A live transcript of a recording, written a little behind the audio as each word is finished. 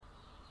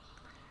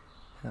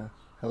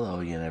Hello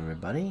again,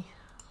 everybody.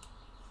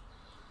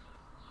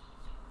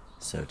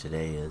 So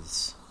today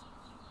is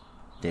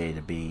day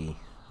to be.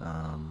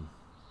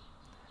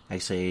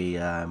 Actually,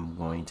 I'm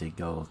going to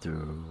go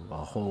through a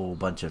whole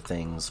bunch of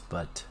things,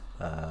 but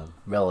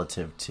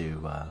relative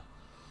to,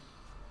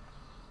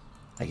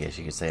 I guess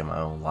you could say, my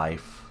own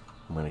life.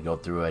 I'm going to go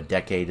through a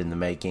decade in the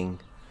making,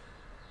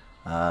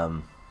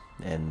 and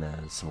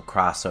some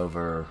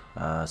crossover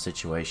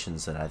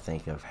situations that I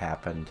think have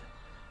happened.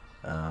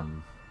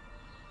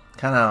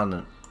 Kind of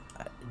on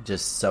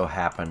just so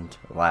happened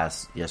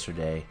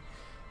yesterday.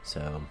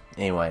 So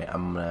anyway,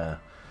 I'm gonna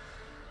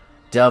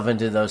delve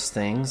into those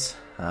things,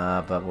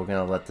 but we're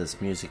gonna let this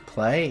music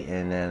play,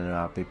 and then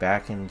I'll be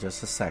back in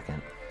just a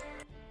second.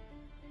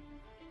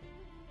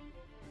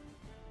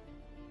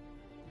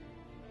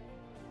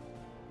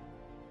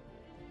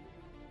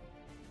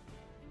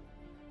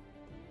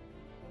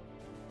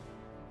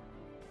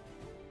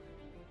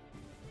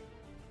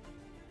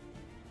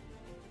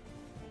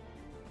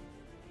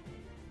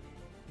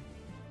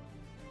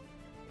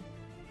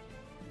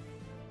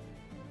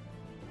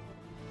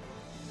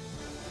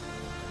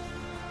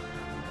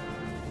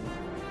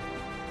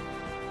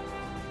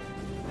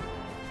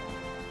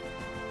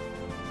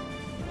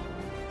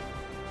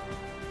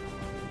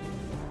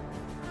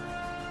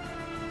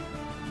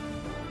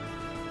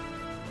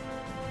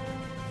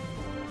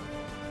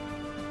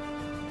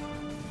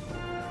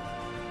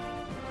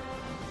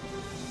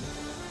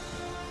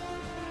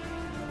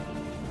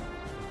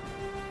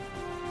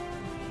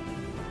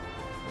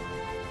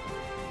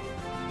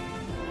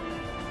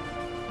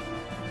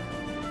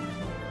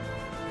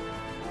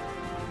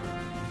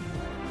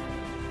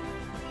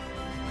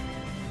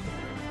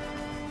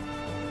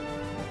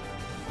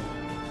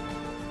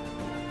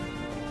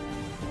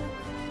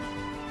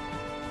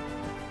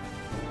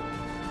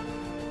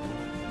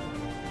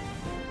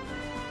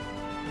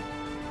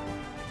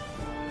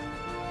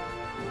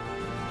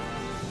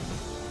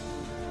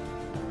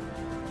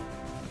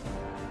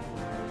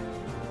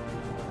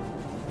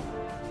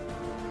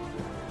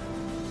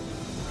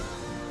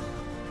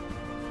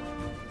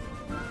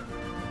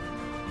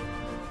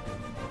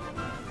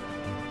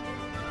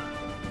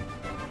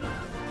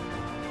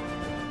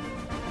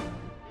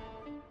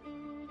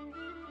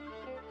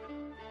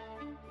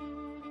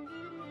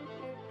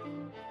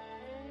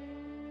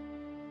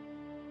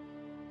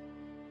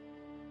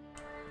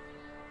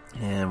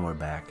 And we're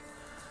back.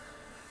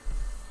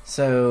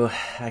 So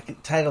I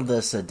titled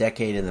this "A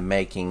Decade in the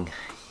Making."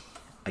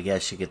 I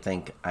guess you could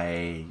think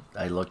I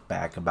looked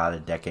back about a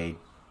decade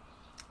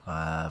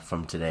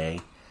from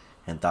today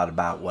and thought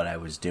about what I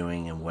was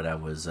doing and what I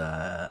was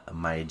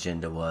my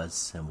agenda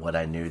was and what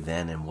I knew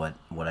then and what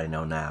I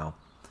know now.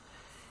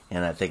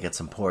 And I think it's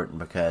important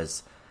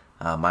because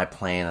my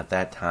plan at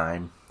that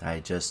time,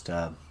 I just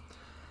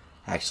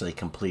actually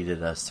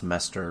completed a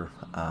semester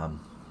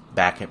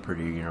back at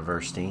Purdue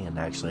University, and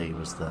actually it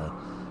was the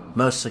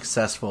most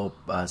successful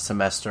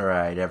semester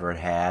I'd ever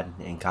had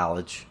in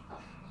college,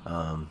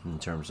 in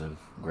terms of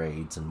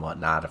grades and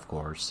whatnot. Of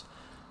course,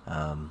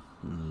 I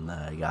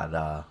got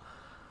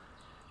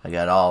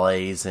all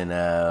A's and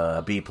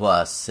a B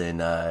plus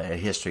in a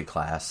history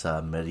class,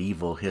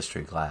 medieval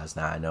history class.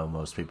 Now I know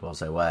most people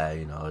say, "Well,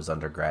 it was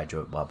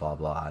undergraduate, blah blah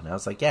blah," and I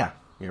was like, "Yeah,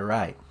 you're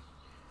right."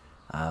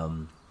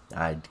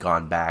 I'd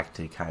gone back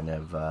to kind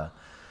of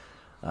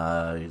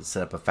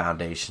set up a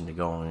foundation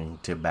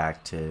to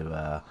back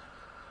to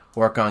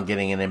work on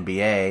getting an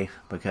MBA,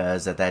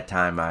 because at that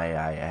time I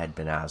had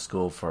been out of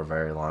school for a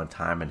very long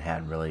time and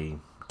hadn't really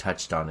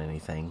touched on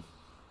anything.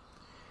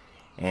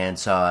 And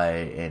so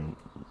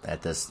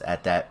at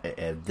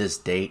this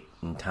date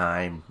and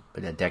time,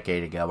 a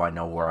decade ago, I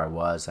know where I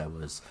was. I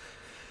was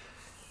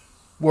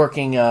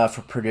working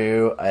for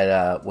Purdue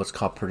at what's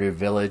called Purdue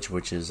Village,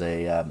 which is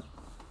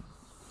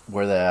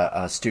where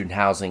the student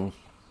housing.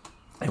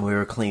 And we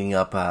were cleaning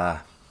up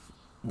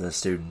the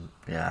student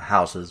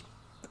houses,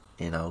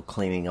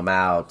 cleaning them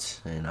out,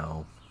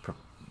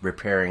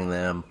 repairing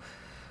them,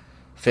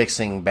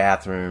 fixing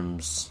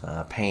bathrooms,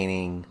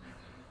 painting,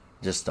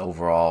 just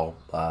overall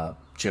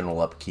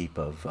general upkeep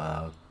of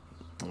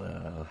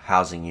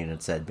housing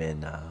units that had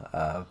been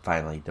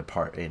finally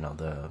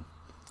the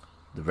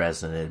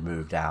resident had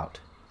moved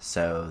out.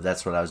 So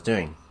that's what I was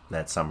doing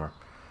that summer.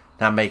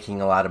 Not making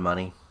a lot of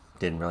money,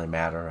 didn't really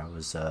matter.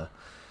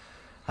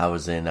 I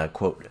was in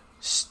quote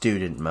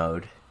student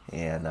mode,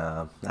 and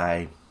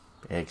I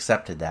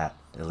accepted that.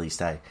 At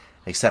least I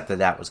accepted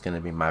that was going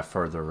to be my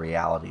further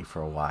reality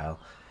for a while.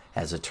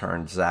 As it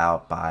turns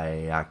out,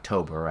 by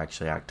October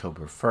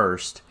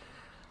 1st,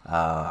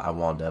 I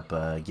wound up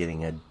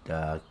getting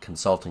a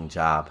consulting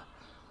job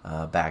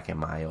back in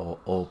my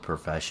old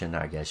profession,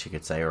 I guess you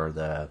could say,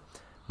 or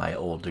my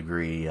old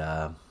degree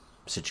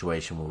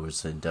situation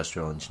was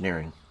industrial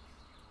engineering.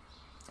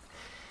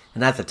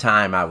 And at the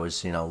time, I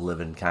was,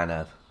 living kind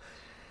of,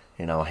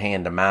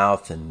 hand to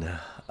mouth and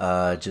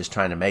just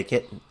trying to make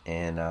it.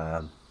 And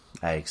I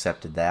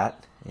accepted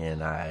that.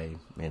 And I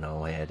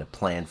had a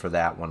plan for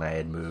that when I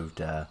had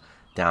moved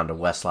down to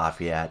West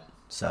Lafayette.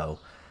 So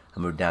I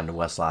moved down to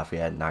West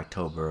Lafayette in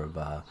October of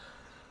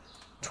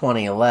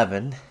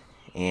 2011,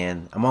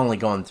 and I'm only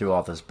going through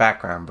all this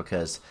background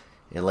because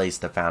it lays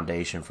the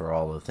foundation for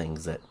all the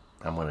things that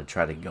I'm going to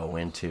try to go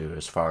into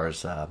as far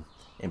as,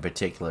 in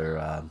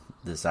particular,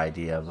 this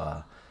idea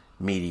of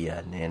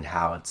media and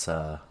how it's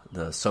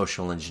the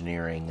social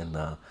engineering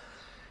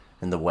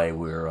and the way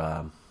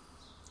we're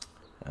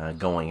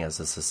going as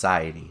a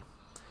society.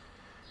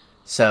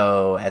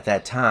 So at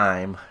that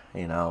time,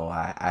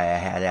 I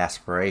had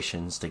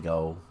aspirations to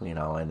go,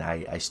 and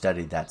I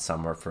studied that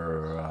summer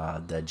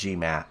for the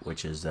GMAT,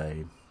 which is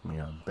the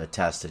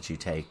test that you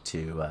take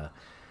to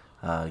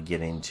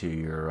get into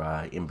your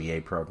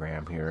MBA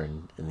program here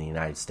in the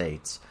United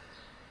States.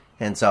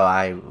 And so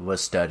I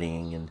was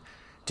studying and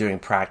doing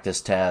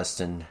practice tests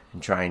and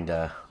trying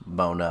to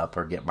bone up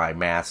or get my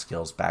math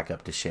skills back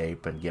up to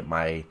shape and get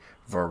my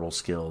verbal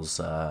skills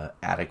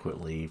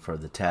adequately for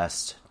the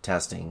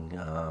testing.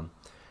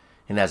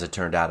 And as it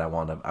turned out, I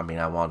wound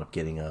up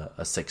getting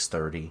a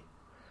 630.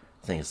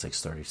 I think it's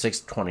 630,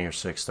 620 or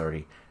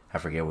 630. I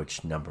forget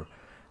which number.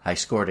 I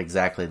scored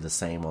exactly the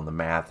same on the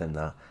math and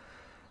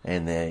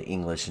the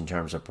English in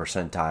terms of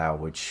percentile,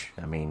 which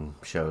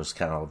shows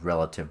kind of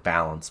relative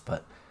balance.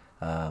 But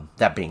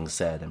that being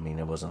said, it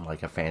wasn't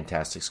like a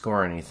fantastic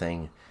score or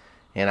anything,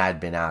 and I'd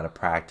been out of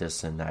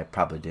practice, and I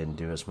probably didn't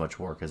do as much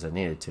work as I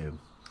needed to.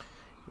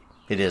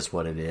 It is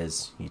what it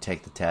is. You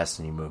take the test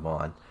and you move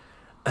on.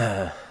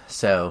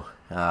 So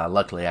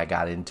luckily I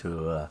got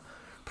into a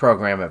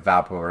program at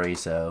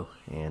Valparaiso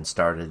and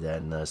started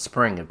in the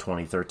spring of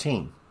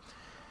 2013.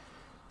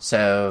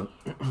 So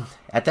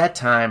at that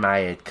time I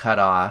had cut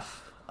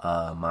off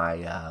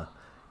my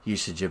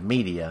usage of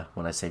media.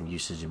 When I say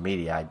usage of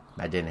media,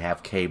 I didn't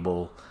have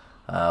cable.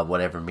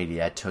 Whatever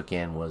media I took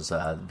in was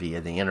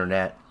via the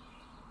internet.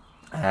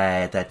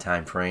 At that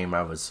time frame,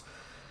 I was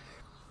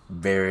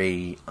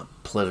very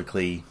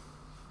politically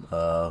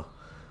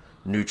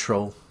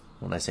neutral.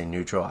 When I say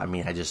neutral, I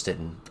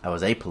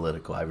was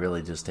apolitical. I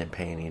really just didn't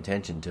pay any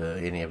attention to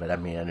any of it. I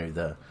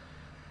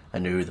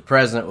knew who the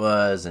president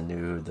was, I knew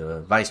who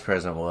the vice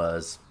president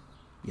was,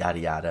 yada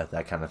yada,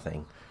 that kind of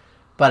thing.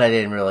 But I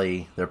didn't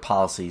really, their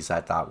policies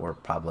I thought were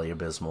probably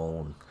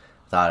abysmal, and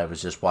thought it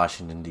was just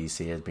Washington,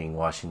 D.C. as being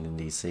Washington,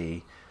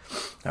 D.C.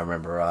 I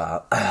remember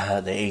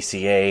the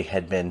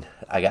ACA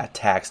I got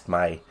taxed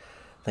I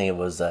think it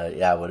was,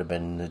 it would have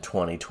been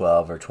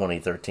 2012 or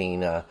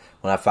 2013. When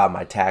I filed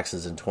my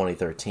taxes in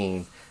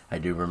 2013, I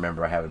do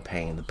remember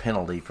paying the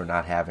penalty for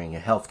not having a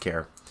health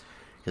care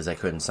because I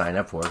couldn't sign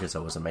up for it because I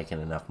wasn't making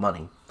enough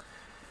money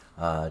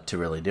to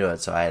really do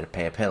it. So I had to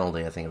pay a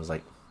penalty. I think it was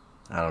like,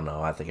 I don't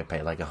know, I think I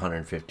paid like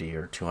 $150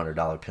 or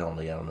 $200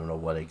 penalty. I don't know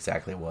what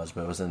exactly it was,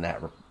 but it was in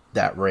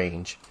that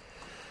range.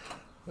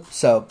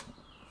 So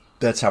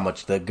that's how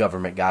much the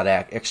government got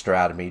extra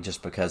out of me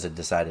just because it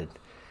decided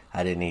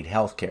I didn't need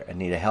health care. I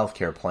need a health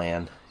care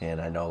plan. And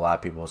I know a lot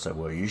of people say,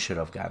 well, you should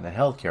have gotten a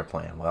health care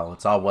plan. Well,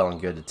 it's all well and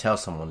good to tell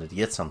someone to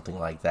get something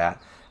like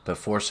that, but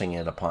forcing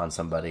it upon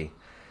somebody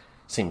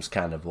seems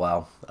kind of,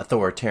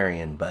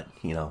 authoritarian. But,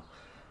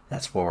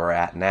 that's where we're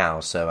at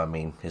now. So,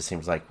 it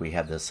seems like we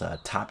have this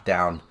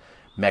top-down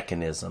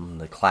mechanism,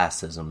 the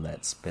classism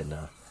that's been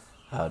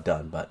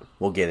done. But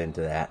we'll get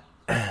into that.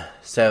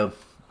 So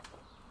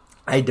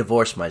I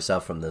divorced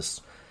myself from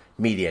this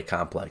media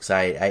complex.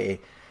 I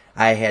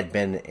had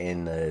been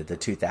in the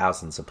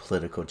 2000s a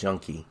political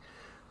junkie.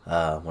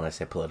 When I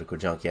say political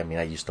junkie,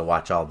 I used to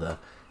watch all the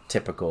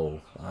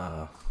typical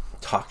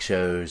talk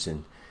shows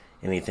and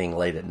anything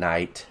late at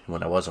night.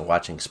 When I wasn't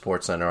watching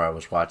SportsCenter, I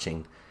was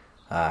watching,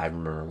 I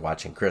remember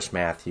watching Chris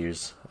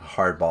Matthews,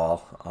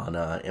 Hardball on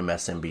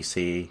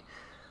MSNBC.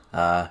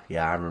 I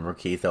remember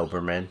Keith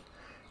Olbermann.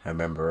 I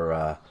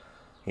remember,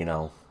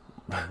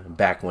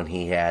 back when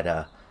he had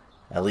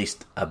at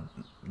least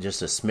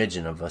just a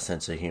smidgen of a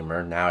sense of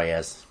humor. Now he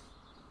has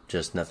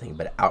just nothing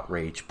but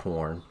outrage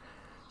porn.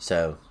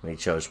 So it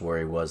shows where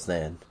he was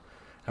then.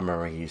 I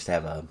remember he used to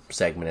have a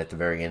segment at the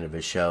very end of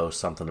his show,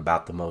 something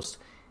about the most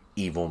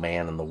evil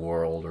man in the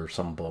world or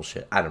some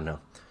bullshit. I don't know.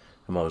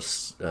 The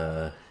most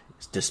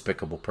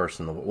despicable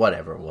person in the world.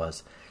 Whatever it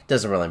was.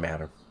 Doesn't really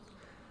matter.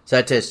 So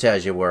that just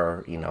tells you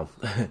where,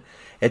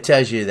 it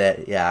tells you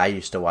that, I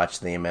used to watch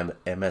the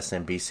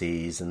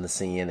MSNBCs and the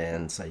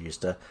CNNs. I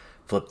used to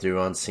flip through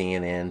on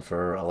CNN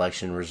for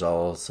election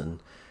results and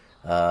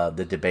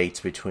the debates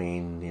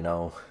between,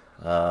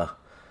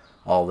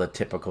 all the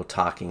typical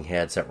talking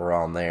heads that were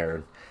on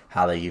there,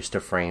 how they used to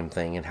frame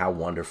things and how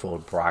wonderful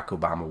Barack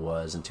Obama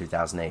was in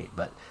 2008.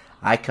 But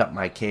I cut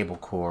my cable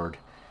cord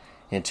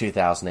in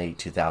 2008,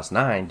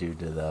 2009 due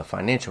to the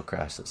financial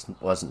crisis. It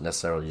wasn't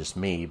necessarily just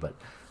me, but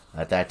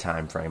at that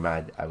time frame,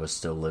 I was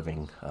still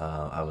living.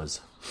 I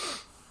was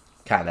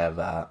kind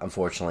of,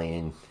 unfortunately,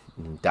 in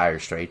dire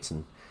straits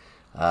and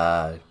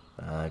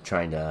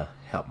trying to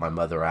help my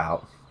mother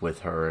out with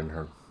her and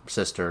her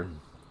sister,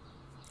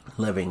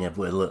 living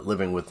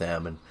with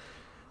them and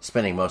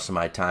spending most of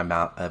my time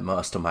out in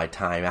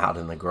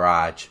the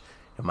garage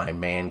in my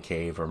man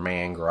cave or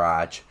man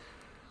garage,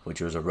 which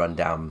was a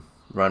rundown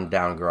run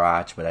down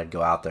garage, but I'd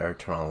go out there,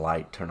 turn on the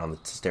light, turn on the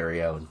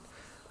stereo, and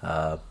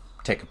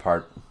take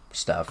apart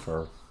stuff,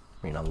 or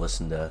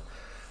listen to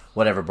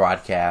whatever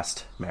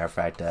broadcast. Matter of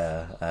fact,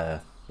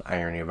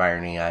 irony of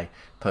irony, I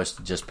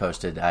just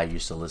posted. I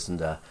used to listen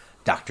to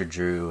Dr.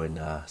 Drew and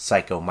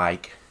Psycho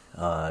Mike,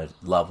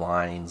 Love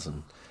Lines,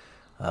 and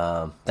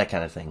that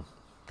kind of thing.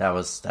 That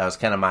was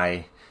kind of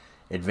my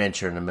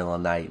adventure in the middle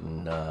of the night,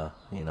 and then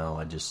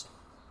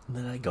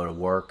I go to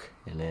work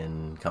and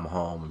then come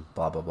home and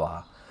blah blah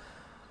blah.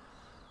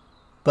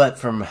 But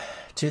from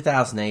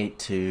 2008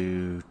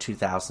 to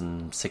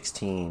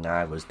 2016,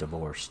 I was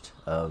divorced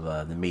of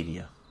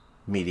the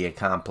media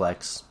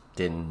complex.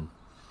 Didn't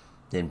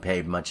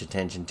pay much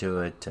attention to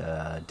it.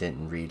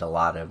 Didn't read a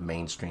lot of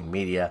mainstream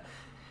media,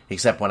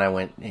 except when I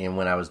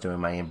was doing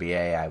my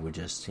MBA, I would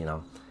just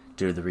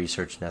do the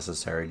research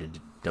necessary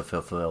to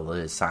fulfill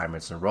the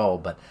assignments and role.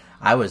 But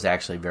I was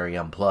actually very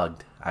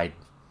unplugged. I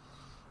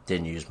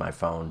didn't use my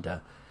phone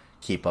to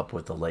keep up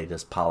with the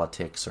latest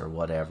politics or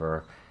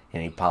whatever.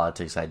 Any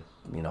politics I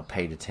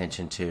paid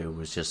attention to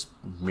was just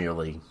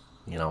merely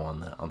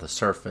on the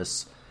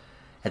surface.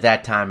 At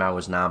that time, I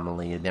was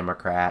nominally a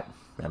Democrat.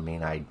 I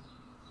mean, I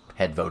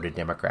had voted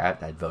Democrat.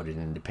 I'd voted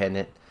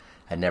Independent.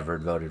 I never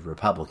voted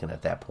Republican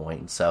at that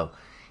point. So,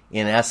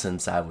 in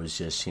essence, I was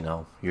just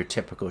your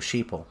typical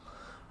sheeple.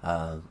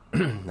 I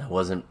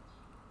wasn't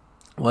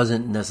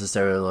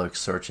necessarily like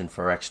searching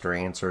for extra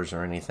answers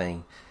or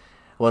anything.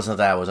 It wasn't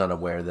that I was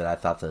unaware that I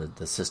thought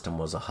the system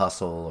was a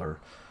hustle, or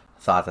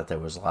thought that there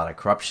was a lot of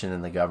corruption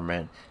in the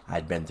government.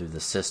 I'd been through the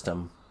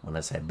system. When I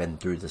say I'd been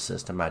through the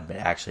system, I'd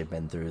actually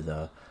been through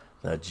the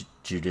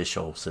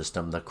judicial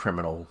system, the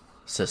criminal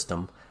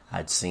system.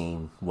 I'd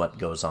seen what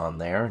goes on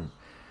there and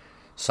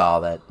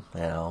saw that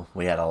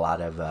we had a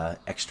lot of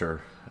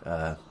extra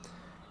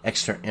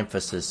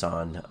emphasis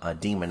on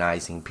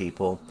demonizing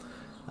people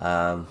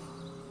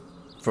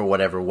for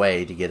whatever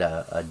way to get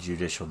a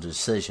judicial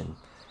decision.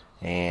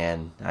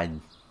 And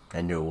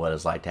I knew what it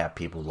was like to have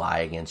people lie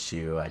against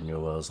you. I knew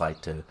what it was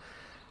like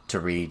to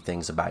read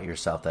things about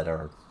yourself that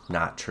are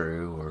not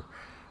true,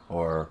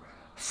 or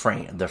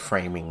the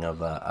framing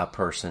of a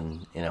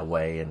person in a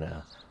way, in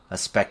a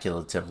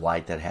speculative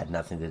light that had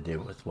nothing to do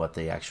with what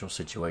the actual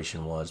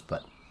situation was.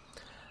 But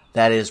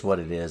that is what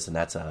it is, and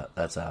that's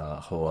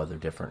a whole other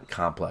different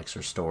complex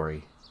or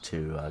story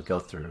to go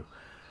through.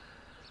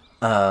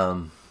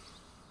 And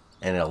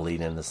it'll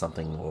lead into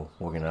something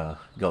we're going to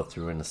go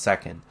through in a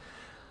second.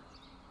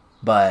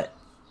 But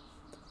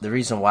the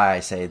reason why I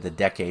say the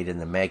decade in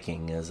the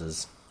making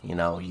is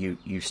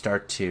you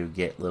start to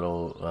get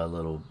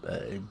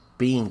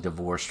being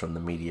divorced from the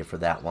media for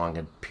that long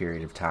a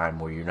period of time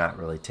where you're not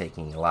really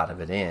taking a lot of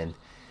it in.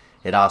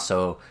 It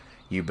also,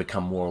 you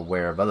become more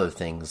aware of other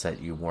things that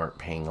you weren't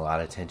paying a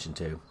lot of attention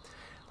to.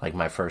 Like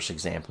my first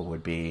example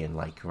would be in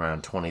like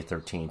around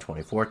 2013,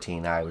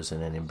 2014, I was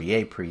in an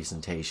MBA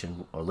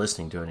presentation, or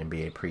listening to an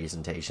MBA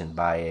presentation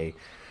by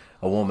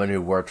a woman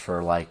who worked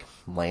for like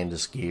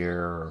Landis+Gyr,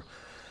 or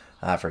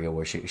I forget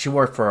where she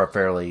worked for a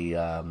fairly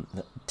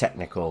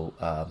technical,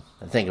 I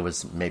think it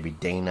was maybe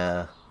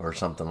Dana or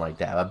something like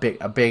that.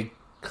 A big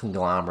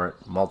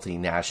conglomerate,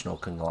 multinational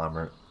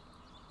conglomerate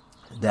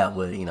that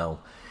would,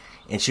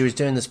 and she was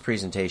doing this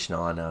presentation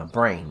on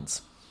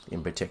brains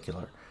in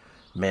particular,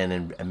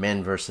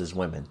 men versus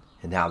women,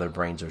 and how their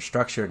brains are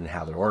structured and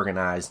how they're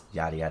organized,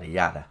 yada yada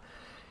yada.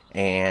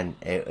 And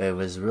it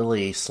was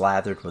really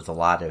slathered with a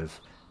lot of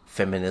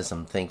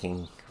feminism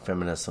thinking,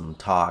 feminism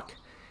talk,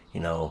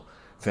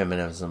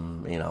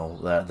 feminism,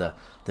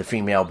 the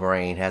female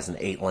brain has an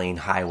 8-lane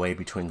highway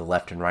between the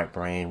left and right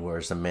brain,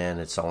 whereas the men,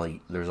 there's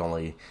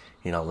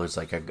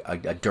like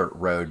a dirt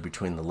road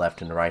between the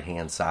left and the right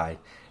hand side.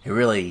 It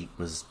really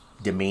was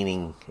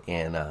demeaning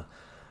and,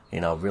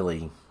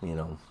 really,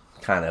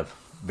 kind of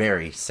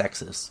very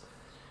sexist.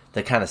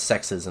 The kind of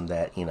sexism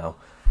that,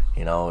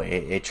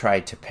 it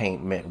tried to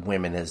paint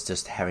women as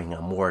just having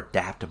a more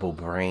adaptable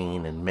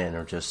brain, and men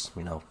are just,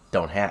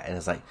 don't have. And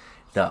it's like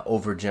the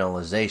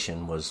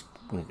overgeneralization was,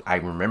 I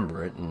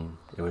remember it, and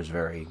it was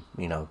very,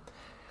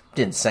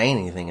 didn't say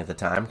anything at the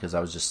time because I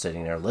was just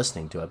sitting there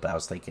listening to it. But I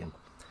was thinking,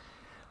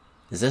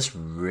 is this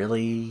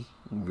really,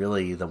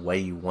 really the way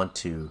you want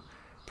to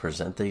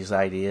present these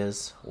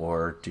ideas,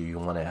 or do you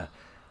want to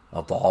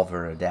evolve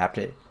or adapt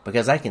it?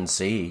 Because I can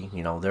see,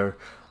 there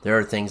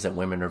are things that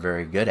women are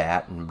very good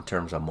at in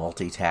terms of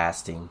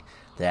multitasking.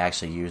 They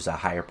actually use a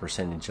higher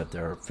percentage of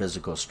their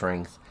physical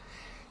strength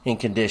in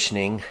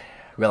conditioning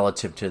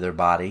relative to their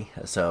body.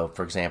 So,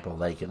 for example,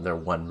 their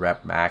 1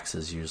 rep max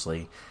is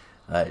usually,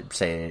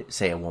 say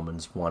a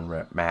woman's 1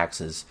 rep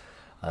max is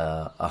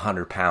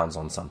 100 pounds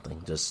on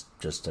something,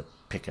 just to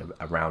pick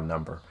a round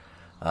number.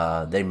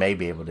 They may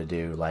be able to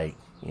do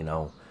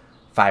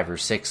 5 or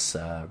 6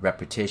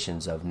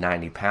 repetitions of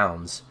 90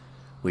 pounds,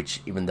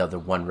 which, even though the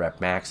 1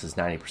 rep max is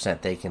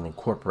 90%, they can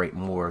incorporate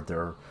more of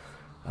their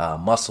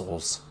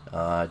muscles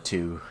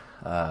to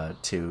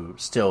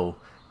still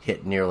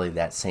hit nearly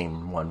that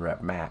same 1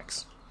 rep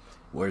max.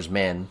 Whereas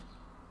men,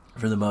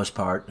 for the most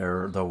part,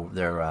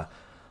 their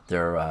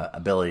their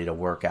ability to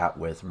work out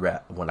with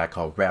what I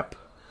call rep,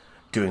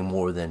 doing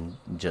more than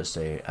just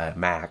a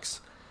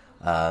max.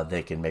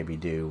 They can maybe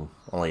do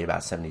only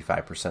about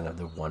 75% of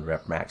the one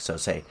rep max. So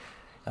say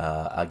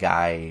a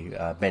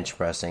guy bench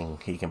pressing,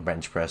 he can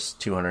bench press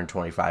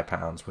 225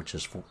 pounds, which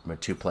is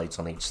 2 plates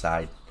on each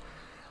side,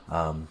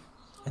 and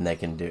they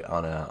can do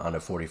on a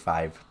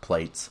 45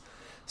 plates.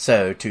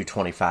 So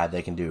 225,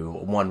 they can do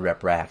 1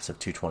 rep racks of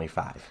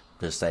 225.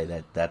 Just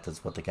say that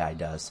is what the guy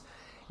does,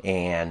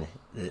 and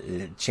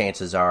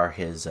chances are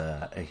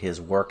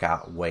his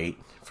workout weight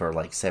for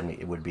like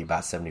 70, it would be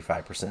about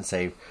 75%.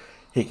 Say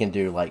he can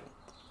do like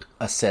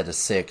a set of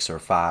 6 or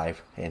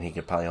 5, and he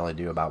could probably only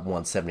do about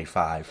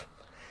 175.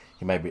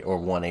 He might be, or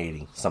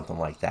 180, something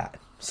like that.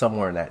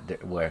 Somewhere in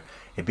that where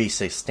it'd be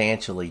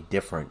substantially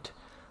different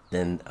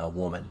than a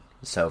woman.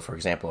 So, for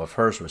example, if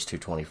hers was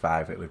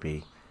 225, it would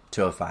be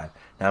 205.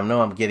 Now, I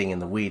know I'm getting in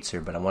the weeds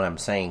here, but what I'm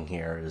saying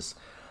here is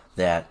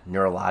that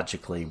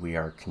neurologically we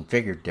are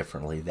configured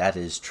differently. That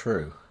is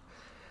true.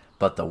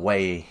 But the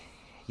way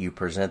you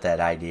present that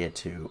idea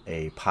to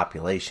a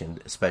population,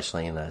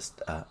 especially in a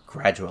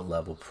graduate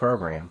level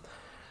program,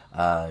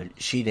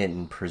 she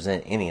didn't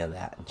present any of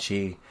that.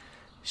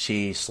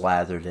 She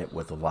slathered it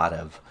with a lot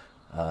of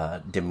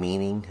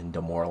demeaning and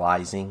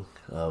demoralizing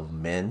of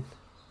men,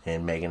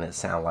 and making it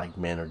sound like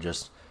men are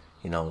just,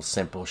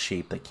 simple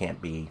sheep that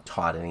can't be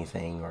taught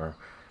anything or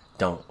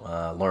don't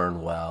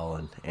learn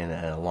well, and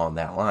along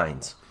that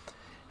lines.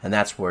 And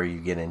that's where you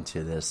get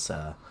into this.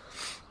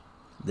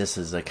 This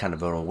is a kind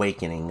of an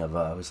awakening of,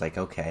 I was like,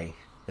 okay,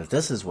 if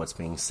this is what's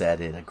being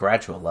said in a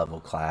graduate level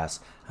class,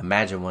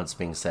 imagine what's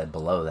being said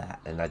below that.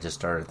 And I just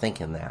started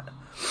thinking that.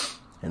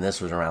 And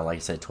this was around, like I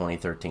said,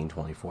 2013,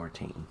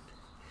 2014.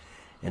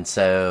 And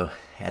so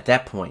at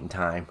that point in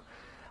time,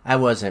 I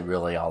wasn't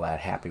really all that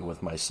happy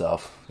with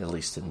myself, at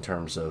least in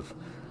terms of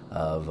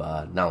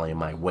not only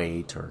my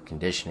weight or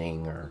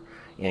conditioning or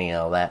any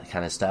of that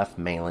kind of stuff.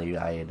 Mainly,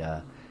 I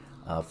had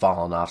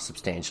fallen off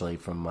substantially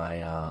from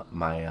my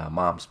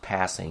mom's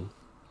passing,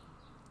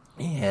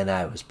 and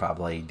I was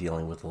probably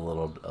dealing with a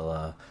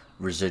little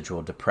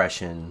residual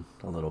depression,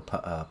 a little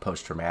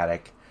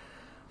post-traumatic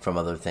from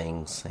other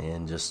things,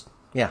 and just,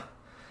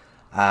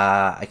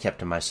 I kept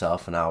to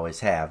myself, and I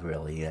always have,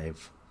 really.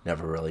 I've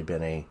never really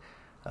been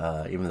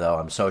even though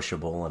I'm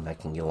sociable and I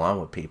can get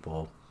along with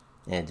people,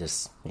 and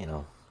just,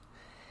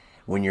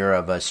 when you're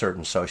of a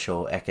certain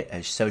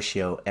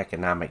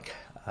socioeconomic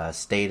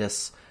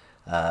status,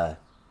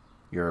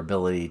 your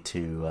ability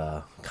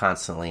to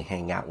constantly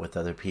hang out with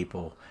other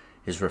people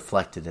is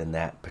reflected in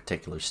that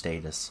particular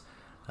status.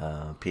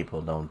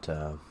 People don't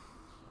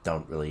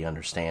really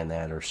understand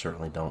that, or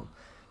certainly don't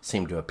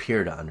seem to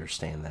appear to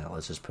understand that.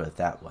 Let's just put it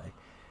that way.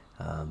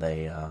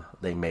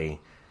 They may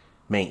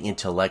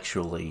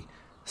intellectually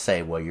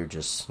say, well, you're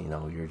just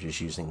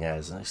using that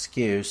as an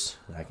excuse.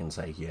 I can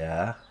say,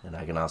 yeah, and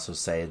I can also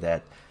say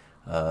that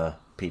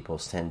people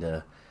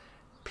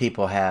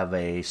have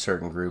a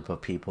certain group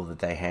of people that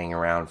they hang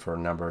around for a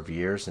number of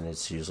years, and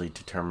it's usually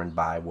determined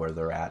by where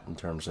they're at in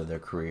terms of their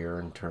career,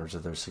 in terms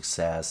of their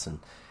success, and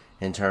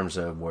in terms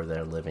of where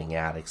they're living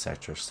at,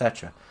 etc.,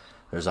 etc.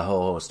 There's a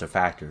whole host of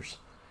factors.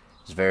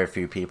 There's very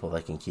few people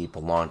that can keep a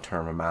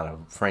long-term amount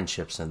of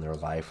friendships in their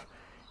life,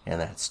 and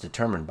that's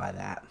determined by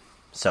that.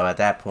 So at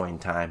that point in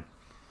time,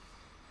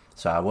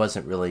 I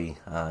wasn't really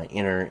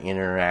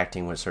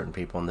interacting with certain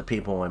people, and the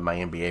people in my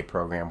MBA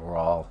program were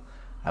all,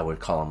 I would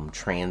call them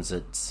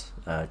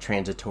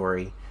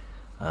transitory.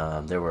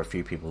 There were a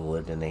few people who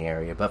lived in the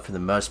area, but for the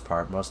most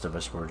part, most of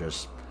us were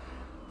just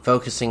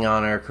focusing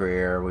on our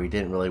career. We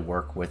didn't really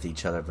work with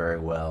each other very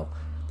well.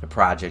 The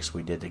projects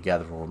we did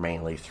together were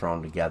mainly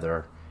thrown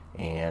together,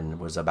 and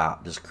was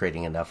about just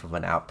creating enough of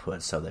an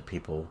output so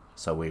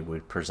we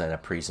would present a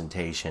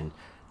presentation,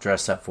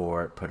 dress up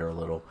for it, put our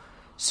little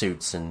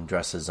suits and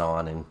dresses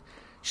on, and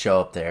show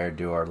up there,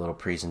 do our little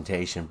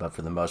presentation. But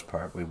for the most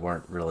part, we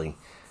weren't really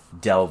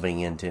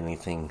delving into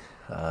anything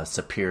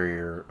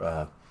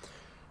superior,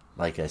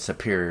 like a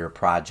superior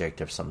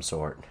project of some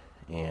sort,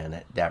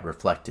 and that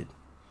reflected.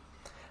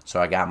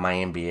 So I got my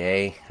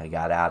MBA. I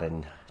got out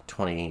in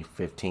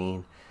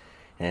 2015,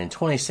 and in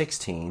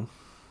 2016,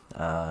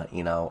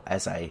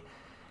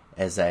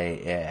 as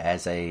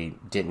I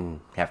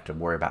didn't have to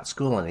worry about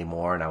school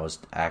anymore, and I was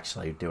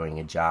actually doing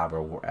a job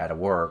or at a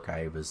work.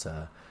 I was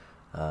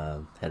I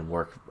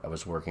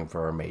was working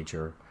for a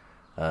major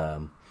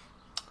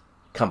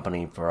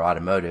company for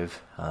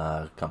automotive,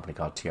 a company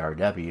called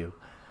TRW,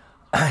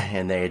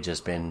 and they had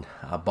just been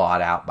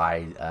bought out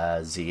by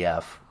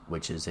ZF,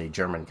 which is a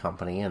German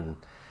company, and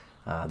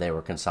they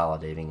were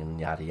consolidating and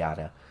yada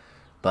yada.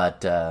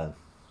 But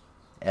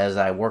as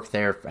I worked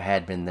there,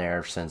 had been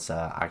there since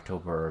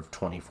October of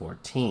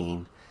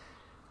 2014,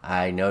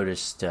 I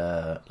noticed,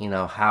 how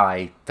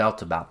I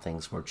felt about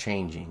things were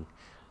changing.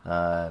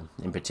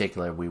 In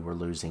particular, we were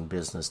losing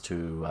business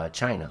to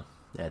China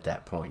at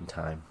that point in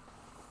time.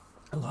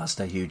 I lost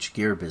a huge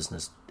gear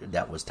business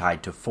that was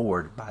tied to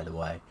Ford, by the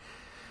way.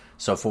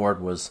 So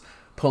Ford was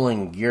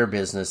pulling gear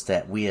business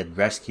that we had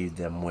rescued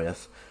them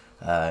with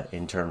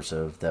in terms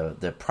of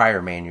the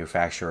prior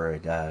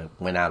manufacturer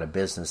went out of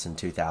business in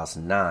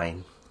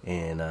 2009,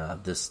 and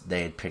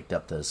they had picked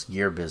up this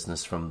gear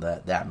business from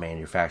that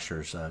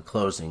manufacturer's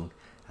closing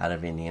out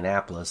of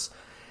Indianapolis,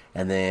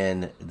 and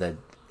then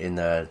in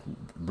the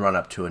run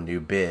up to a new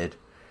bid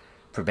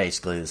for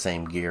basically the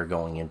same gear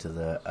going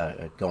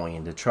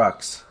into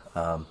trucks,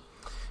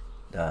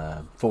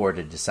 Ford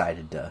had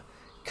decided to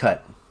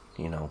cut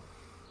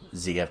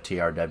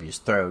ZFTRW's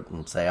throat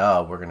and say,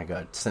 oh, we're going to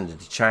go send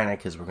it to China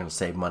because we're going to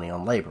save money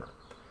on labor,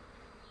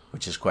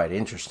 which is quite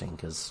interesting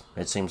because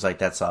it seems like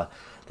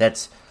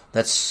that's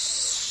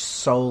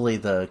solely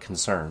the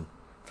concern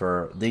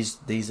for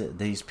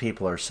these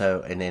people are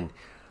so. And then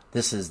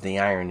this is the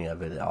irony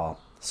of it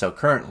all. So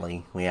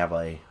currently we have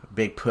a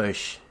big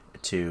push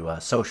to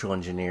social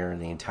engineer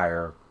the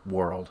entire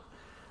world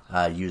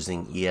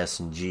using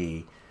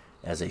ESG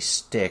as a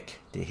stick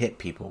to hit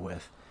people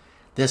with.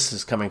 This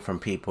is coming from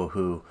people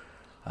who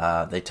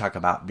they talk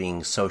about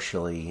being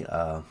socially,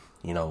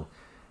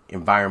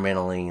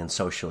 environmentally and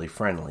socially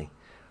friendly.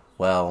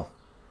 Well,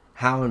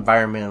 how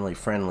environmentally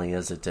friendly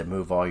is it to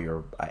move all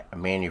your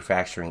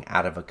manufacturing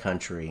out of a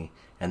country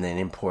and then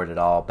import it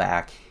all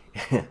back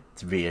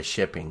via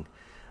shipping?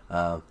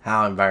 How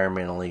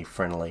environmentally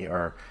friendly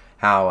or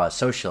how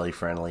socially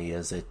friendly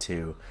is it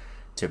to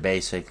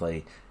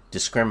basically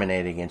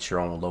discriminate against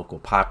your own local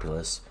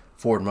populace?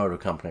 Ford Motor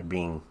Company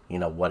being,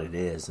 what it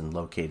is and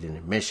located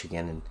in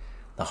Michigan and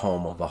the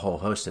home of a whole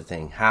host of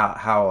things.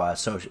 How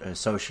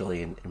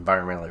socially and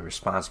environmentally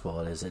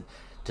responsible is it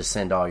to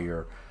send all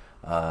your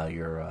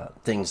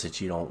things that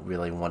you don't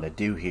really want to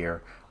do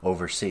here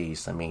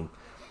overseas? I mean,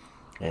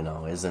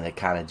 isn't it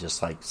kind of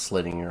just like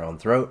slitting your own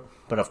throat?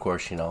 But of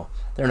course,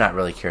 they're not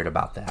really cared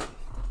about that.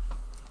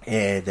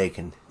 And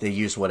they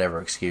use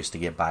whatever excuse to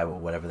get by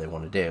with whatever they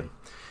want to do.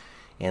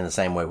 And the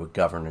same way with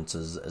governance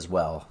as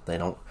well. They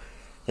don't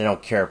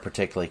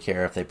particularly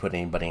care if they put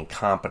anybody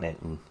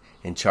incompetent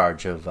in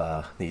charge of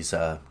these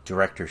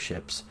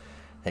directorships.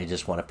 They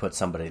just want to put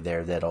somebody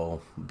there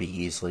that'll be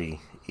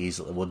easily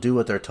will do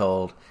what they're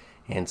told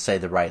and say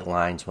the right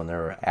lines when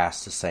they're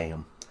asked to say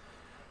them.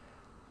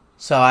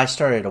 So I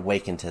started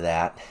awakening to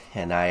that,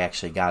 and I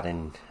actually got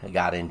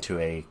into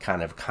a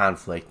kind of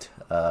conflict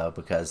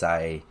because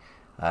I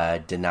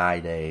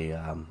denied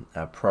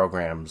a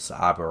program's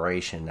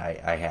operation.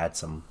 I had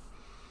some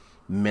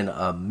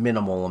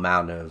minimal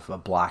amount of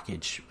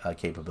blockage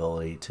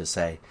capability to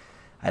say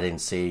I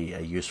didn't see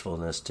a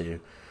usefulness to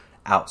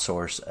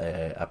outsource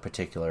a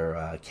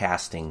particular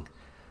casting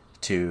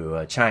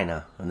to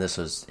China, and this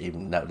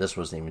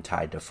wasn't even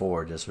tied to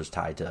Ford. This was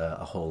tied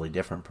to a wholly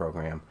different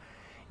program,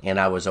 and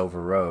I was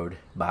overrode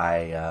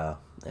by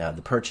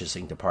the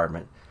purchasing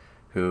department,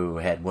 who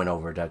had went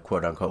over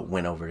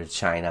to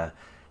China,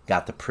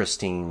 got the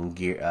pristine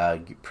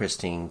gear,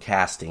 pristine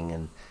casting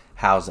and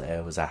housing.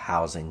 It was a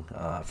housing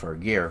for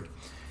gear,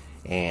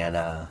 and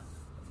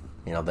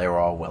they were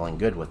all well and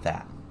good with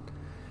that.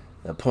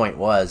 The point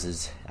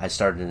is I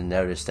started to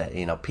notice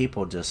that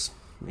people just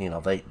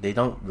they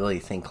don't really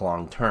think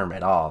long term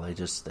at all.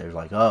 They're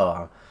like,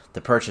 oh,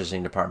 the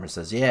purchasing department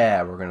says,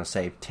 yeah, we're going to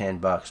save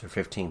 $10 or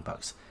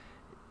 $15.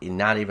 You're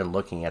not even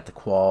looking at the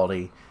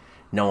quality,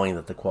 knowing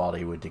that the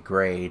quality would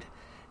degrade,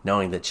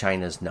 knowing that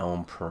China's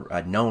known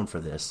for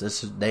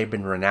this. They've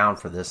been renowned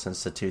for this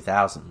since the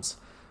 2000s.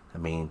 I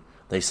mean,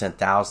 they sent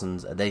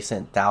thousands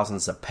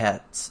of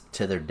pets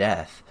to their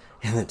death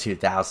in the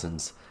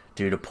 2000s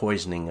due to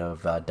poisoning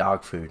of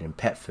dog food and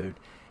pet food,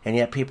 and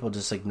yet people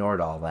just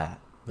ignored all that.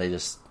 They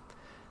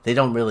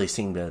don't really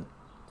seem to.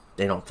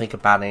 They don't think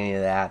about any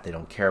of that. They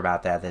don't care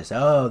about that. They say,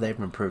 oh, they've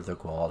improved their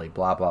quality,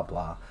 blah blah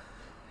blah,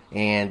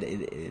 and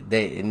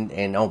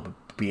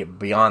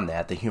beyond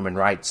that, the human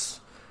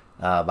rights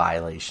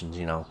violations.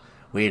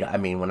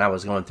 When I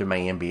was going through my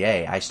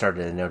MBA, I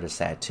started to notice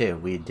that too.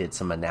 We did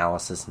some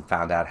analysis and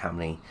found out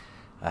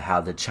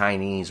how the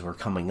Chinese were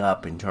coming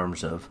up in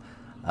terms of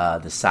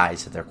the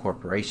size of their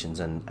corporations,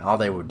 and all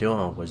they were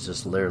doing was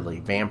just literally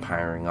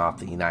vampiring off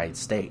the United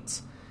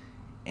States.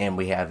 And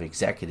we have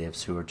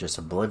executives who are just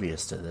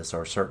oblivious to this,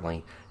 or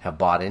certainly have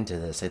bought into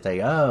this. They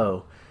think,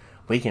 oh,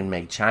 we can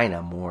make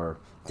China more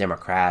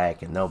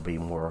democratic and they'll be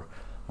more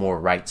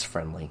rights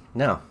friendly.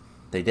 No,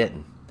 they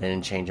didn't. They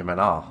didn't change them at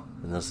all.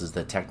 And this is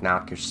the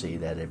technocracy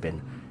that had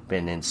been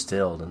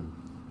instilled. And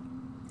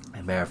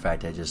as a matter of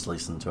fact, I just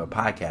listened to a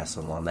podcast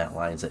along that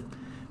lines that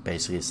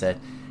basically said,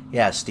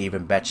 yeah,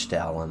 Stephen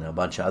Bechtel and a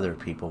bunch of other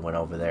people went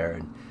over there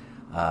and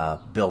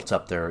built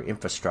up their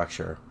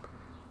infrastructure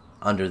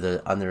under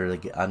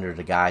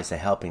the guise of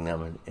helping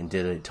them, and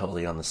did it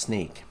totally on the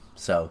sneak.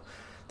 So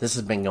this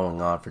has been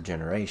going on for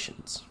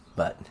generations,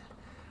 but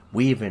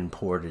we've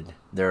imported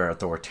their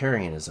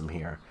authoritarianism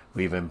here.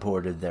 We've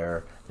imported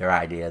their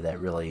idea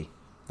that really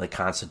the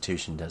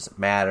Constitution doesn't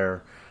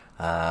matter.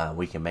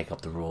 We can make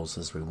up the rules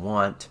as we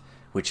want,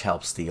 which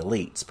helps the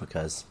elites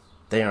because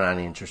they are not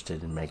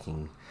interested in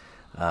making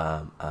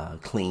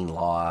clean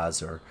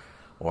laws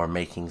or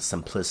making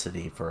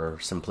simplicity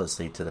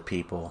to the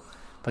people.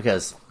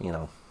 Because,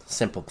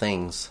 simple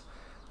things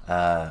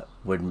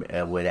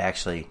would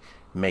actually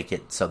make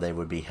it so they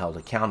would be held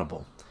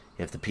accountable.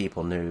 If the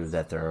people knew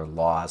that their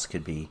laws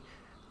could be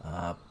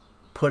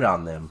put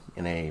on them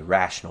in a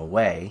rational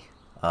way,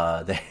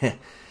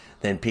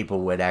 then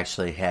people would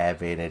actually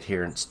have an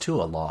adherence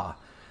to a law.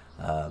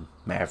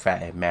 Matter of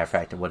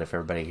fact, what if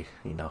everybody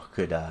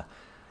could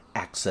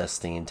access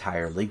the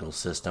entire legal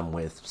system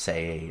with,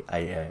 say,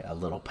 a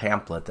little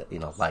pamphlet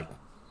that like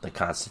the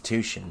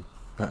Constitution?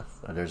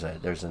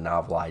 There's a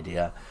novel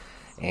idea,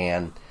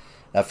 and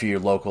a few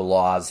local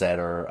laws that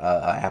are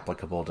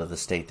applicable to the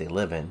state they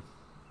live in.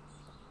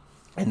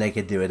 And they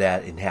could do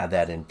that and have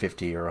that in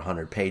 50 or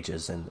 100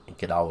 pages, and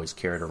could always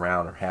carry it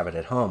around or have it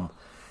at home.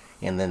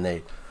 And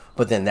then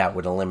but then that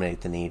would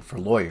eliminate the need for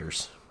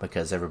lawyers,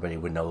 because everybody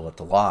would know what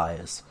the law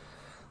is.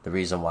 The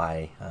reason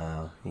why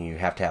you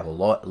have to have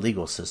a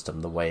legal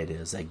system the way it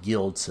is, a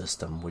guild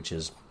system, which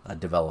is a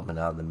development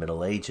out of the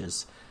Middle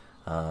Ages,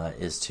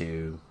 is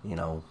to,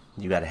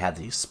 you got to have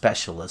these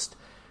specialists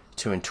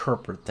to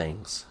interpret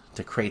things,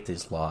 to create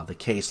this law, the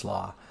case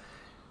law.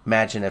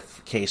 Imagine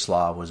if case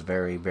law was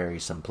very, very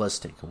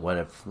simplistic. What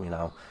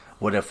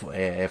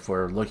if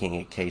we're looking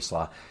at case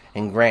law?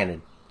 And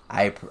granted,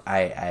 I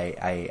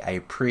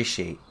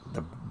appreciate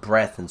the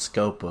breadth and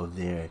scope of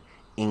the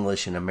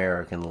English and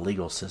American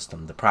legal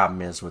system. The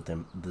problem is with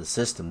the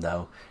system,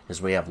 though,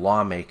 is we have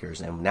lawmakers,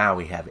 and now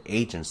we have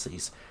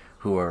agencies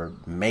who are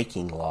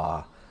making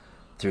law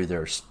through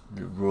their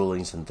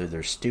rulings and through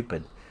their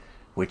stupid,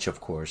 which,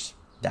 of course,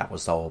 that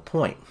was the whole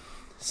point.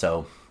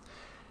 So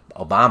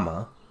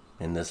Obama,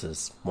 and this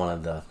is one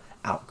of the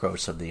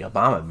outgrowths of the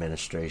Obama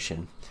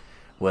administration,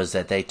 was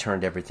that they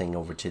turned everything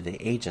over to the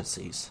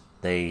agencies.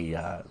 They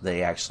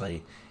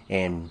actually,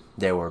 and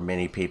there were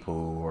many people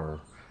who were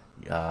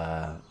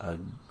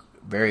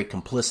very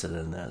complicit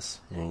in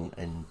this,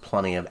 and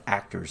plenty of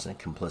actors and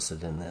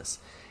complicit in this.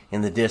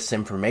 In the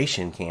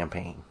disinformation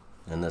campaign,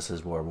 and this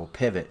is where we'll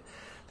pivot,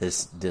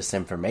 this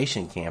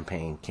disinformation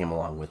campaign came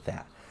along with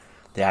that.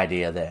 The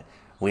idea that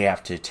we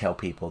have to tell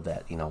people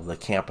that, the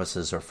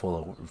campuses are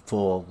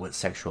full with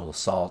sexual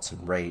assaults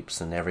and rapes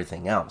and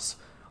everything else,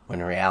 when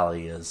the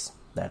reality is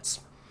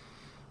that's,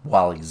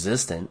 while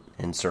existent,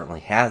 and certainly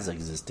has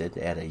existed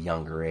at a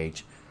younger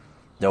age,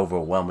 the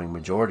overwhelming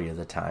majority of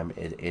the time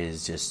it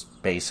is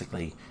just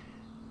basically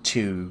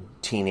two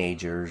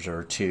teenagers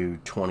or two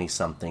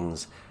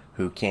 20-somethings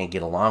who can't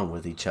get along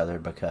with each other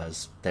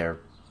because they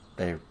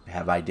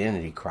have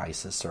identity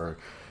crisis, or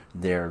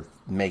they're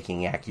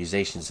making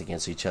accusations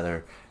against each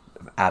other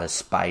out of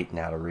spite and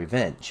out of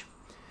revenge.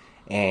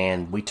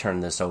 And we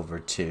turn this over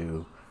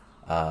to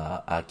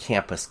a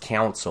campus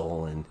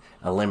council and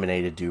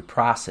eliminated due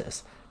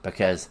process,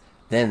 because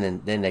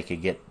then they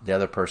could get the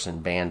other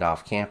person banned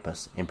off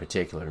campus, in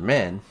particular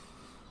men,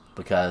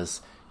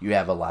 because you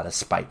have a lot of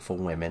spiteful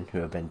women who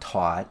have been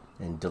taught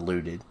and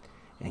deluded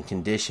and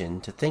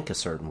conditioned to think a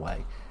certain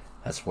way.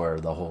 That's where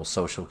the whole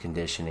social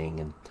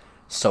conditioning and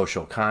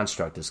social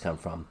construct has come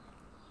from.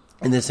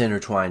 And this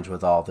intertwines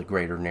with all the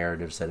greater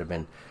narratives that have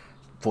been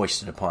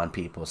foisted upon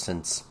people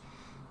since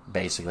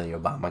basically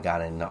Obama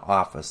got into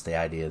office. The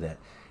idea that,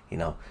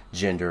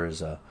 gender is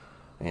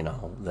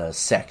the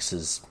sex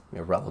is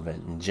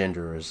irrelevant, and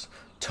gender is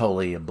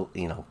totally,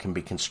 can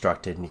be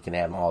constructed, and you can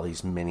have all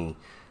these many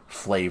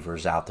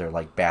flavors out there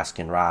like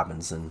Baskin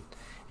Robbins, and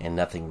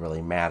nothing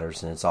really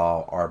matters, and it's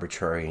all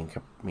arbitrary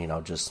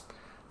and, just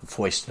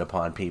foisted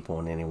upon people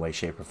in any way,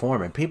 shape, or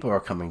form. And people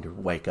are coming to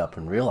wake up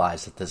and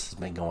realize that this has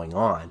been going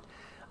on.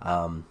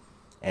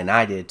 And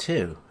I did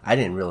too. I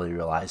didn't really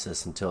realize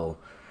this until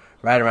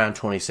right around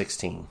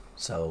 2016.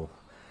 So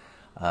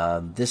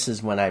this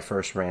is when I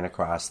first ran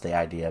across the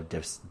idea of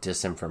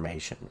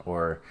disinformation,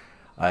 or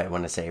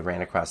when I say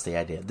ran across the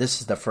idea, this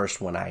is the first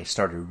one I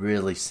started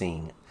really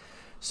seeing it.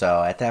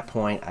 So at that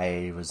point,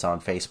 I was on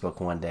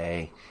Facebook one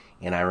day,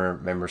 and I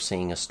remember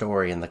seeing a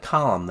story in the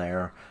column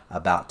there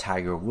about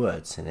Tiger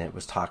Woods, and it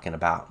was talking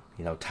about,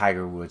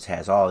 Tiger Woods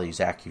has all these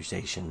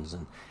accusations,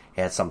 and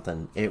had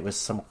something, it was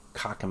some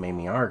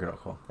cockamamie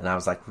article, and I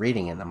was like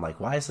reading it, and I'm like,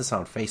 why is this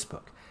on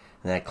Facebook?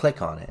 And then I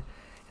click on it,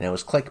 and it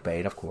was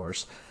clickbait, of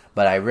course,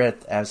 but I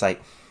was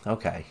like,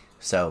 okay,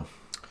 so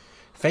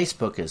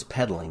Facebook is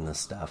peddling this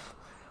stuff,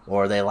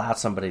 or they allow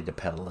somebody to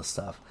peddle this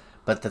stuff.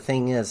 But the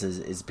thing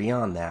is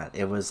beyond that.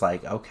 It was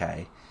like,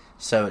 okay,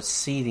 so it's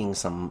seeding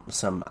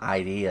some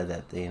idea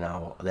that,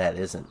 that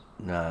isn't,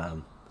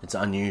 it's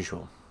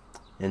unusual.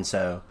 And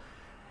so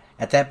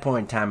at that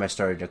point in time, I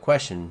started to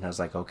question. I was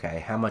like,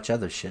 okay, how much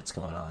other shit's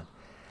going on?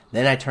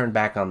 Then I turned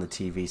back on the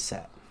TV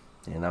set,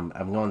 and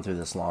I'm going through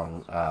this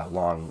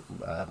long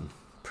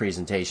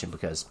presentation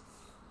because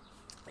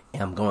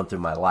I'm going through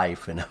my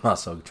life, and I'm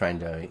also trying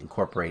to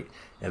incorporate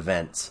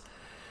events.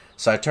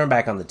 So I turn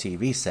back on the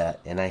TV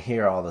set, and I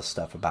hear all this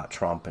stuff about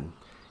Trump and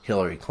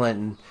Hillary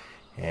Clinton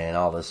and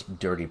all this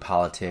dirty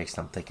politics.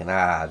 I'm thinking,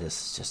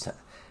 this is just...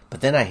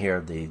 But then I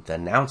hear the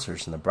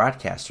announcers and the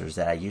broadcasters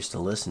that I used to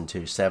listen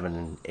to 7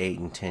 and 8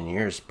 and 10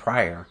 years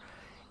prior,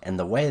 and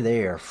the way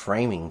they are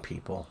framing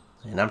people,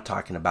 and I'm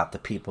talking about the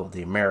people,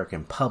 the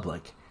American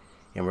public,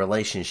 in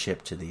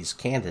relationship to these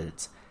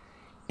candidates,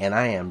 And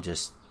I am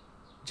just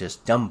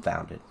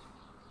dumbfounded.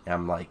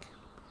 I'm like,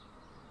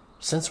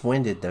 since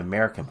when did the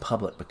American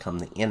public become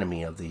the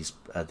enemy of these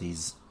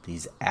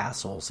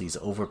assholes, these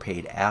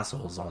overpaid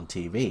assholes on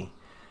TV?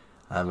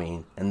 I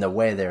mean, and the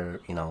way they're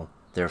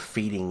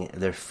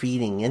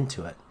feeding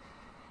into it.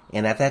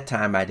 And at that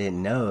time, I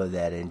didn't know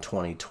that in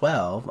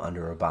 2012,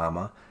 under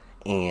Obama,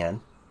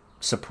 and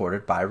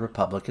supported by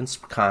Republican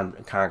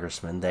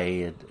congressmen,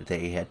 they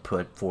had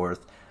put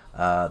forth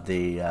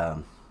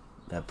an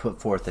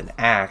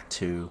act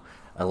to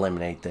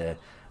eliminate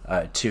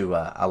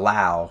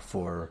allow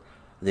for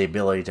the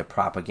ability to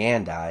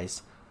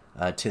propagandize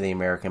to the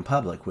American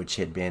public, which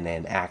had been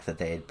an act that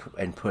they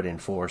had put in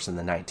force in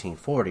the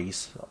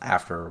 1940s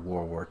after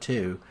World War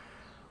II,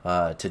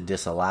 to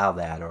disallow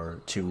that, or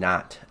to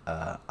not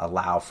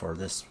allow for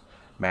this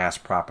mass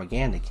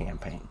propaganda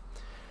campaign.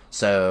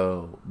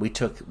 So we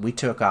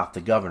took off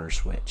the governor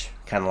switch,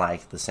 kind of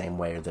like the same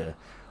way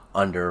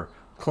under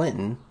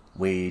Clinton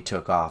we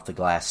took off the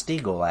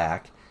Glass-Steagall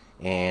Act,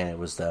 and it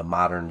was the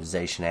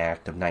Modernization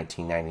Act of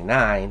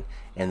 1999,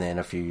 and then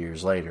a few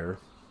years later,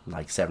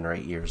 like 7 or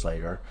 8 years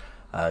later,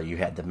 you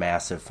had the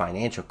massive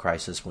financial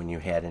crisis when you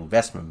had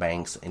investment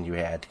banks and you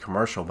had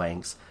commercial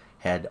banks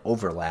had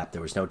overlap.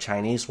 There was no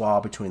Chinese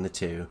wall between the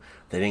two.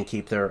 They didn't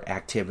keep their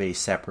activities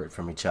separate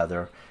from each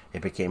other.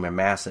 It became a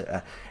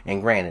massive,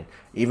 and granted,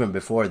 even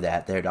before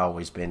that, there had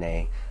always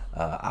been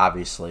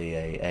obviously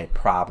a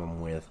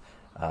problem with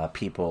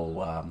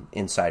people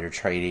insider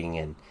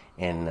trading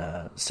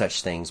and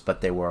such things,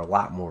 but there were a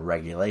lot more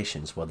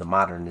regulations. Well, the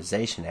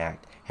Modernization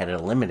Act had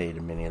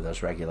eliminated many of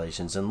those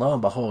regulations, and lo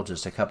and behold,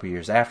 just a couple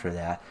years after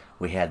that,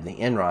 we had the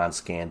Enron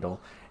scandal,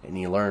 and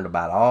you learned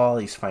about all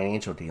these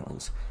financial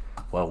dealings.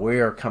 Well, we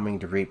are coming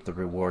to reap the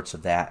rewards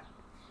of that,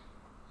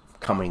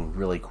 coming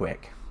really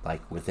quick,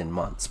 like within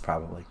months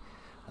probably.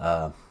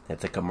 If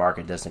the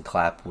market doesn't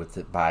clap with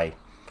it by,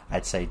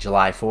 I'd say,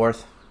 July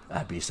 4th,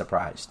 I'd be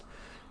surprised.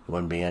 It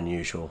wouldn't be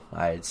unusual.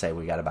 I'd say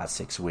we got about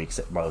 6 weeks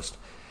at most.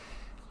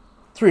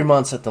 3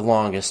 months at the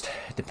longest.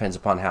 It depends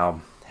upon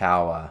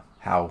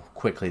how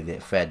quickly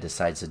the Fed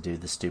decides to do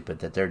the stupid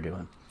that they're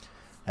doing.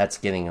 That's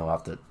getting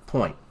off the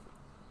point.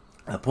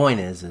 The point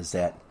is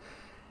that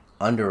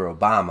under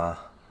Obama,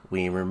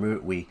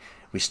 we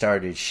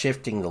started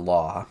shifting the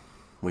law.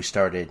 We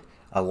started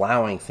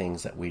allowing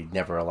things that we'd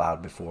never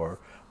allowed before.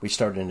 We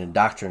started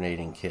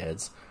indoctrinating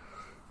kids.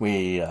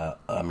 When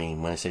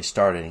I say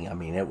starting, I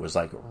mean it was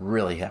like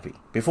really heavy.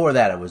 Before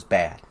that, it was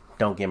bad.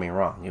 Don't get me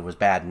wrong. It was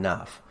bad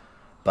enough.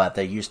 But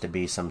there used to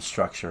be some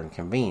structure and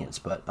convenience.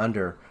 But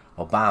under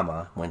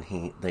Obama,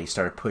 when they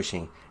started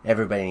pushing,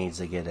 everybody needs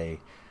to get a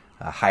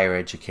higher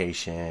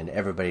education.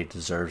 Everybody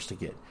deserves to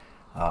get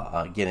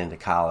into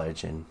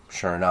college. And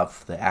sure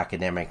enough, the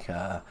academic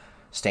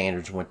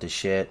standards went to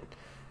shit.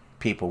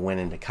 People went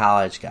into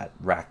college, got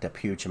racked up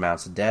huge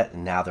amounts of debt,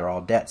 and now they're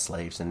all debt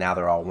slaves. And now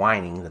they're all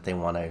whining that they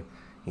want to,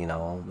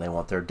 they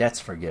want their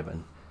debts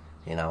forgiven.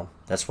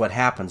 That's what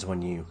happens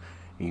when you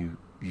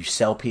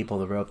sell people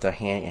the rope their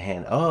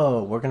hand.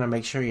 Oh, we're going to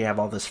make sure you have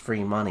all this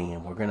free money,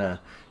 and we're going to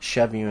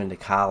shove you into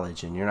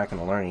college, and you're not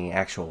going to learn any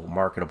actual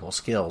marketable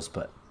skills,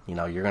 but,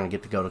 you're going to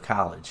get to go to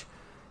college.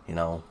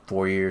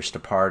 4 years to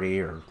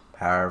party or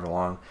however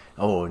long.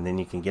 Oh, and then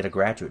you can get a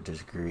graduate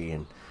degree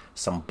in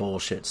some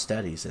bullshit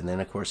studies. And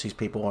then, of course, these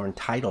people are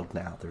entitled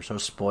now. They're so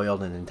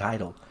spoiled and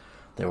entitled.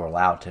 They were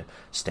allowed to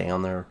stay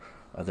on their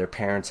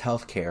parents'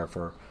 health care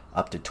for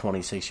up to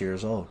 26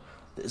 years old.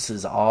 This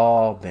has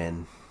all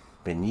been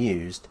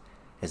used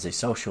as a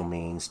social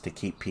means to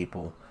keep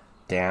people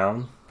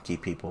down,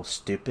 keep people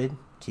stupid,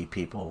 keep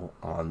people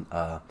on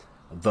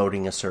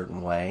voting a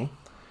certain way.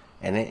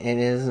 And it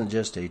isn't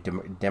just a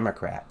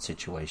Democrat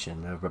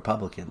situation. The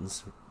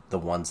Republicans, the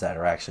ones that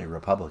are actually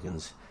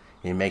Republicans,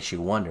 it makes you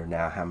wonder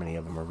now how many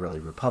of them are really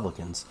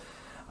Republicans,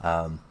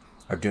 are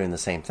doing the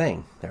same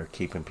thing. They're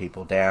keeping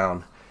people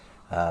down.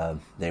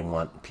 They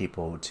want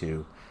people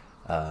to.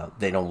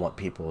 They don't want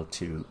people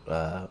to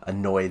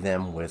annoy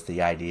them with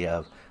the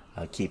idea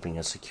of keeping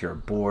a secure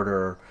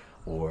border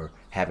or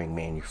having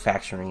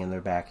manufacturing in their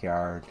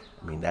backyard.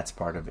 I mean, that's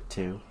part of it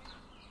too.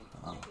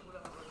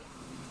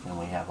 And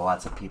we have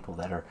lots of people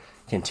that are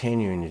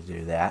continuing to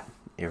do that,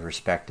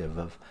 irrespective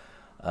of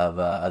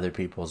other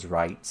people's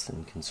rights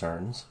and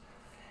concerns.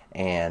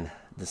 And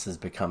this is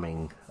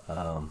becoming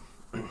the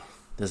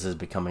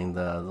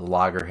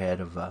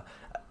loggerhead of a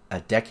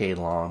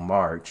decade-long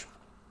march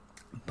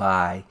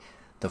by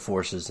the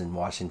forces in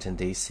Washington,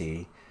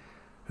 D.C.,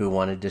 who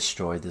want to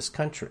destroy this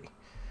country.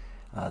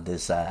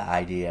 This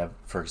idea,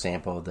 for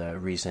example, the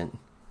recent,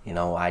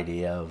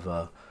 idea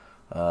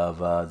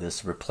of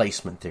this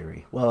replacement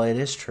theory. Well, it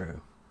is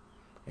true,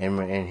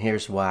 and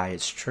here's why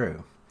it's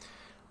true.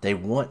 They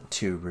want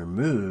to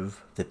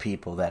remove the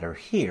people that are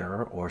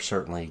here, or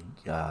certainly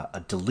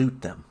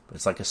dilute them.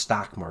 It's like a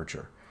stock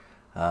merger,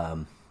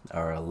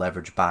 or a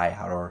leverage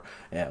buyout, or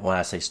when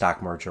I say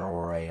stock merger,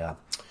 or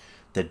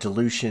the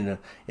dilution.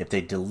 If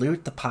they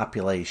dilute the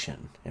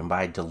population, and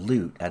by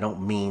dilute, I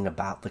don't mean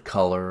about the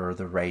color or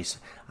the race.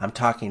 I'm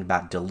talking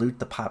about dilute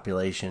the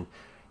population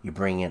You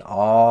bring in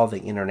all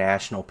the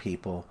international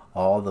people,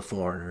 all the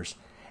foreigners,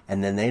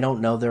 and then they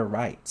don't know their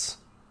rights.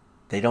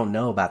 They don't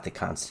know about the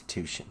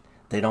Constitution.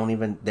 They don't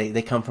even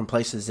they come from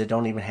places that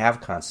don't even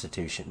have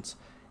constitutions.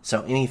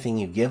 So anything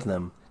you give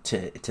them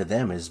to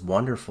them is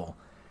wonderful.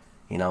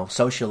 You know,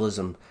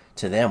 socialism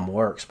to them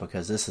works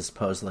because this is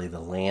supposedly the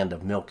land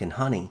of milk and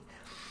honey.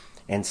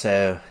 And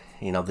so,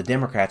 you know, the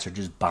Democrats are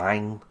just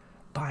buying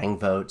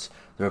votes.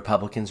 The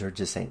Republicans are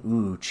just saying,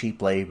 ooh,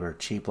 cheap labor,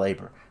 cheap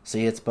labor.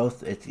 See,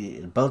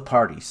 both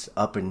parties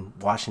up in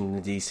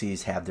Washington, D.C.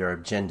 have their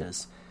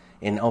agendas.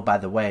 And, oh, by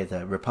the way,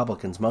 the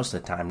Republicans most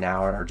of the time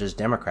now are just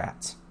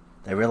Democrats.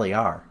 They really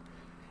are.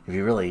 If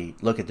you really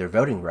look at their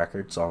voting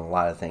records on a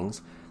lot of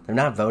things, they're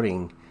not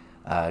voting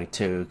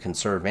to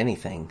conserve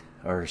anything,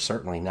 or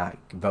certainly not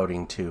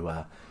voting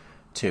to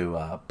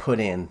put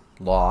in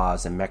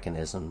laws and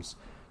mechanisms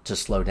to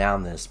slow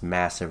down this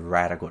massive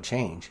radical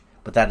change.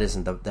 But that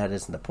isn't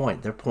the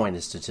point. Their point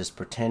is to just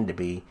pretend to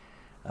be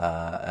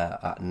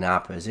in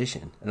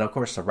opposition. And of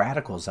course, the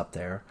radicals up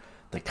there,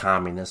 the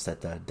communists that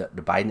the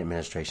Biden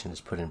administration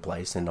has put in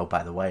place. And oh,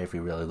 by the way, if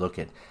you really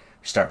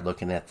start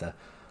looking at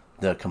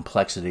the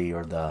complexity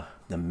or the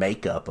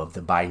makeup of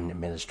the Biden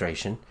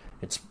administration,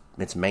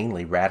 it's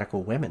mainly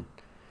radical women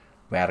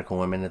at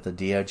the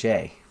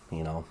DOJ.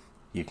 You know,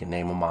 you can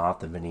name them off: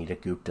 the Vanita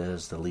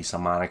Guptas, the Lisa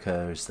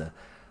Monacos, the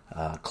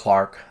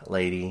Clark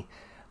lady.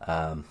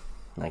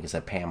 Like I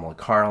said, Pamela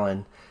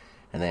Karlan.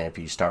 And then if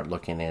you start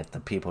looking at the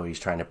people he's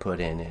trying to put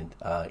in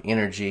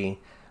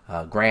energy,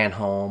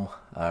 Granholm,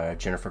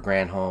 Jennifer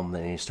Granholm,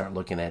 then you start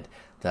looking at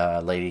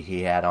the lady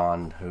he had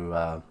on who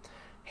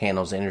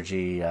handles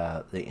energy.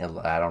 I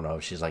don't know,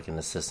 she's like an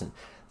assistant.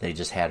 They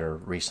just had her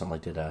recently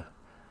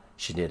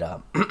she did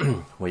a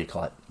what do you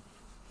call it?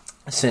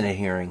 A Senate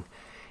hearing,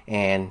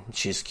 and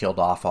she's killed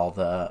off all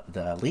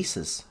the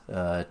leases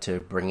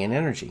to bring in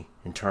energy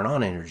and turn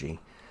on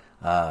energy.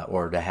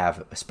 Or to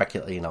have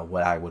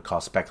what I would call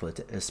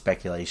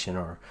speculation,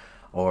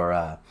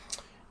 or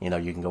you know,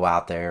 you can go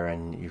out there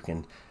and you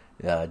can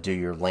do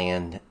your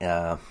land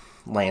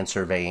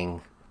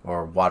surveying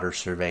or water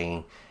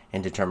surveying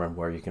and determine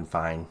where you can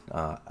find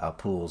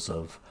pools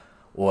of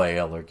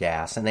oil or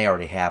gas, and they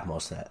already have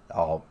most of that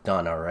all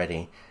done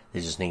already. They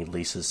just need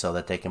leases so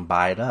that they can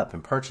buy it up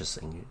and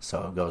purchasing.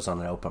 So it goes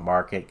on an open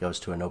market, goes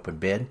to an open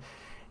bid,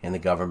 and the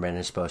government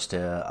is supposed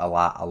to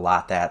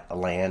allot that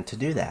land to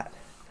do that.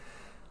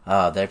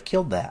 They've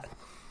killed that,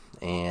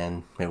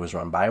 and it was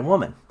run by a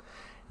woman.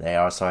 They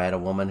also had a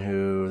woman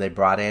who they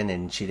brought in,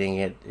 and she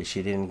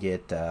didn't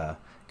get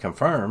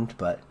confirmed,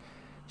 but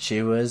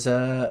she was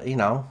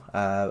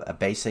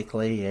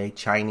basically a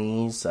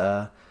Chinese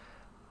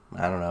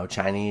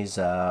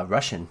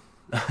Russian.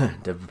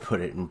 To put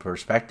it in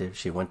perspective,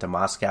 she went to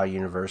Moscow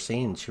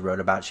University, and she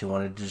wrote about she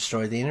wanted to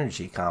destroy the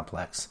energy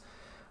complex.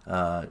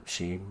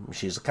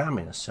 She's a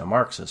communist, a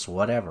Marxist,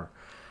 whatever,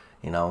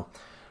 you know.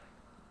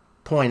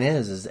 Point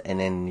is, and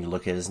then you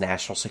look at his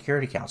National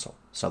Security Council.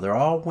 So they're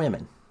all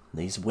women.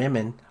 These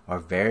women are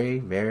very,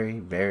 very,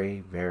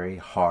 very, very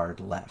hard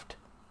left.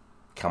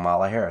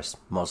 Kamala Harris,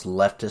 most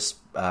leftist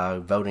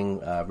voting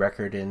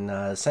record in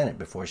the Senate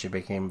before she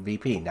became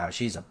VP. Now,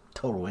 she's a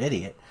total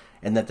idiot.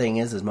 And the thing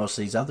is most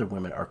of these other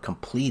women are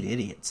complete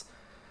idiots.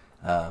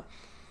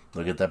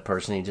 Look at the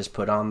person he just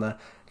put on the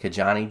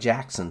Kajani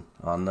Jackson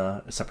on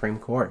the Supreme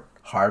Court.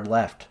 Hard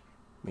left.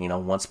 You know,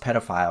 wants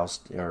pedophiles,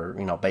 or,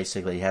 you know,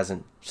 basically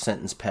hasn't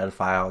sentenced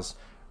pedophiles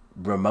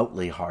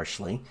remotely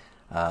harshly,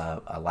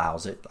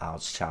 allows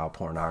child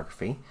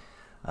pornography.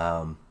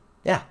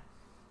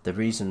 The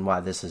reason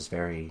why this is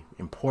very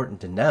important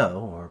to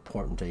know, or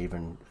important to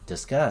even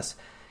discuss,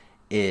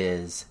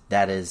 is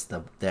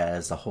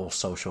the whole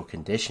social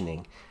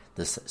conditioning,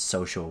 this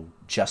social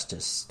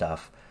justice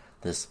stuff,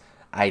 this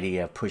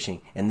idea of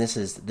pushing, and this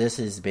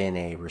has been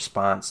a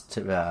response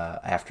to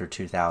after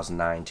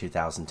 2009,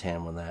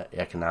 2010, when the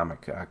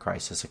economic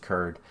crisis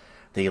occurred.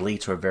 The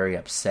elites were very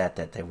upset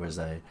that there was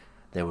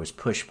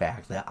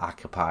pushback, the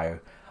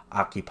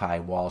Occupy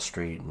Wall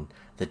Street and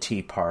the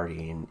Tea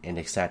Party and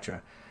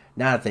etc.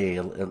 Now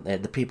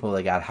that the people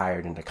that got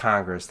hired into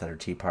Congress that are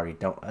Tea Party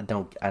I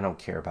don't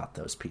care about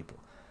those people.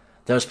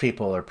 Those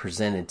people are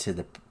presented to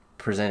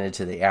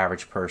the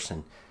average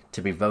person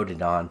to be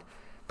voted on,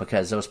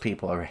 because those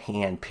people are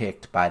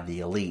handpicked by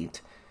the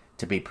elite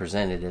to be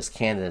presented as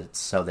candidates,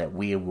 so that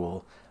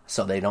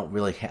they don't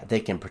really they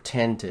can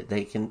pretend to,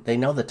 they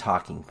know the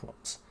talking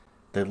points.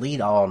 The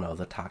elite all know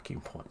the talking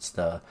points.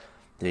 The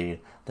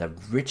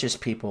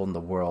richest people in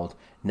the world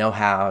know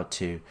how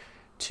to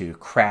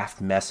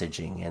craft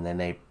messaging, and then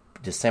they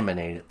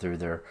disseminate it through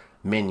their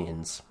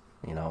minions,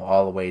 you know,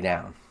 all the way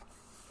down.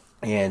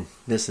 And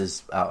this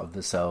is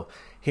so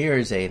here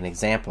is an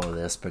example of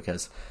this,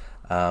 because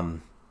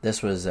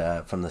this was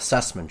from the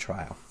Sussman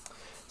trial.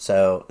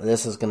 So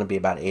this is going to be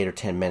about 8 or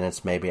 10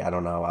 minutes, maybe. I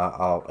don't know.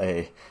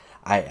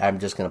 I'm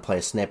just going to play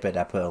a snippet.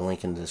 I put a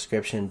link in the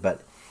description,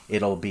 but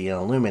it'll be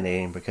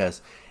illuminating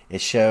because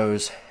it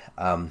shows.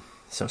 So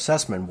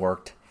Sussman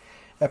worked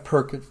at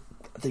Perkins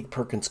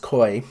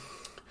Coie.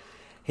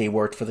 He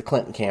worked for the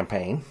Clinton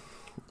campaign,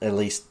 at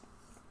least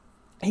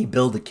he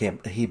built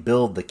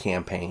the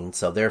campaign,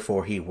 so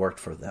therefore he worked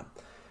for them.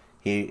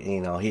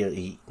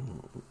 He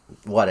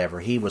whatever.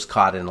 He was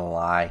caught in a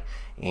lie,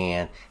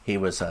 and he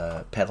was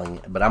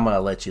peddling. But I'm going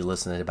to let you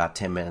listen to about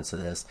 10 minutes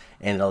of this,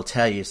 and it'll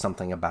tell you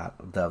something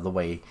about the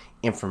way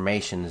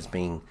information is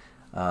being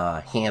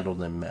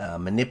handled and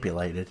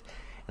manipulated.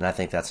 And I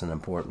think that's an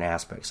important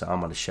aspect. So I'm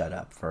going to shut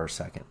up for a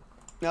second.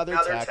 Now they're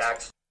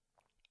taxed.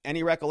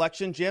 Any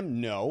recollection,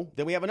 Jim? No.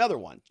 Then we have another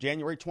one.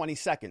 January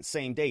 22nd,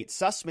 same date.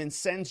 Sussman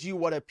sends you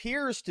what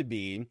appears to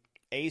be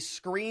a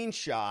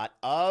screenshot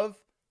of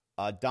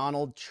a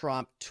Donald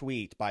Trump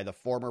tweet by the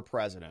former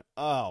president.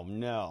 Oh,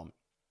 no.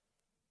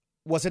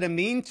 Was it a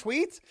mean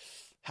tweet?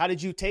 How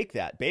did you take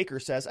that? Baker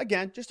says,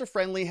 again, just a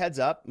friendly heads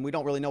up. And we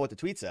don't really know what the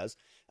tweet says.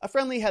 A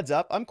friendly heads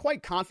up. I'm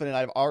quite confident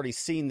I've already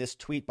seen this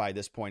tweet by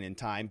this point in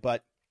time.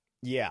 But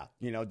yeah,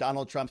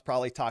 Donald Trump's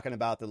probably talking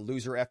about the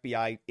loser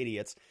FBI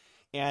idiots.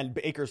 And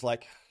Baker's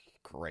like,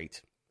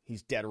 great.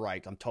 He's dead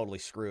right. I'm totally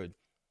screwed.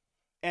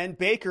 And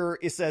Baker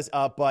says,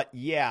 but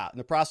yeah. And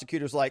the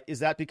prosecutor's like, is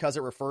that because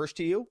it refers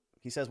to you?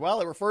 He says,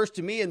 well, it refers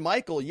to me and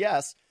Michael,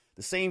 yes.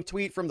 The same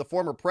tweet from the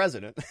former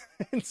president.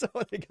 And so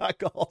they got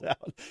called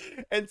out.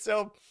 And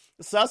so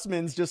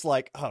Sussman's just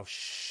like, oh,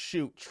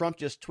 shoot. Trump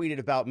just tweeted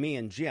about me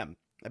and Jim.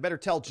 I better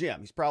tell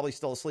Jim. He's probably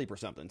still asleep or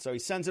something. So he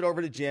sends it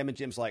over to Jim, and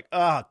Jim's like,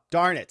 oh,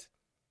 darn it.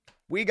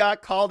 We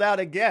got called out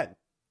again.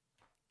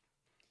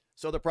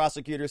 So the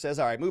prosecutor says,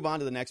 all right, move on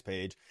to the next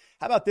page.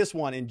 How about this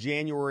one in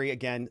January,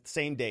 again,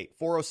 same date,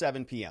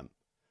 4:07 p.m.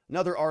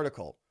 Another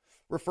article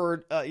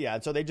referred,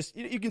 so they just,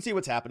 you can see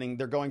what's happening.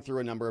 They're going through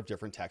a number of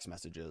different text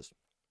messages.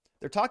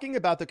 They're talking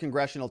about the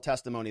congressional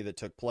testimony that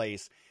took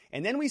place.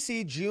 And then we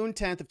see June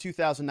 10th of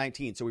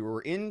 2019. So we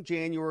were in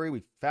January.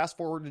 We fast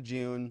forward to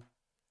June.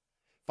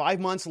 5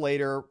 months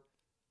later,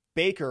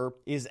 Baker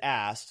is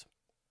asked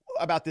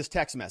about this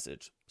text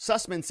message.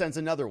 Sussman sends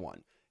another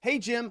one. Hey,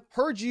 Jim,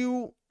 heard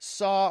you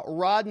saw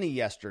Rodney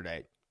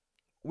yesterday.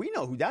 We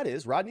know who that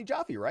is, Rodney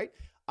Joffe, right?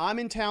 I'm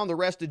in town the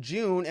rest of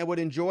June and would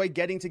enjoy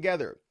getting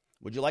together.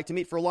 Would you like to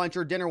meet for lunch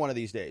or dinner one of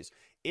these days?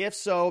 If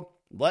so,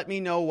 let me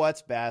know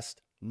what's best,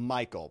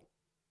 Michael.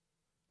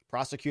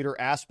 Prosecutor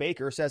asks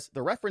Baker, says,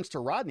 the reference to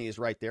Rodney is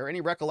right there.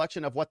 Any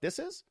recollection of what this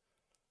is?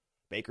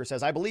 Baker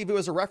says, I believe it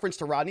was a reference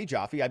to Rodney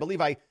Joffe. I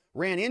believe I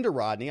ran into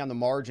Rodney on the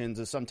margins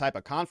of some type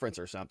of conference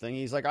or something.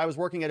 He's like, I was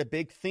working at a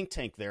big think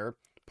tank there.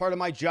 Part of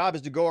my job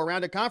is to go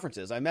around to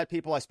conferences. I met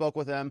people, I spoke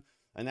with them,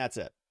 and that's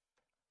it.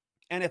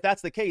 And if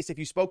that's the case, if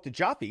you spoke to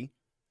Joffe,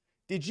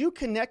 did you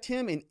connect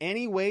him in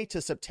any way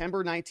to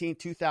September 19,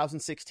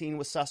 2016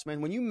 with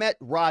Sussman? When you met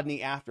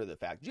Rodney after the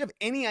fact, did you have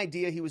any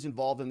idea he was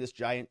involved in this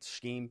giant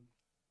scheme?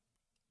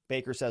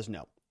 Baker says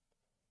no.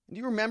 Do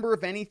you remember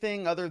if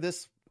anything other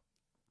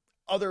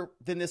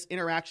than this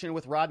interaction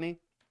with Rodney? He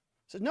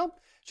says, no,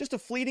 it's just a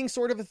fleeting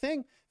sort of a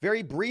thing.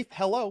 Very brief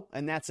hello,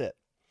 and that's it.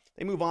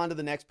 They move on to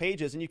the next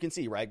pages, and you can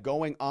see, right,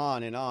 going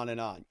on and on and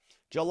on.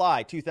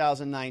 July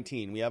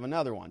 2019, we have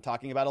another one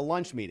talking about a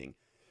lunch meeting.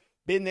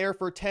 Been there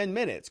for 10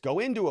 minutes, go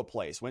into a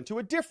place, went to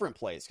a different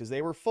place because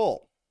they were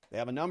full. They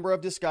have a number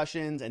of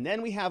discussions, and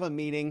then we have a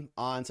meeting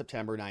on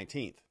September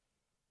 19th.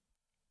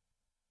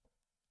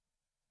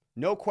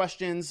 No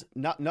questions,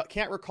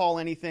 can't recall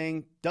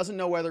anything, doesn't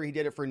know whether he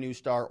did it for New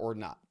Star or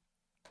not.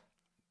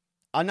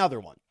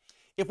 Another one.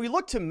 If we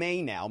look to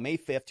May now, May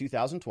 5th,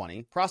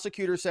 2020,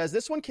 prosecutor says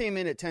this one came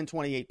in at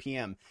 10:28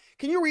 p.m.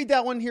 Can you read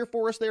that one here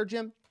for us there,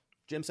 Jim?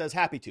 Jim says,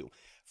 happy to.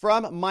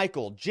 From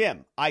Michael,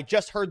 Jim, I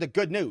just heard the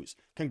good news.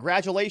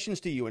 Congratulations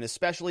to you and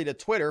especially to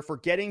Twitter for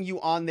getting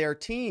you on their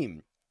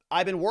team.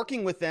 I've been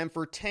working with them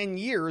for 10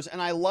 years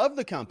and I love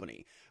the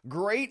company.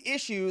 Great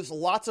issues,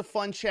 lots of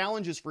fun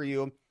challenges for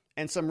you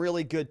and some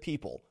really good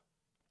people.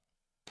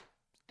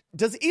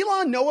 Does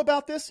Elon know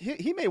about this?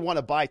 He may want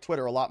to buy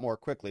Twitter a lot more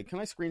quickly. Can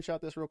I screenshot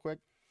this real quick?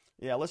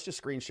 Yeah, let's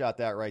just screenshot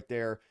that right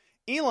there.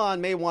 Elon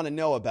may want to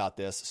know about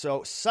this. So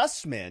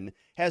Sussman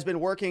has been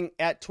working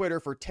at Twitter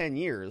for 10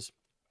 years.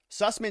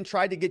 Sussman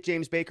tried to get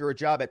James Baker a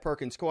job at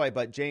Perkins Coie,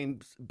 but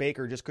James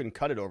Baker just couldn't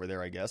cut it over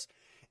there, I guess,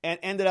 and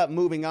ended up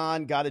moving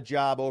on, got a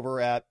job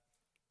over at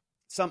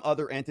some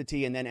other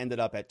entity, and then ended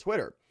up at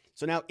Twitter.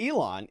 So now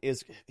Elon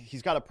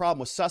he's got a problem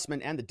with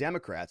Sussman and the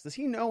Democrats. Does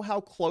he know how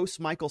close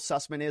Michael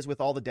Sussman is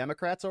with all the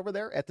Democrats over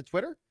there at the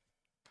Twitter?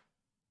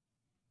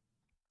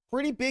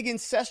 Pretty big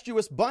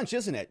incestuous bunch,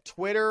 isn't it?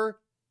 Twitter,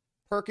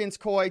 Perkins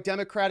Coie,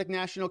 Democratic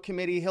National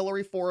Committee,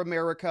 Hillary for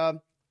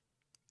America.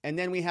 And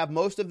then we have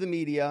most of the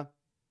media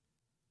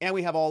and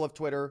we have all of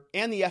Twitter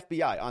and the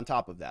FBI on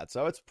top of that.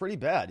 So it's pretty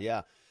bad.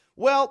 Yeah.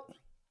 Well,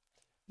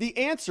 the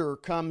answer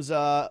comes,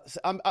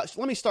 let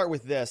me start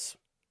with this.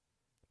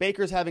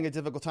 Baker's having a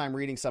difficult time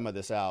reading some of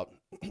this out.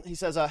 He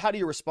says, how do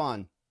you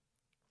respond?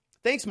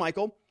 Thanks,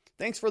 Michael.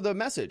 Thanks for the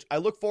message. I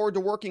look forward to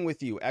working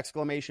with you! !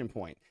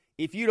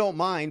 If you don't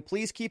mind,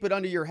 please keep it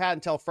under your hat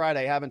until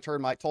Friday. I haven't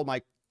told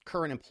my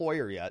current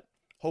employer yet.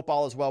 Hope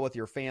all is well with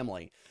your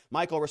family.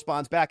 Michael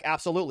responds back,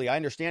 absolutely. I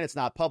understand it's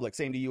not public.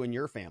 Same to you and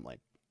your family.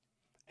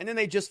 And then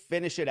they just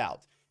finish it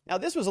out. Now,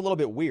 this was a little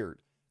bit weird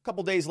A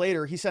couple days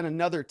later, he sent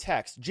another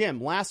text.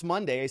 Jim, last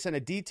Monday, I sent a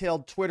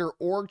detailed Twitter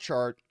org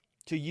chart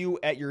to you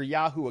at your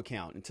Yahoo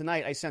account. And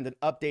tonight, I send an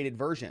updated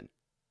version.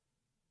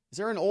 Is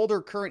there an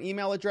older current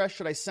email address?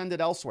 Should I send it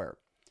elsewhere?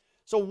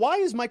 So why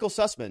does Michael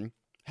Sussman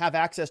have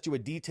access to a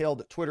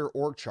detailed Twitter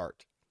org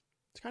chart?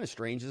 It's kind of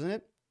strange, isn't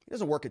it? He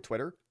doesn't work at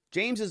Twitter.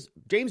 James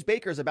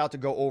Baker is about to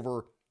go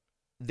over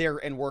there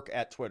and work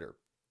at Twitter.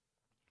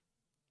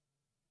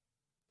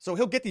 So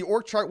he'll get the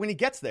org chart when he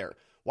gets there.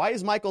 Why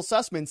is Michael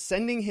Sussman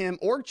sending him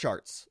org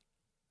charts?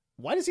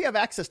 Why does he have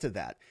access to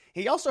that?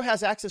 He also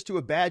has access to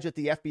a badge at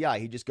the FBI.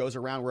 He just goes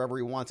around wherever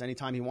he wants,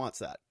 anytime he wants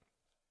that.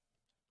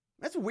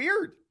 That's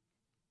weird.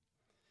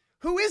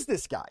 Who is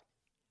this guy?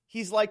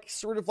 He's like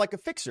sort of like a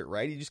fixer,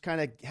 right? He just kind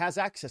of has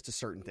access to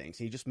certain things.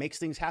 He just makes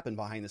things happen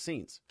behind the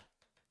scenes.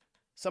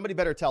 Somebody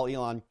better tell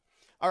Elon.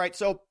 All right,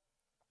 so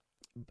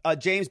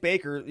James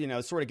Baker,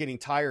 sort of getting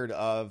tired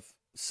of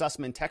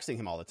Sussman texting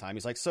him all the time.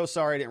 He's like, so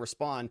sorry I didn't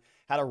respond.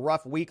 Had a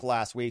rough week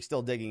last week,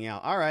 still digging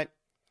out. All right,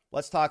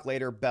 let's talk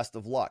later. Best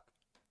of luck.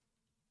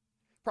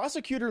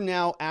 Prosecutor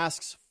now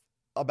asks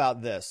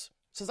about this.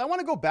 Says, I want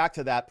to go back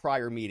to that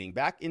prior meeting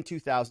back in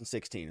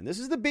 2016. And this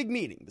is the big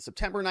meeting, the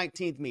September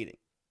 19th meeting.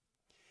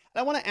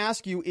 And I want to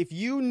ask you if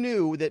you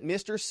knew that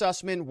Mr.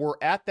 Sussman were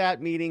at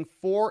that meeting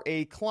for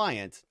a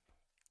client,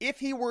 if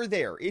he were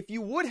there, if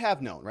you would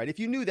have known, right? If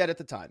you knew that at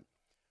the time,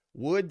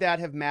 would that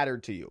have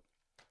mattered to you?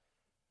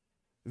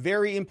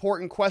 Very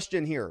important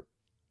question here.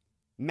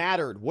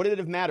 Mattered. Would it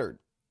have mattered?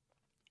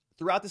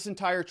 Throughout this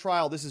entire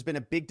trial, this has been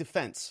a big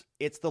defense.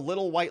 It's the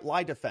little white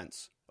lie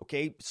defense.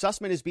 Okay,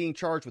 Sussman is being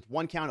charged with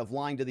one count of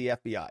lying to the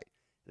FBI.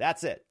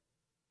 That's it.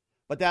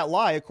 But that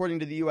lie, according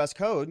to the U.S.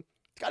 Code,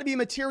 it's got to be a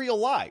material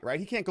lie, right?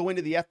 He can't go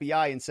into the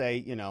FBI and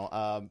say,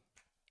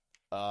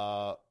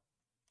 I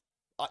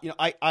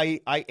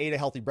ate a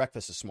healthy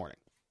breakfast this morning.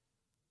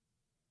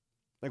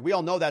 Like, we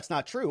all know that's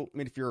not true. I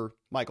mean, if you're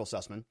Michael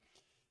Sussman.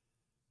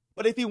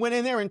 But if he went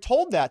in there and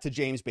told that to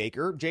James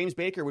Baker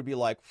would be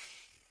like,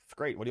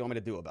 great, what do you want me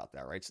to do about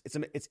that, right?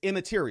 It's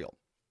immaterial.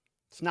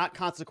 It's not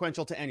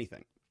consequential to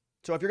anything.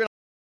 So if you're going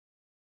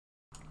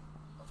to...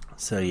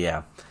 So,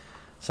 yeah.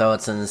 So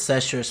it's an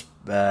incestuous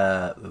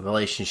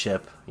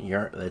relationship.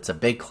 It's a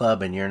big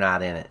club and you're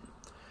not in it.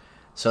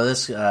 So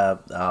this,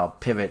 I'll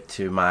pivot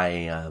to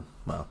my,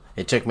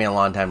 it took me a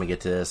long time to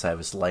get to this. I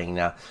was laying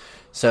out.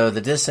 So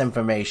the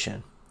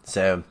disinformation.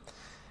 So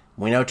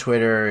we know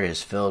Twitter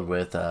is filled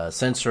with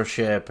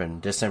censorship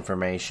and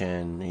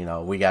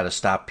disinformation. We got to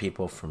stop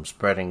people from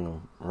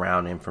spreading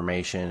around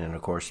information. And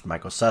of course,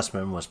 Michael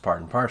Sussman was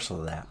part and parcel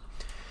of that.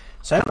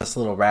 So I had this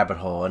little rabbit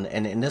hole,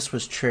 and this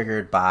was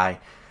triggered by,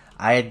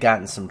 I had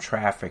gotten some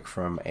traffic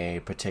from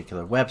a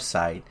particular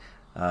website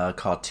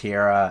called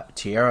Tierra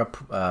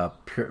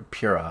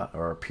Pura,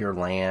 or Pure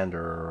Land,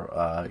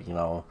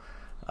 or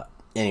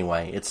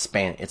anyway, it's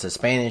a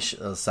Spanish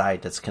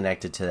site that's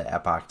connected to the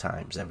Epoch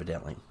Times,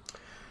 evidently.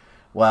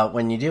 Well,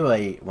 when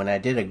I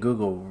did a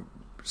Google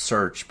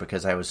search,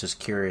 because I was just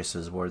curious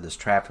as where this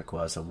traffic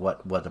was and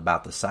what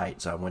about the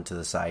site, so I went to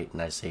the site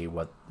and I see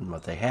what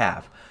they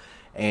have.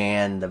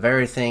 And the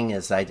very thing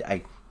is,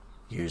 I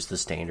use the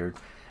standard.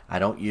 I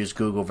don't use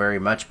Google very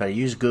much, but I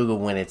use Google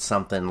when it's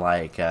something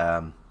like,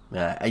 I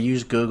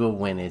use Google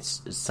when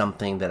it's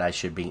something that I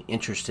should be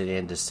interested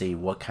in to see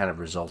what kind of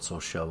results will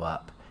show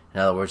up.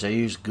 In other words, I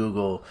use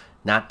Google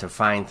not to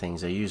find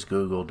things. I use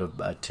Google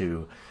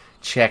to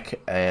check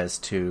as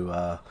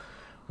to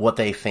what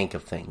they think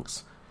of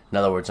things. In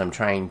other words, I'm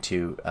trying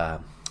to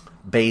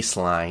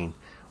baseline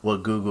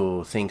what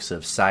Google thinks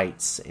of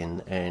sites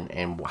and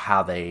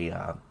how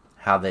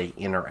they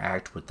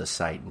interact with the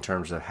site in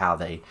terms of how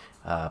they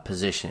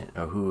position it,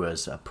 or who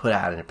has put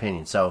out an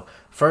opinion. So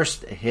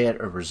first hit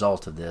or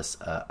result of this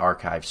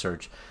archive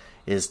search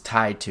is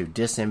tied to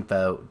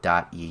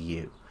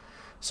disinfo.eu.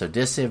 So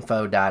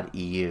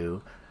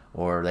disinfo.eu,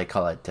 or they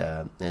call it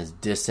is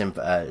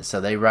disinfo.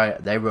 So they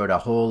wrote a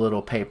whole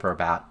little paper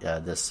about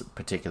this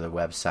particular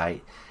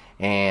website,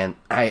 and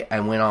I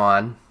went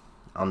on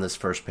this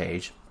first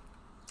page,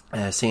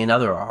 and I see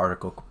another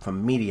article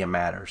from Media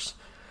Matters.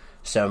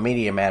 So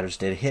Media Matters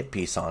did a hit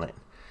piece on it.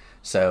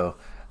 So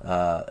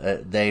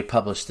they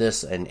published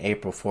this in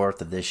April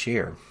 4th of this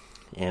year,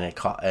 and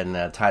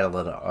the title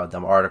of the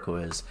article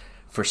is,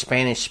 "For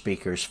Spanish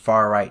speakers,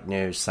 far-right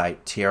news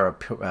site Tierra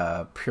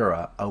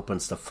Pura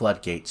opens the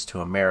floodgates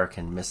to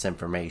American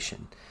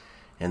misinformation."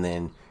 And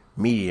then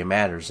Media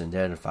Matters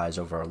identifies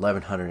over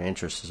 1,100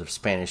 interests of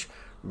Spanish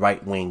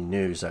right-wing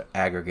news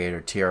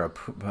aggregator Tierra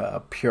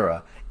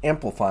Pura,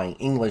 amplifying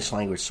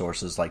English-language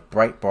sources like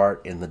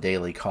Breitbart and the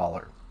Daily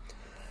Caller.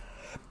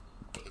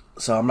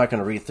 So I'm not going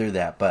to read through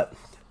that, but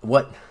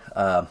what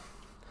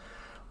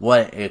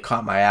it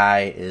caught my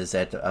eye is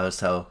that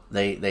so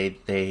they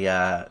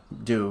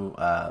do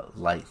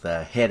like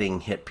the heading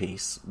hit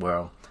piece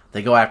where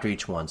they go after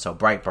each one. So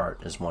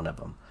Breitbart is one of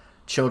them.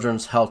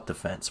 Children's Health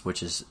Defense,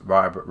 which is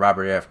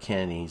Robert F.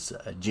 Kennedy's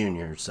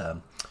Jr.'s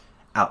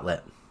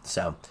outlet.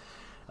 So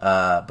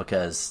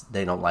because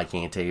they don't like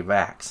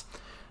anti-vax.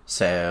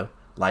 So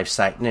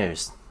LifeSite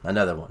News,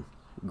 another one.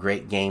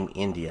 Great Game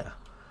India.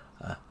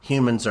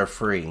 Humans Are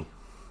Free,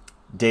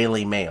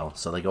 Daily Mail.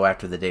 So they go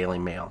after the Daily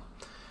Mail.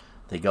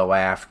 They go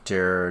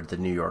after the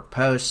New York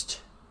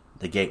Post,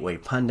 the Gateway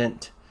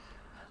Pundit,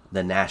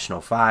 the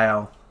National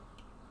File,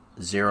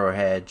 Zero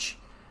Hedge,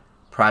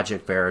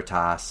 Project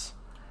Veritas,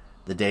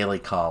 the Daily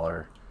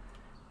Caller,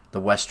 the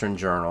Western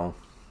Journal,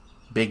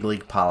 Big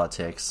League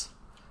Politics,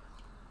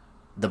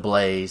 the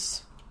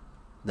Blaze,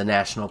 the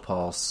National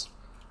Pulse,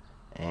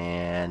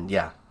 and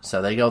yeah,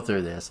 so they go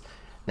through this.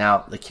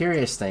 Now, the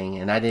curious thing,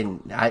 and I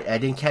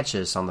didn't catch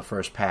this on the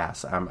first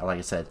pass. Like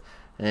I said,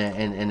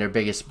 and their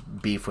biggest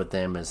beef with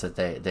them is that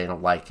they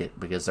don't like it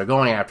because they're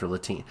going after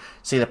Latino.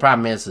 See, the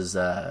problem is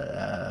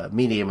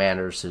Media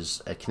Matters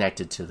is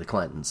connected to the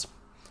Clintons,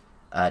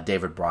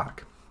 David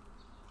Brock.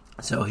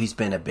 So he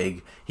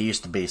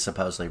used to be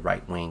supposedly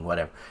right wing,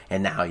 whatever,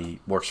 and now he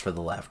works for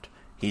the left.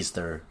 He's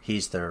their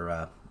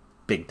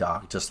big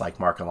dog, just like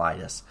Mark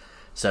Elias.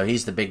 So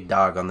he's the big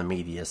dog on the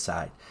media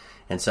side,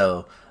 and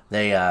so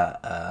they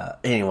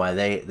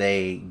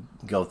they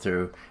go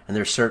through, and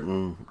there's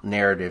certain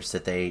narratives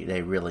that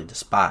they really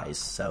despise.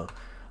 So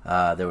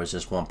there was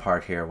just one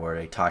part here where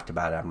they talked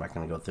about it. I'm not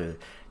going to go through it.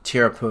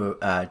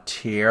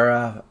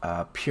 Tierra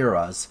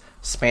Pura's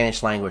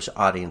Spanish language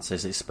audience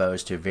is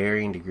exposed to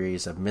varying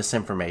degrees of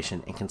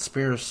misinformation and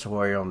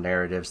conspiratorial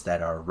narratives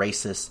that are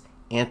racist,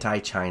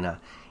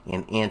 anti-China,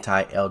 and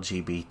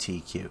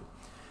anti-LGBTQ.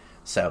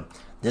 So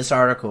this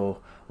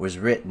article was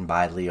written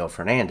by Leo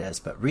Fernandez,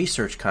 but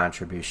research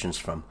contributions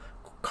from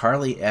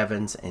Carly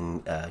Evans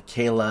and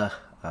Kayla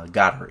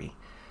Goddery.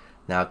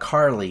 Now,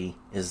 Carly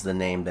is the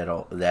name that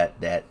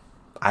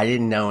I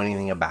didn't know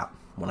anything about.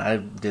 When I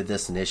did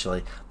this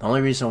initially, the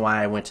only reason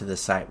why I went to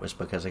this site was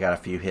because I got a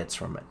few hits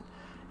from it.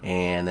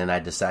 And then I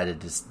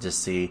decided to just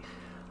see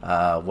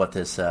what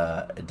this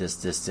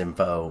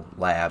Disinfo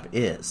Lab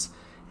is.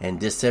 And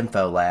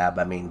Disinfo Lab,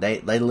 I mean, they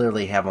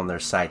literally have on their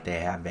site, they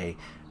have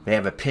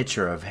a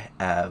picture of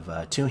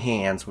two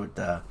hands with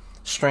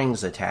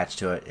strings attached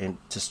to it, and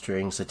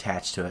strings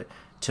attached to it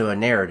to a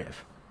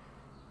narrative.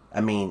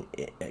 I mean,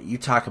 you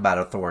talk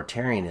about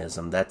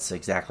authoritarianism, that's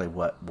exactly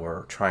what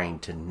we're trying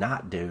to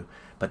not do.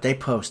 But they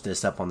post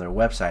this up on their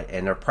website,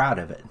 and they're proud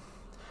of it.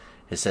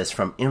 It says,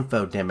 from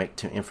infodemic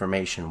to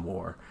information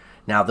war.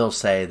 Now, they'll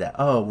say that,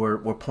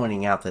 we're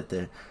pointing out that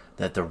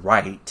the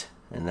right,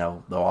 and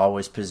they'll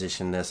always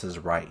position this as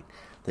right.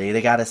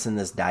 They got us in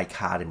this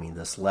dichotomy,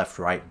 this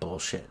left-right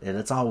bullshit, and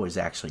it's always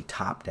actually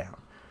top-down.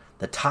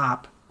 The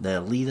top,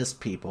 the elitist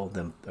people,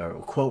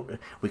 quote,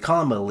 we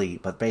call them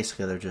elite, but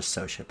basically they're just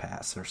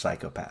sociopaths or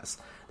psychopaths.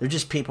 They're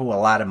just people with a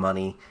lot of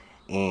money,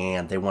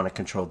 and they want to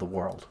control the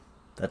world.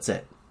 That's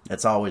it.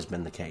 That's always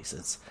been the case.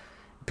 It's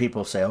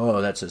people say,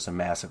 that's just a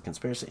massive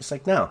conspiracy. It's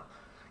like, no.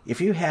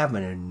 If you have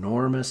an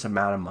enormous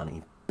amount of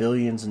money,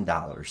 billions of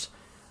dollars,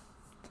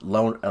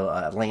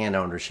 land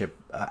ownership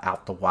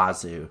out the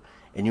wazoo,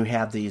 and you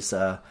have these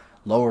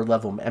lower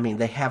level, I mean,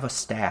 they have a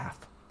staff.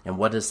 And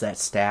what does that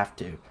staff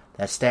do?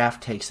 That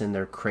staff takes in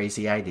their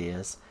crazy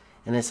ideas,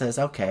 and it says,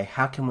 okay,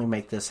 how can we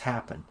make this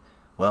happen?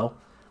 Well,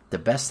 the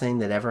best thing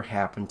that ever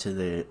happened to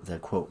the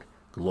quote,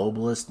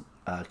 globalist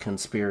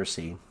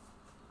conspiracy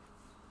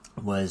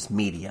was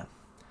media.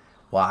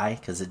 Why?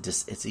 Because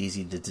it's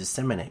easy to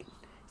disseminate.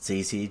 It's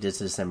easy to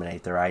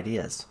disseminate their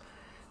ideas.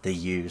 They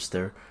use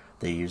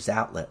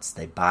outlets.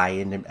 They buy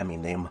into. I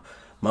mean,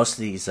 most of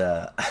these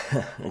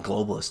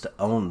globalists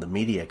own the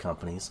media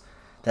companies.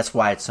 That's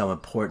why it's so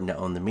important to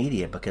own the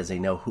media, because they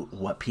know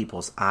what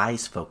people's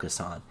eyes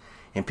focus on.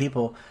 And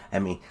people, I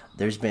mean,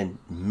 there's been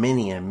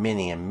many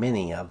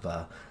of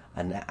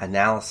an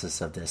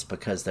analysis of this,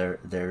 because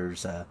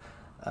there's the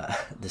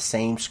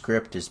same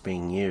script is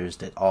being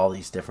used at all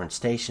these different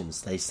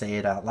stations. They say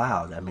it out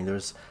loud. I mean,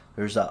 there's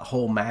a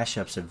whole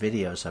mashups of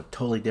videos of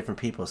totally different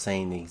people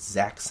saying the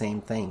exact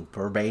same thing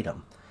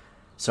verbatim.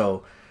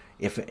 So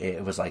if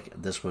it was like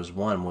this was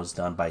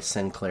done by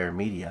Sinclair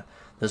Media.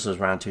 This was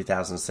around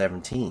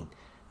 2017.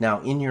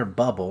 Now, in your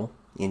bubble,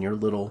 in your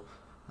little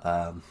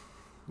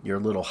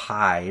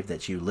hive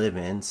that you live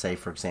in, say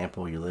for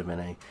example you live in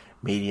a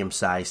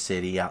medium-sized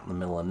city out in the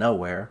middle of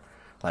nowhere,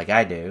 like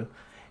I do.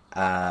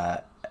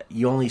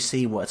 You only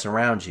see what's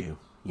around you.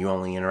 You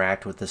only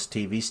interact with the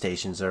TV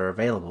stations that are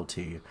available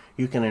to you.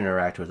 You can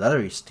interact with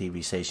other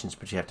TV stations,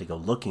 but you have to go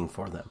looking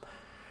for them.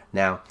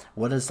 Now,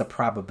 what is the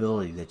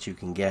probability that you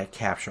can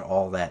capture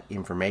all that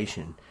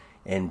information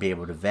and be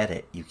able to vet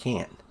it? You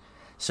can't.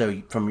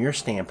 So from your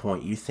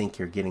standpoint, you think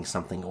you're getting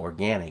something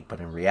organic, but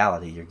in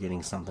reality, you're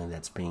getting something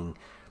that's being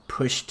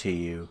pushed to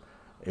you.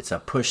 It's a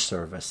push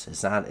service.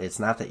 It's not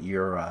that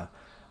you're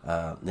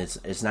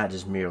it's not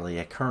just merely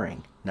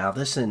occurring. Now,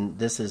 this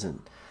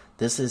isn't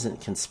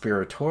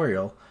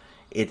conspiratorial.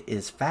 It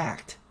is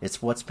fact.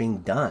 It's what's being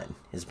done.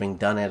 It's being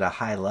done at a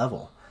high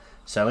level.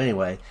 So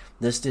anyway,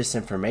 this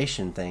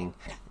disinformation thing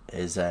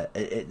is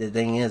the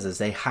thing is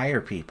they hire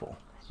people,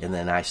 and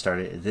then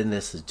then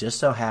this has just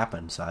so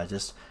happened. So I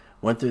just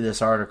went through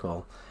this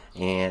article,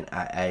 and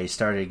I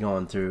started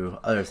going through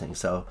other things.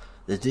 So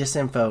the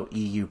Disinfo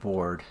EU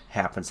board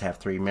happens to have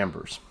 3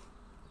 members.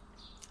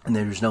 and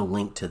there's no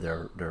link to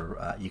their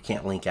you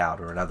can't link out,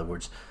 or in other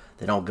words,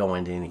 they don't go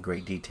into any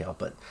great detail.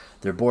 But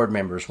their board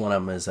members, one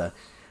of them is a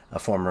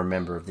former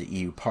member of the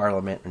EU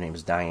Parliament. Her name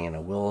is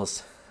Diana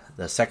Willis.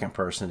 The second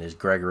person is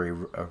Gregory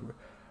Rodin.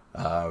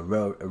 It's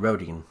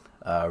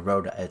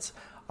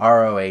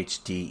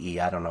Rohde.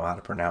 I don't know how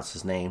to pronounce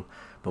his name,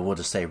 but we'll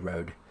just say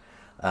Rode.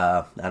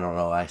 I don't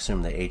know. I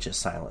assume the H is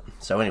silent.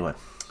 So anyway,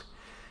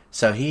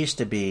 so he used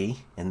to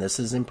be, and this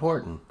is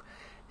important,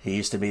 he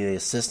used to be the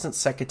Assistant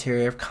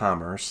Secretary of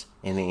Commerce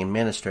and the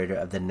Administrator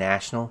of the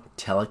National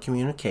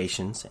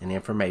Telecommunications and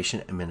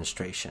Information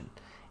Administration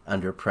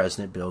under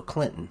President Bill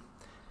Clinton.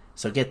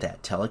 So get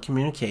that,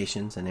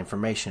 Telecommunications and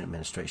Information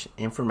Administration.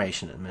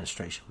 Information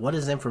Administration. What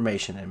is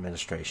Information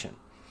Administration?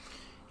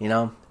 You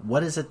know,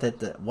 what is it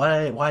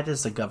why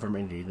does the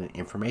government need an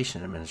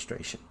Information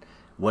Administration?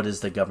 What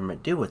does the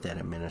government do with that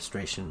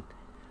administration?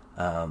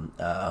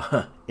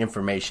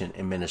 Information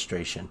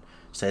Administration.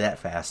 Say that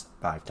fast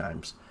 5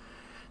 times.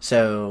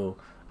 So,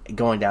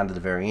 going down to the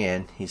very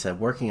end, he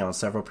said, working on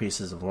several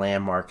pieces of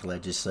landmark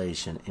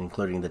legislation,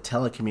 including the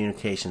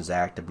Telecommunications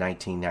Act of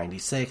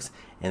 1996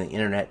 and the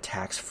Internet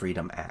Tax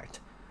Freedom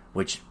Act,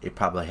 which it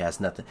probably has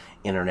nothing,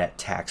 Internet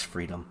Tax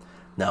Freedom.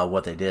 No,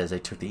 what they did is they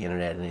took the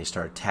Internet and they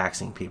started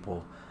taxing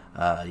people.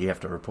 You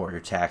have to report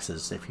your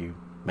taxes if you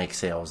make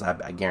sales.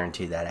 I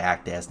guarantee that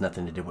act has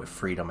nothing to do with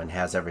freedom and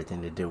has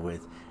everything to do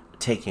with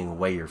taking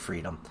away your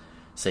freedom.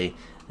 See,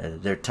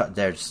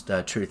 there's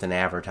truth in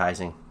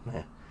advertising.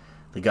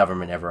 The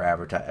government ever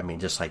advertise. I mean,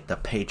 just like the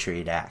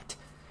Patriot Act.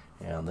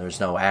 You know,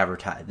 there's no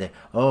advertise.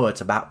 Oh,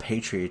 it's about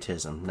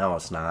patriotism. No,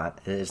 it's not.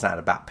 It's not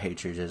about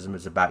patriotism.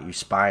 It's about you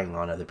spying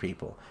on other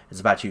people. It's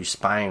about you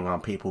spying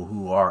on people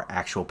who are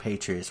actual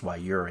patriots while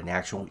you're an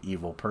actual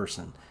evil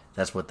person.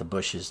 That's what the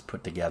Bushes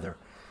put together.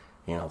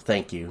 You know,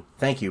 thank you,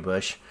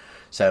 Bush.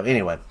 So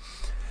anyway,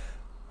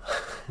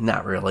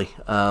 not really.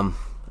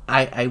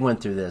 I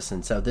went through this,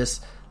 and so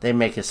they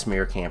make a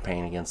smear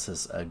campaign against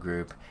this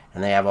group.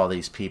 And they have all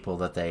these people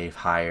that they've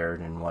hired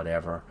and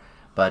whatever.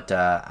 But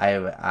I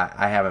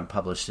haven't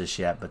published this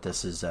yet, but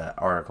this is an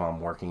article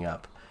I'm working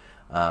up.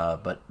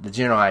 But the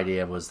general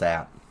idea was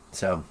that.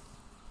 So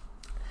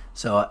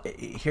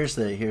here's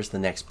the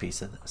next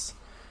piece of this.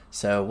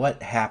 So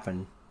what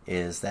happened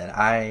is that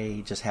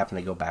I just happened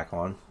to go back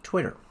on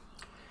Twitter.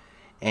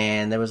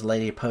 And there was a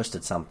lady who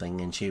posted something,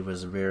 and she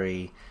was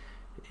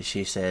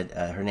she said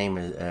her name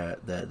is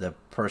the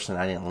person.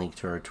 I didn't link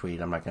to her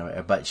tweet. I'm not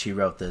gonna, but she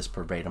wrote this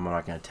verbatim. I'm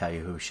not going to tell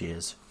you who she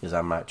is because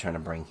I'm not trying to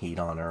bring heat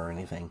on her or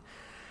anything.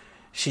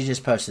 She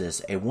just posted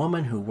this: a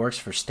woman who works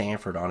for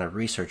Stanford on a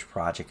research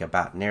project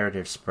about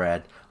narrative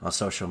spread on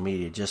social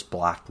media just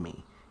blocked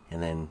me,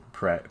 and then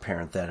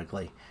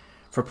parenthetically,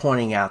 for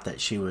pointing out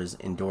that she was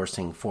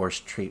endorsing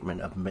forced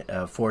treatment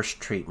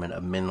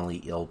of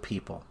mentally ill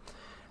people.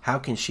 How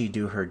can she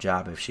do her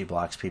job if she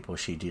blocks people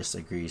she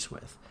disagrees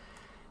with?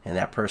 And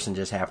that person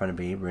just happened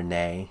to be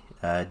Renee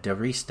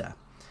DiResta.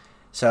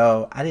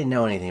 So I didn't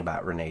know anything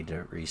about Renee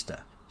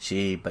DiResta.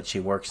 But she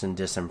works in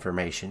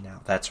disinformation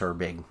now. That's her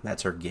gig.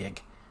 That's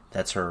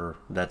her,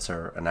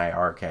 and I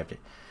archived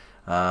it.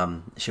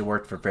 She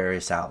worked for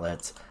various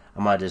outlets.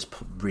 I might just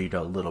read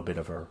a little bit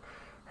of her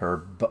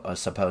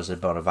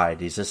supposed bona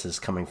fides. This is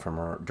coming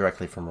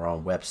directly from her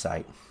own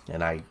website,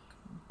 and I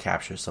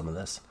capture some of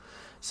this.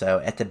 So,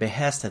 at the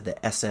behest of the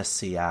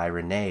SSCI,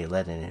 Renee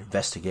led an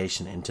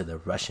investigation into the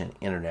Russian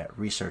Internet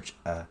Research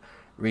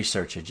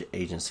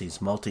Agency's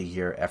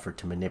multi-year effort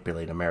to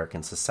manipulate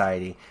American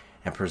society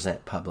and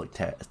present public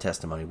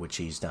testimony, which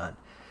she's done.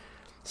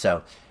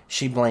 So,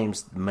 she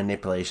blames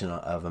manipulation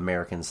of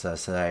American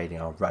society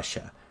on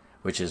Russia,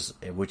 which is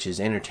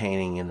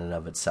entertaining in and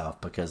of itself,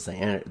 because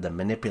the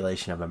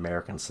manipulation of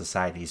American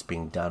society is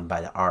being done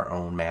by our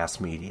own mass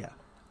media.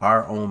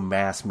 Our own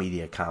mass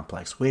media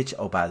complex, which,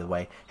 oh, by the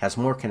way, has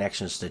more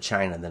connections to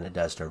China than it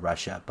does to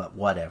Russia, but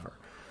whatever.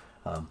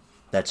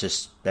 That's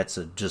just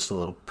a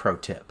little pro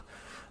tip.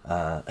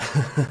 That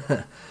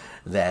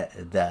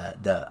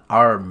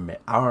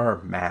our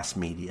mass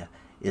media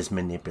is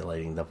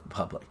manipulating the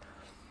public.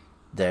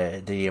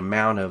 The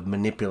amount of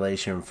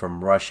manipulation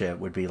from Russia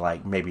would be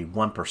like maybe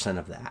 1%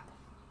 of that.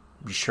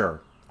 Sure,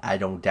 I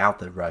don't doubt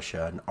that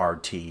Russia and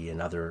RT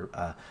and other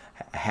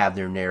have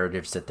their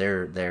narratives that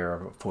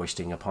they're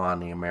foisting upon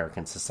the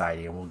American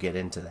society, and we'll get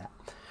into that.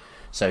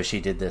 So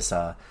she did this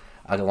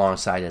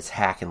alongside its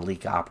hack and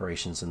leak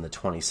operations in the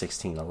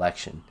 2016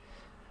 election.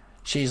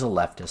 She's a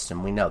leftist,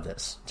 and we know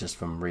this just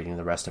from reading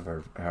the rest of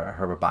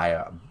her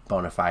bio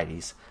bona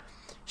fides.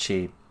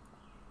 She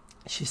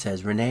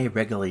says, Renee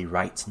regularly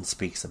writes and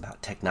speaks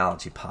about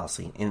technology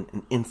policy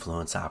and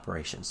influence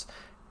operations.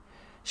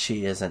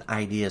 She is an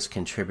ideas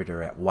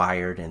contributor at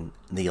Wired and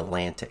The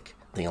Atlantic.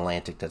 The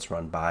Atlantic that's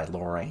run by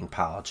Lorraine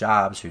Powell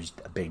Jobs, who's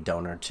a big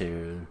donor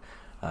to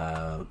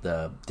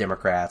the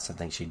Democrats. I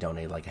think she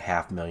donated like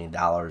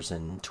 $500,000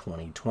 in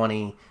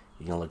 2020.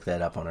 You can look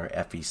that up on her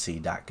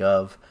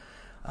FEC.gov.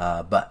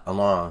 But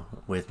along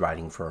with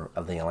writing for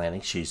The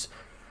Atlantic, she's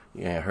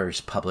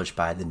hers published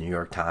by the New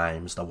York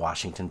Times, the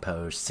Washington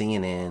Post,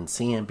 CNN,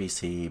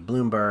 CNBC,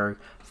 Bloomberg,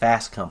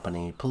 Fast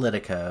Company,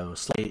 Politico,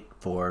 Slate,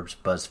 Forbes,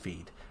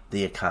 BuzzFeed,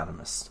 The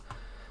Economist.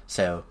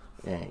 So,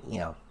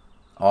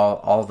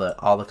 all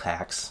the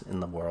hacks in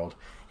the world,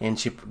 and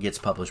she gets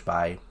published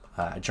by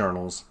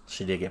journals.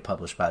 She did get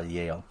published by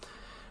Yale,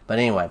 but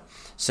anyway,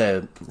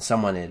 so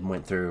someone had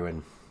went through,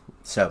 and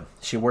so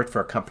she worked for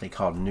a company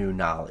called New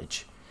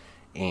Knowledge,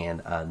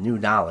 and New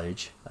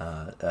Knowledge.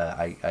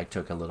 I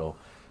took a little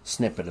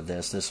snippet of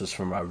this. This was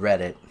from a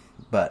Reddit,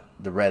 but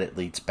the Reddit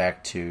leads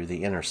back to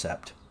The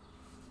Intercept,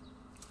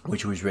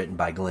 which was written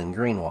by Glenn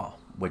Greenwald,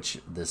 which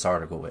this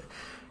article with.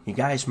 You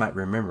guys might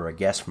remember a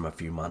guest from a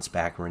few months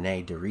back,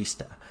 Renee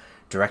DiResta,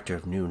 director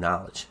of New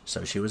Knowledge.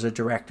 So she was a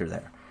director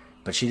there,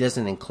 but she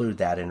doesn't include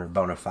that in her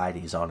bona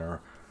fides on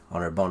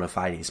her bona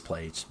fides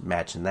page.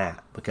 Imagine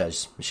that,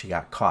 because she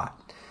got caught.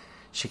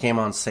 She came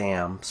on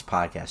Sam's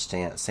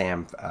podcast.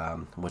 Sam,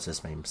 what's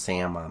his name?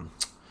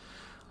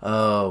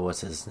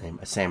 What's his name?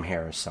 Sam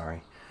Harris,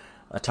 sorry.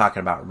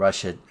 Talking about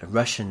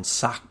Russian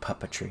sock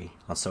puppetry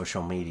on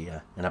social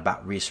media, and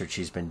about research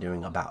she's been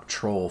doing about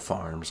troll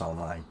farms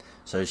online.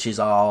 So she's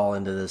all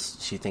into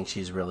this. She thinks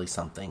she's really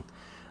something.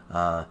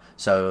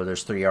 So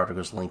there's 3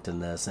 articles linked in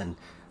this, and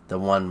the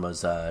one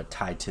was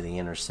tied to The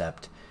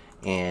Intercept.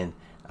 And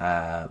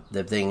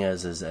the thing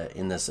is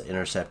in this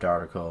Intercept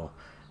article,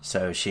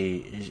 so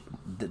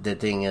the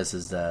thing is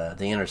the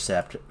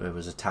Intercept, it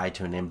was tied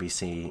to an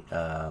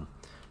NBC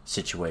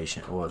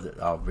situation. Well,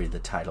 I'll read the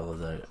title of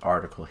the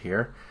article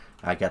here.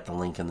 I got the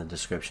link in the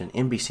description.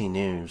 NBC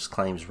News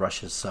claims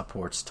Russia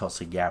supports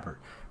Tulsi Gabbard,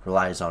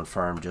 relies on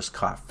firm just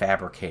caught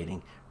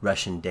fabricating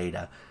Russian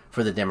data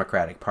for the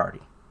Democratic Party.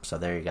 So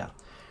there you go.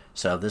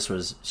 So this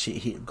was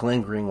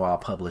Glenn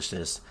Greenwald published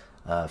this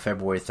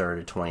February 3rd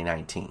of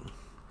 2019.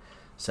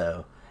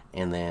 So,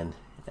 and then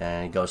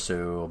it goes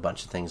through a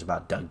bunch of things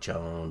about Doug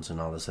Jones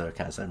and all this other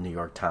kind of stuff. New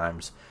York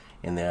Times.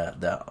 And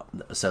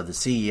so the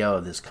CEO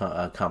of this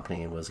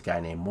company was a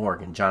guy named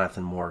Morgan,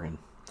 Jonathan Morgan.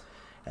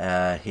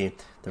 The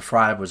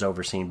fraud was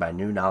overseen by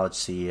New Knowledge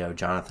CEO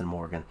Jonathan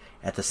Morgan.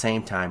 At the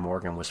same time,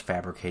 Morgan was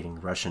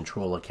fabricating Russian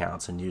troll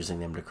accounts and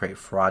using them to create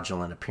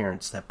fraudulent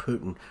appearance that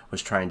Putin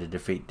was trying to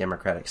defeat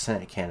Democratic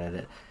Senate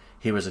candidate.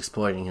 He was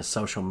exploiting his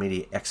social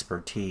media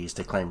expertise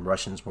to claim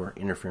Russians were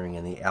interfering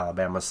in the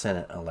Alabama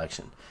Senate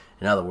election.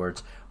 In other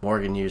words,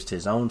 Morgan used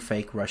his own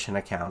fake Russian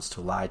accounts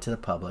to lie to the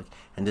public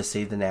and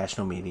deceive the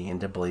national media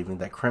into believing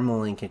that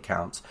Kremlin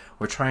accounts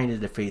were trying to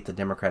defeat the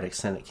Democratic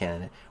Senate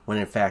candidate, when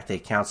in fact the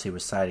accounts he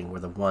was citing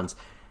were the ones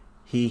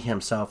he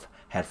himself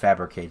had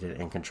fabricated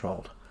and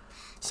controlled.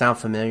 Sound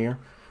familiar?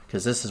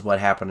 Because this is what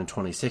happened in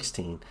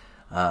 2016.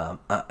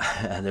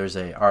 There's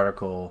an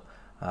article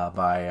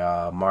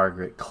by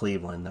Margaret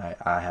Cleveland.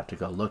 I have to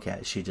go look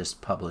at it. She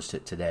just published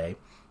it today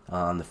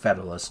on the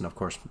Federalist, and of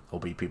course there'll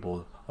be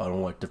people, I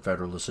don't like the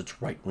Federalist,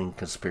 it's right-wing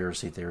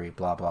conspiracy theory,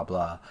 blah blah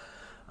blah,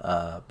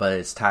 but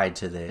it's tied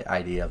to the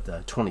idea of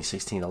the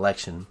 2016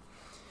 election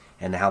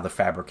and how the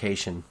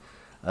fabrication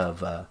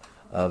of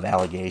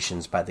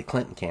allegations by the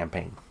Clinton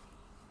campaign.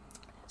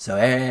 So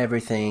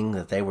everything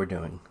that they were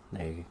doing,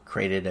 they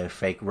created a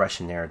fake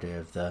Russian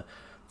narrative, the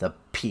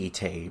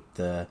P-tape,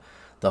 the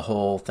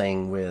whole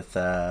thing with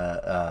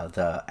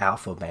the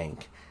Alpha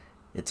Bank.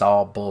 It's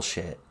all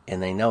bullshit,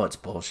 and they know it's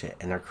bullshit,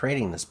 and they're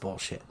creating this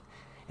bullshit.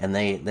 And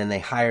then they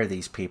hire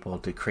these people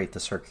to create the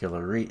circular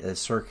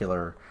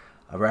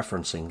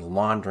referencing,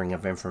 laundering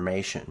of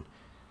information.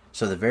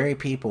 So the very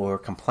people who are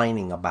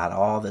complaining about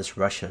all this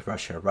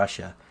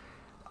Russia,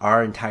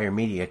 our entire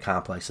media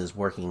complex is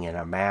working in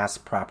a mass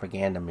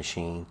propaganda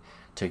machine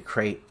to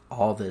create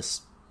all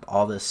this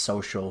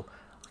social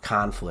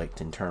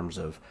conflict in terms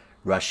of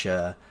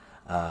Russia,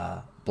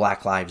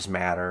 Black Lives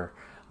Matter,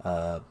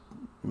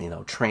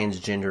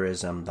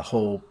 transgenderism, the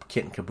whole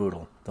kit and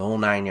caboodle, the whole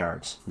 9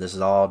 yards. This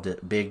is all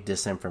big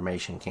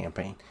disinformation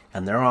campaign,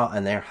 and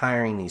they're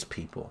hiring these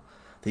people.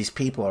 These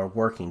people are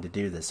working to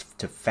do this,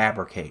 to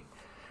fabricate.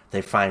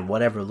 They find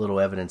whatever little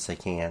evidence they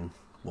can,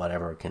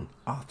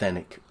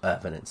 authentic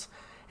evidence,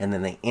 and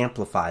then they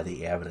amplify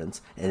the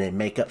evidence, and they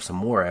make up some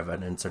more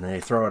evidence, and they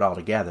throw it all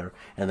together,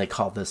 and they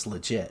call this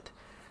legit.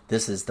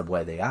 This is the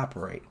way they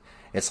operate.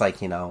 It's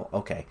like,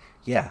 okay,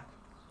 yeah.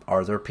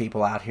 Are there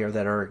people out here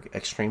that are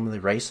extremely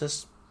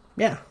racist?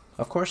 Yeah,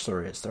 of course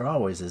there is. There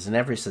always is. In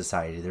every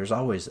society, there's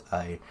always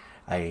a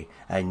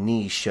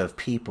niche of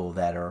people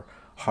that are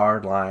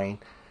hardline,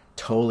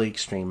 totally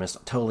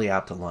extremist, totally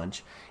out to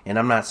lunch. And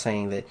I'm not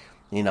saying that,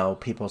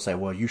 people say,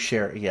 well, you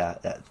share. Yeah,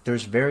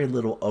 there's very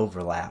little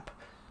overlap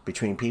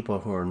between people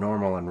who are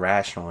normal and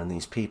rational and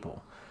these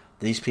people.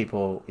 These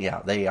people,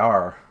 they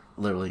are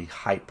literally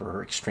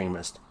hyper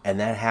extremist, and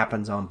that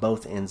happens on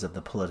both ends of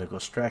the political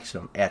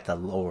spectrum at the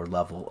lower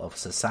level of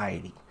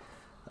society.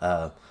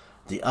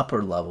 The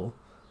upper level,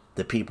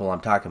 the people I'm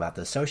talking about,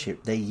 the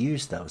associate, they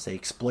use those, they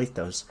exploit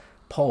those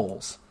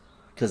polls,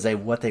 because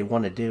what they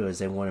want to do is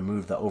they want to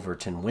move the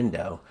Overton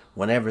window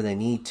whenever they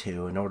need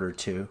to in order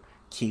to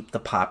keep the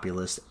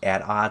populace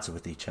at odds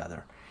with each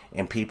other.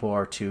 And people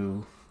are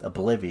too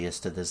oblivious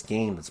to this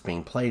game that's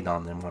being played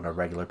on them on a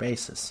regular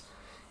basis.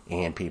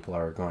 And people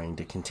are going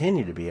to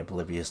continue to be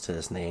oblivious to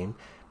this name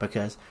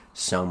because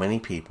so many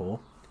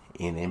people,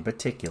 and in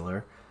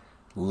particular,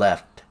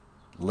 left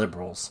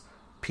liberals,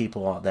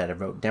 people that have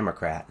voted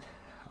Democrat,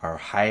 are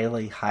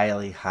highly,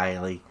 highly,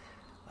 highly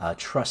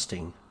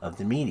trusting of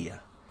the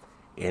media.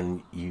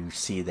 And you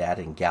see that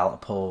in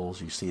Gallup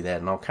polls, you see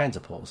that in all kinds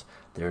of polls.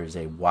 There is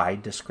a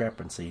wide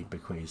discrepancy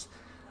because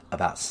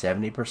about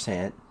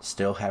 70%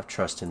 still have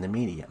trust in the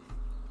media,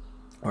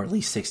 or at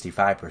least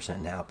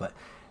 65% now, but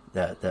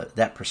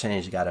that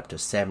percentage got up to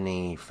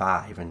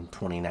 75 in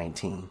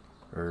 2019,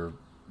 or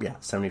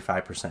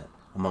 75%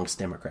 amongst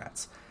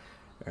Democrats,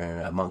 and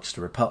amongst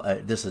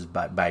this is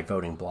by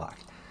voting bloc,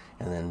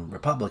 and then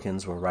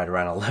Republicans were right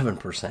around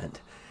 11%,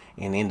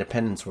 and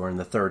independents were in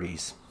the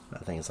 30s. I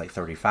think it's like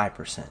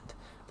 35%.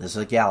 This is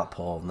a Gallup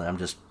poll, and I'm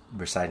just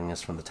reciting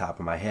this from the top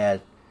of my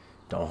head.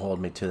 Don't hold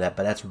me to that,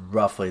 but that's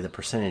roughly the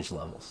percentage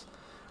levels.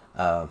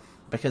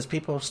 Because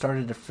people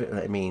started to,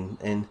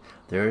 and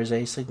there is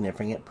a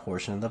significant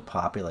portion of the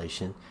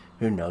population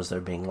who knows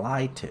they're being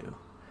lied to.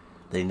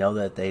 They know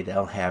that they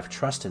don't have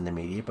trust in the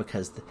media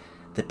because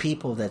the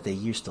people that they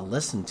used to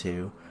listen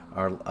to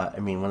are,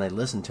 when they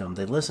listen to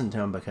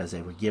them because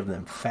they would give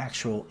them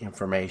factual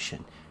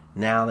information.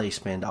 Now they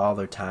spend all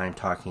their time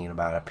talking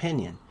about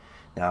opinion.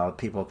 Now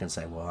people can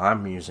say, well,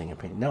 I'm using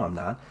opinion. No, I'm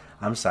not.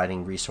 I'm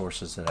citing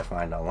resources that I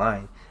find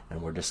online,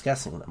 and we're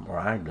discussing them, or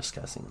I'm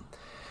discussing them.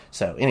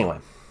 So anyway,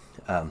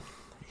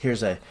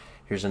 here's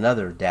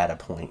another data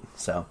point.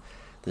 So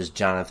this is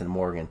Jonathan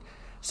Morgan.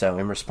 So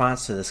in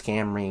response to the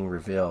scam being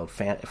revealed,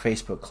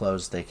 Facebook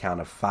closed the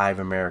account of 5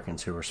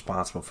 Americans who were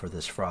responsible for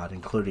this fraud,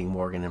 including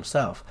Morgan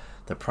himself,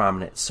 the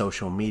prominent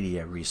social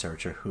media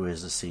researcher who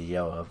is the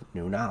CEO of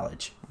New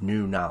Knowledge.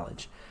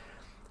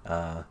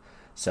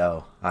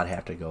 So I'd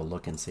have to go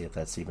look and see if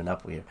that's even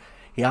up here.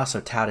 He also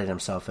touted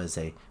himself as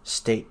a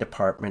State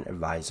Department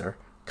advisor,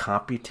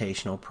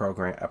 computational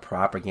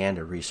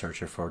propaganda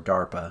researcher for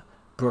DARPA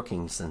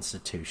Brookings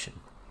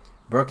Institution.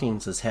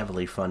 Brookings is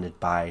heavily funded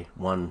by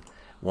one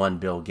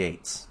Bill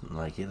Gates.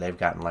 Like they've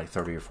gotten like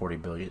 30 or 40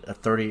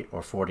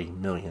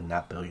 million,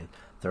 not billion,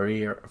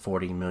 30 or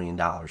 40 million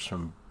dollars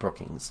from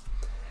Brookings.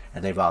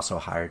 And they've also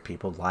hired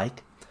people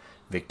like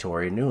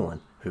Victoria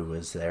Nuland, who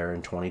was there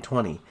in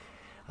 2020,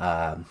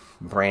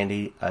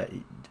 Brandy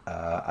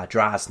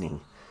Adrasny,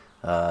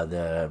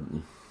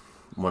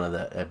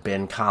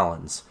 Ben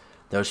Collins.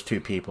 Those two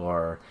people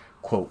are,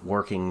 quote,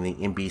 working the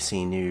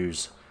NBC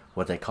News,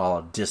 what they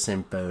call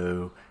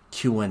disinfo,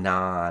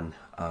 QAnon.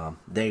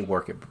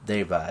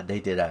 They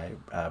did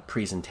a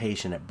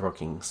presentation at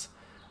Brookings.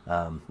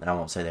 I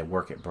won't say they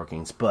work at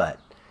Brookings, but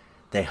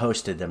they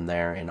hosted them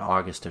there in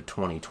August of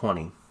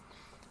 2020.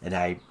 And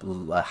I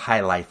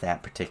highlight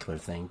that particular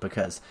thing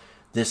because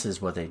this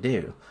is what they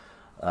do.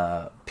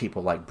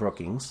 People like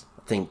Brookings,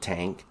 think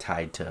tank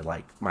tied to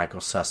like Michael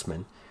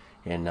Sussman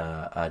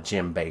and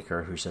Jim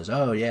Baker, who says,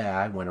 oh yeah,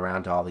 I went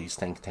around to all these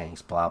think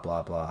tanks, blah,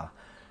 blah, blah.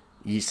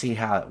 You see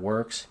how it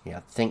works? You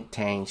have think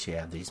tanks, you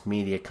have these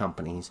media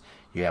companies,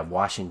 you have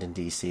Washington,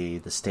 D.C.,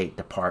 the State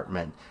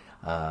Department,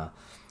 then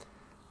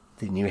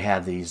you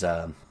have these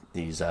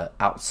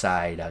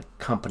outside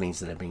companies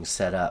that are being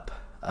set up.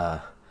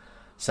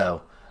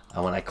 So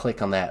when I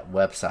click on that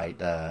website,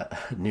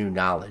 New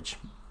Knowledge,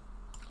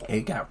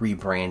 it got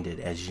rebranded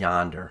as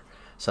Yonder.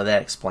 So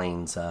that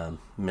explains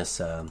this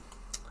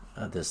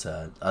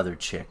other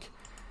chick.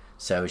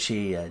 So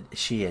she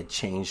had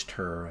changed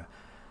her.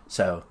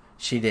 So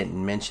she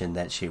didn't mention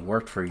that she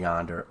worked for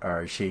Yonder,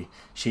 or she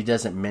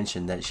doesn't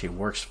mention that she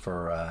works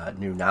for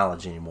New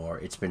Knowledge anymore.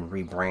 It's been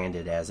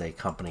rebranded as a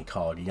company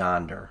called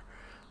Yonder,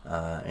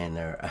 and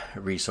their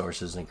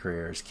resources and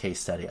careers case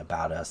study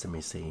about us. Let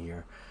me see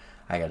here.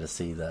 I got to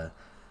see the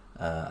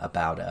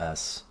about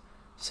us.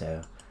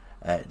 So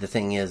the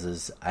thing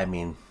is I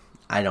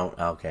don't.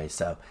 Okay,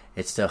 so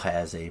it still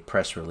has a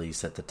press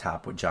release at the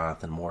top with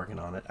Jonathan Morgan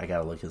on it. I got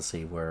to look and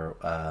see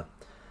where.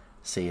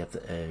 See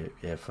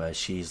if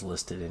she's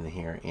listed in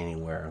here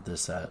anywhere.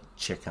 This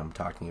chick I'm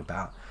talking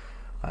about.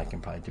 I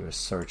can probably do a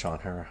search on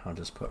her. I'll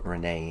just put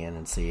Renee in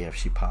and see if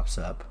she pops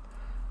up.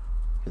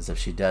 Because if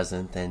she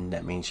doesn't, then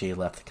that means she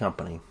left the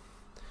company.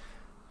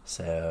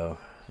 So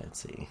let's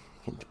see.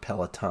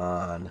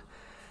 Peloton.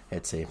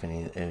 Let's see if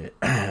any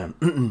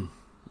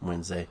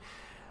Wednesday.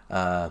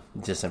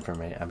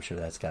 Disinformation. I'm sure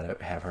that's got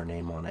to have her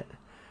name on it.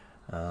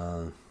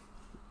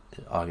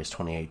 August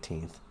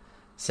 2018.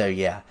 So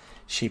yeah,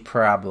 she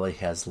probably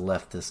has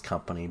left this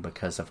company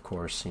because, of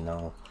course, she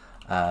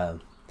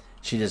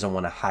doesn't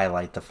want to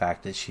highlight the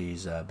fact that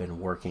she's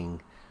been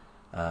working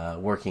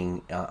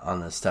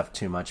on this stuff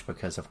too much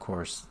because, of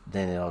course,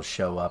 then it'll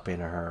show up in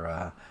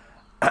her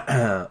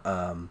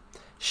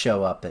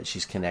show up that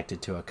she's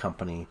connected to a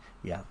company,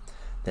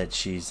 that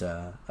she's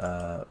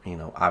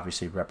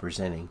obviously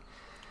representing.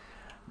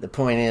 The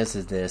point is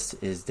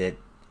that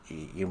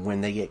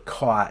when they get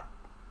caught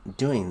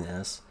doing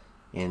this.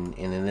 And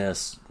in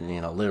this,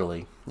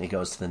 literally, it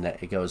goes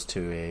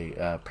to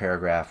a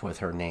paragraph with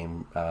her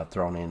name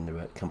thrown into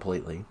it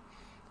completely.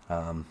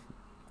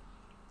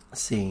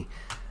 See,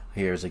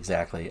 here's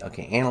exactly.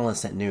 Okay,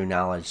 analysts at New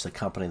Knowledge, the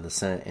company, the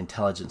Senate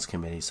Intelligence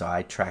Committee. So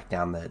I tracked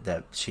down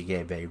that she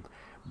gave a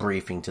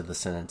briefing to the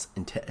Senate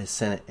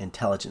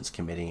Intelligence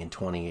Committee in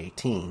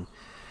 2018.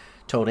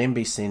 Told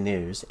NBC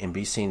News.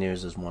 NBC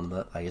News is one of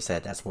the, like I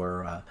said, that's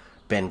where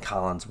Ben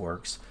Collins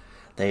works.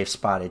 They have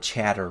spotted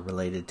chatter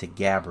related to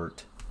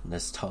Gabbard,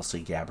 this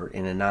Tulsi Gabbard,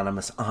 in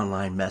anonymous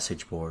online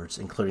message boards,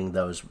 including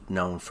those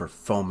known for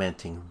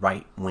fomenting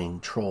right-wing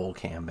troll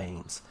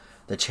campaigns.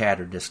 The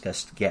chatter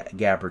discussed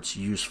Gabbard's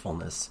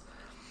usefulness,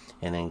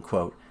 and then,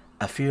 quote,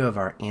 a few of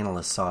our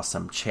analysts saw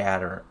some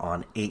chatter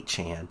on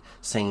 8chan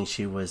saying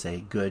she was a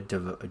good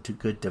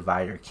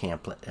divider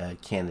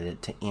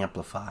candidate to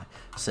amplify,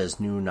 says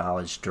New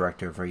Knowledge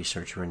Director of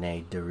Research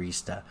Renee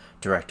DiResta,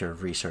 Director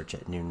of Research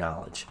at New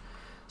Knowledge.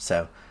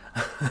 So,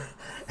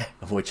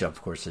 which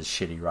of course is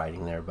shitty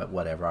writing there, but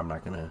whatever. I'm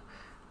not going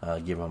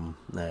to give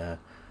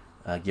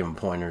them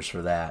pointers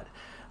for that.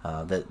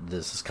 That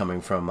this is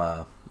coming from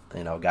a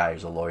guy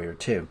who's a lawyer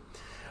too,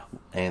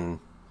 and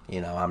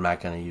I'm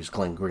not going to use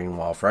Glenn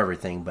Greenwald for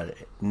everything, but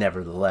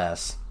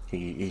nevertheless,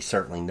 he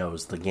certainly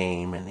knows the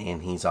game,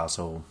 and he's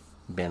also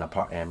been a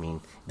part. I mean,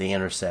 The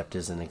Intercept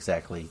isn't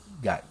exactly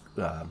got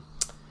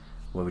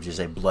what would you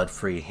say,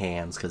 blood-free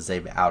hands, because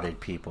they've outed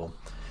people.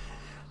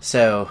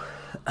 So,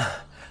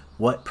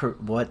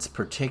 what's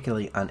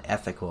particularly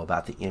unethical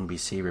about the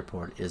NBC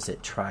report is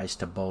it tries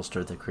to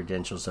bolster the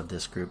credentials of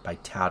this group by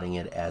touting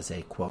it as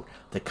a, quote,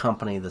 the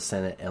company the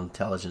Senate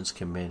Intelligence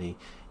Committee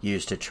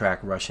used to track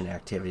Russian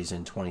activities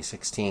in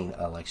 2016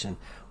 election,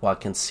 while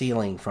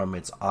concealing from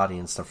its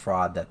audience the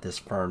fraud that this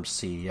firm's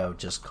CEO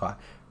just caught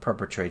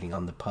perpetrating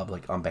on the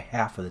public on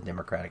behalf of the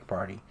Democratic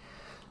Party.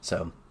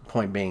 So,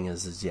 point being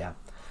is yeah,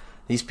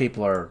 these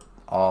people are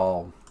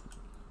all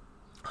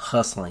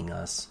hustling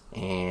us,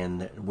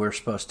 and we're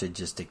supposed to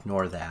just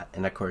ignore that.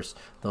 And of course,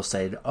 they'll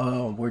say,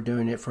 "Oh, we're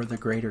doing it for the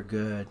greater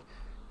good."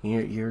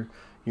 You're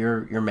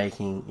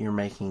making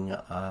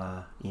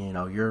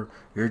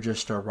you're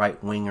just a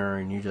right winger,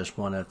 and you just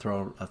want to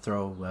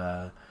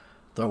throw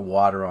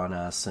water on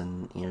us,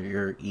 and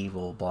you're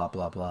evil, blah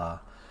blah blah.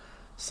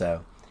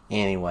 So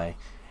anyway,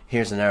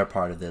 here's another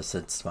part of this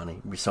that's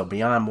funny. So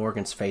beyond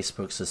Morgan's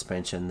Facebook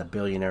suspension, the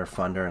billionaire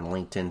funder and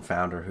LinkedIn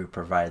founder who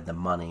provided the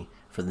money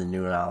for the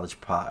New Knowledge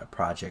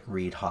Project,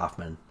 Reid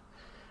Hoffman.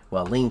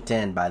 Well,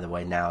 LinkedIn, by the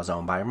way, now is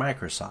owned by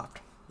Microsoft,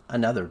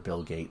 another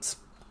Bill Gates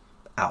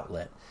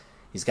outlet.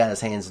 He's got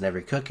his hands in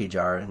every cookie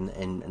jar,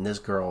 and this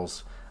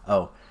girl's,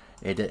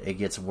 it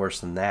gets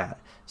worse than that.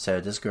 So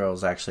this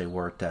girl's actually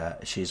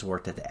she's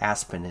worked at the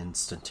Aspen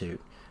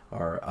Institute,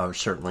 or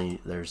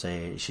certainly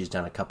she's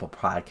done a couple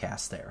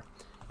podcasts there,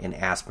 and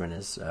Aspen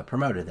has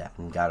promoted that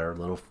and got her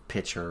little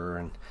picture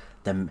and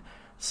them.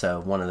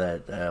 So one of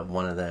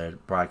the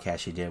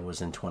broadcasts she did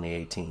was in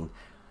 2018,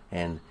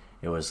 and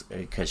it was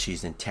because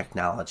she's in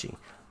technology.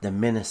 The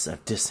menace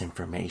of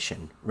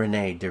disinformation.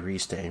 Renee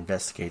DiResta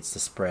investigates the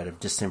spread of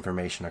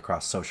disinformation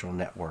across social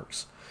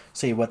networks.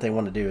 See, what they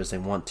want to do is they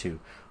want to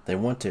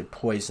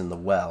poison the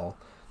well.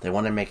 They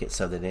want to make it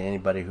so that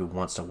anybody who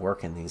wants to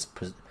work in these,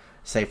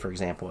 say for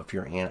example, if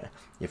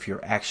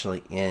you're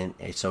actually in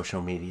a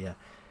social media,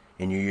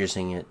 and you're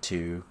using it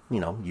to,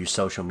 use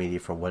social media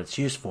for what it's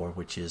used for,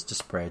 which is to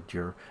spread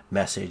your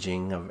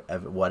messaging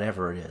of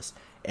whatever it is,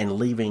 and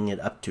leaving it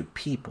up to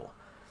people.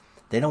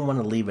 They don't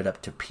want to leave it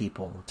up to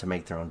people to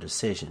make their own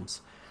decisions.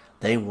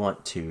 They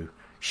want to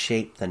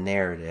shape the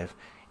narrative,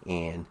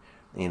 and,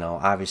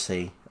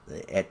 obviously,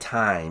 at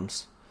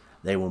times,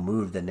 they will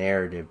move the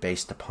narrative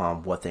based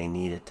upon what they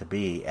need it to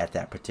be at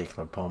that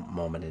particular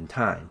moment in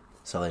time.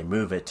 So they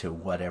move it to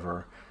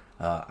whatever,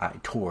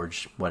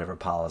 towards whatever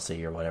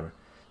policy or whatever.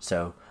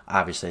 So,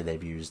 obviously,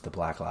 they've used the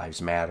Black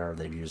Lives Matter.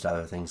 They've used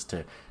other things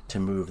to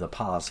move the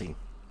policy.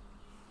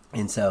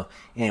 And so,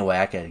 anyway,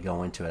 I could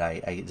go into it.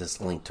 I just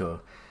linked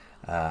to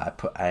I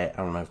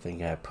don't know if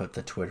I put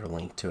the Twitter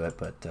link to it,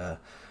 but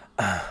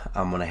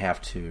I'm going to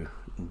have to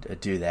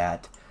do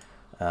that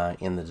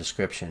in the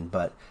description.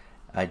 But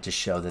I just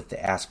show that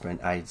the Aspen,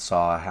 I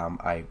saw how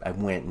I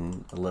went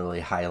and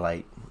literally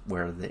highlight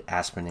where the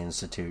Aspen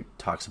Institute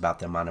talks about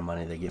the amount of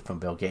money they get from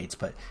Bill Gates.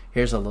 But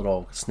here's a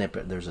little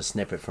snippet. There's a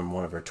snippet from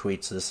one of her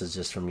tweets. This is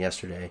just from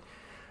yesterday.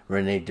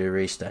 Renee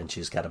DiResta, and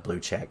she's got a blue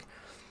check.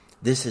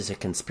 This is a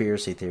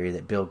conspiracy theory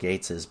that Bill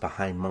Gates is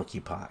behind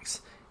monkeypox.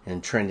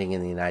 And trending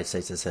in the United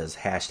States, it says,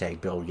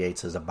 hashtag Bill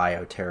Gates is a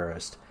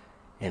bioterrorist.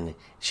 And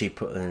she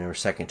put in her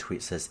second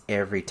tweet, says,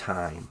 every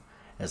time.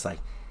 It's like,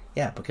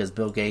 yeah, because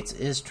Bill Gates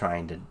is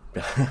trying to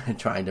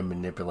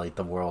manipulate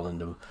the world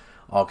into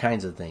all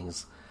kinds of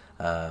things.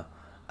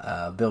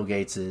 Bill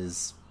Gates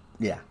is,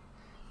 yeah.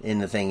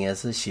 And the thing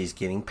is she's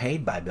getting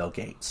paid by Bill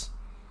Gates.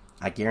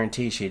 I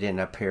guarantee she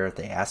didn't appear at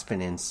the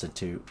Aspen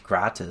Institute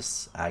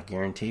gratis. I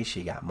guarantee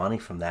she got money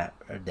from that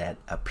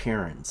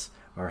appearance,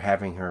 or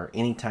having her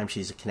anytime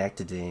she's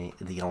connected to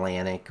the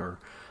Atlantic or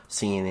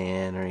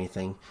CNN or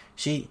anything.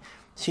 She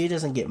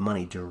doesn't get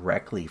money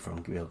directly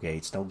from Bill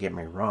Gates. Don't get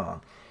me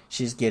wrong.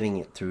 She's getting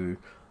it through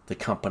the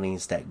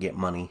companies that get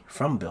money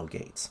from Bill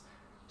Gates.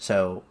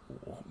 So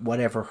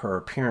whatever her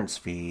appearance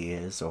fee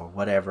is, or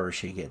whatever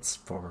she gets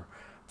for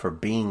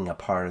being a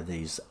part of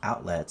these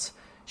outlets,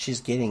 she's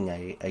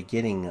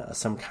getting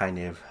some kind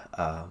of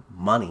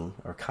money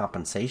or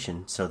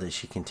compensation so that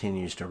she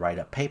continues to write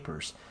up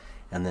papers,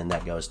 and then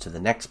that goes to the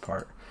next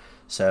part.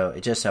 So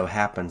it just so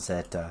happens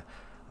that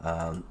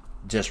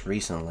just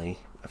recently,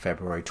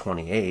 February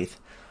 28th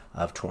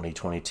of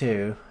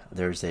 2022,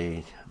 there's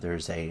a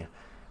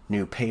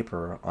new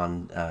paper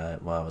on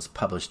it was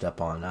published up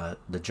on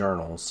the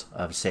journals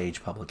of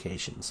Sage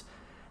Publications.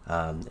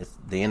 It's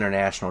the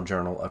International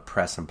Journal of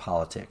Press and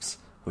Politics,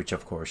 which,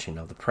 of course,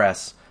 the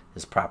press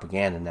is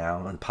propaganda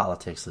now, and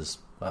politics is,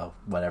 well,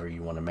 whatever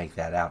you want to make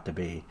that out to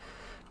be.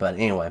 But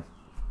anyway,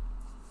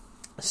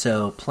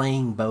 so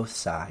playing both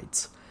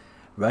sides,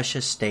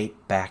 Russia's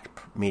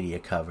state-backed media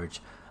coverage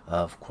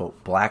of,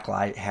 quote, Black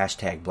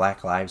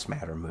Lives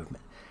Matter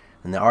movement.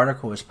 And the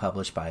article was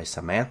published by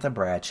Samantha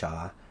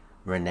Bradshaw,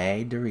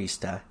 Renee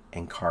DiResta,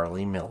 and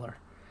Carly Miller.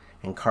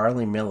 And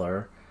Carly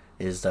Miller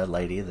is the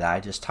lady that I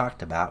just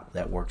talked about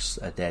that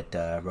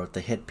wrote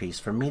the hit piece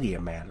for Media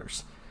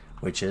Matters,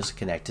 which is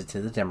connected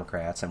to the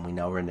Democrats, and we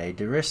know Renee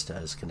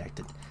DiResta is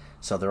connected.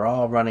 So they're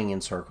all running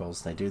in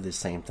circles. They do the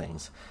same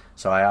things.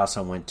 So I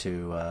also went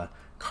to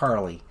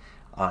Carly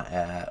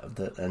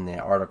in the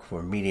article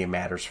for Media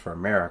Matters for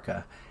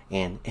America,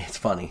 and it's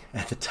funny,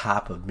 at the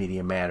top of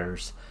Media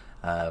Matters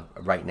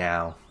right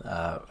now,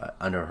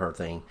 under her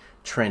thing,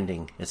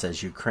 trending, it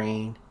says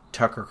Ukraine,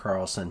 Tucker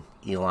Carlson,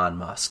 Elon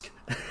Musk.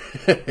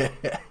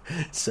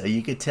 So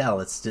you could tell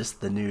it's just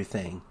the new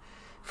thing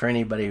for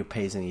anybody who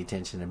pays any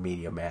attention to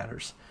Media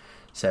Matters.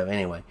 So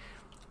anyway,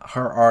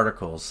 her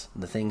articles,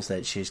 the things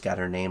that she's got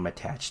her name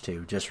attached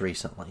to just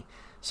recently.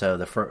 So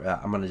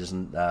I'm going to just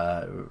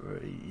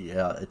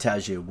it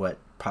tells you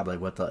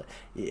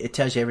it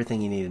tells you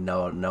everything you need to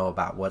know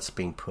about what's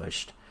being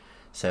pushed.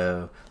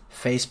 So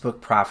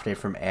Facebook profited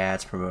from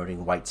ads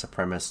promoting white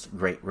supremacist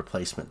Great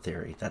Replacement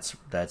theory. That's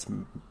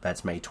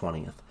May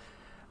 20th.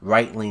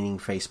 Right-leaning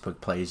Facebook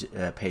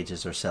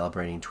pages are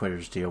celebrating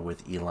Twitter's deal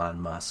with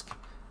Elon Musk.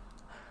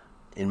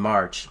 In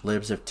March,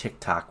 Libs of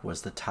TikTok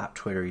was the top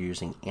Twitter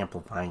using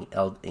amplifying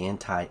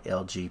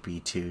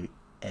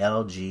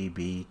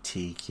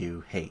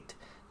anti-LGBTQ hate.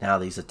 Now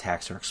these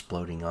attacks are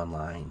exploding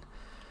online.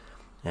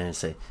 And it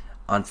say,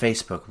 on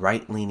Facebook,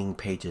 right-leaning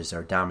pages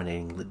are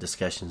dominating the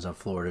discussions on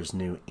Florida's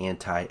new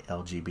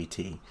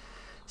anti-LGBT.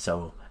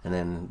 So, and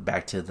then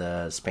back to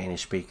the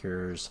Spanish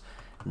speakers,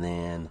 and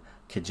then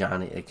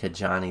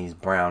Kajani's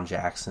Brown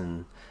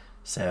Jackson.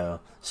 So,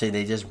 see,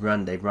 they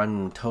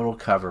run total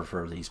cover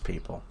for these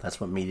people. That's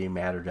what Media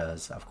Matter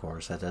does, of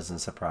course. That doesn't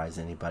surprise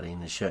anybody,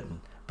 and it shouldn't.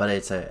 But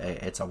it's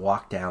a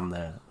walk down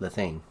the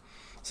thing.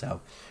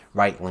 So,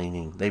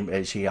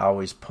 right-leaning. She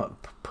always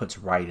puts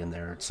right in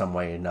there some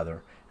way or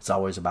another. It's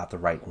always about the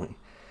right wing.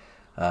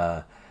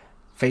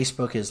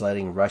 Facebook is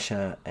letting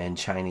Russia and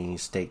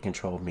Chinese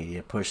state-controlled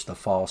media push the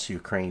false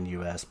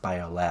Ukraine-U.S.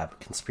 biolab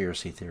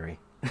conspiracy theory.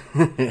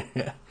 And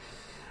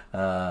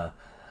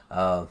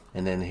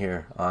then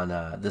here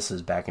on this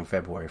is back in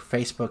February.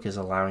 Facebook is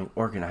allowing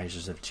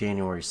organizers of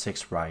January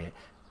 6th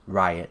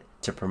riot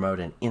to promote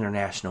an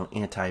international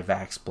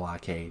anti-vax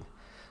blockade.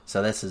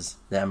 So this is,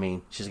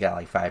 she's got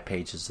like 5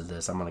 pages of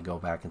this. I'm going to go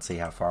back and see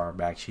how far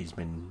back she's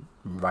been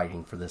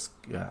writing for this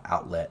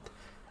outlet.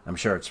 I'm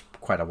sure it's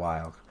quite a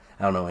while.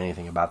 I don't know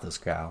anything about this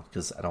gal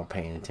because I don't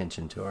pay any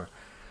attention to her.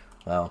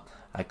 Well,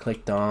 I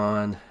clicked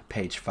on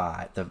page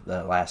 5,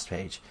 the last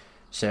page.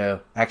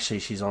 So actually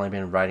she's only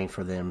been writing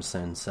for them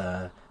since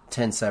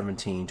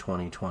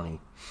 10/17/2020.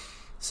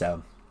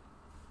 So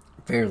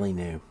fairly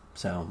new.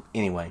 So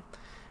anyway,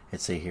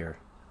 let's see here.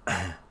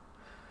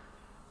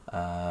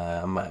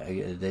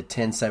 The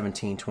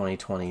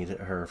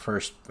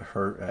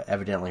 10/17/2020,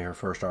 evidently her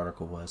first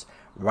article was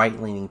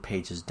right-leaning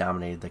pages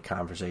dominated the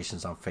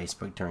conversations on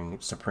Facebook during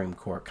Supreme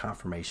Court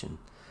confirmation.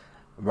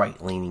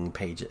 Right-leaning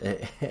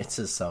pages, it's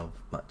just so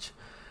much,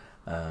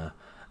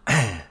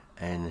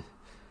 and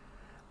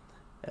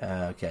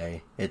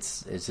okay,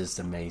 it's just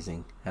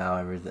amazing.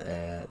 However,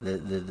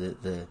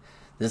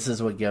 this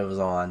is what goes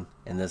on,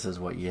 and this is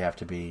what you have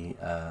to be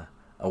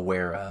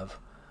aware of.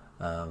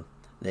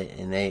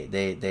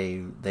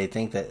 They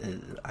think that,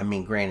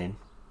 granted,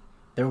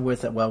 they're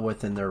well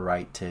within their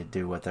right to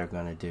do what they're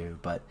going to do,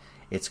 but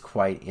it's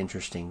quite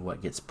interesting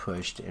what gets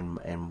pushed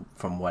and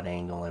from what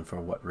angle and for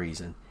what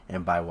reason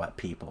and by what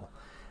people.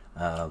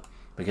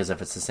 Because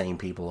if it's the same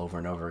people over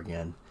and over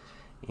again,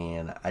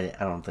 and I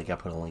don't think I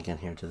put a link in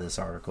here to this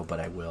article, but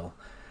I will.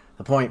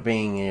 The point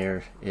being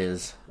here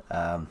is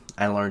I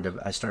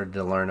started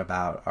to learn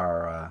about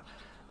our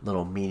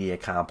little media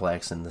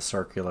complex and the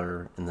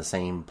circular and the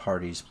same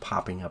parties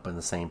popping up in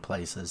the same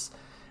places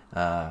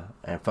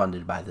and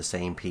funded by the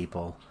same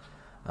people.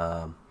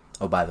 Oh,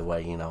 by the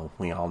way,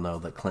 we all know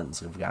that Clintons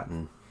have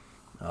gotten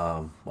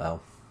over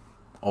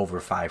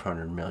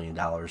 $500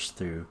 million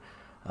through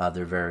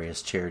their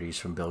various charities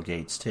from Bill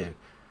Gates too.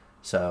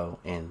 So,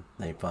 and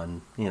they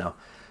fund,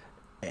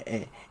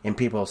 and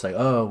people say,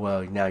 oh,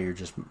 well, now you're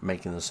just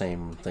making the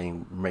same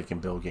thing, making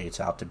Bill Gates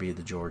out to be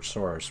the George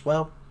Soros.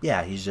 Well,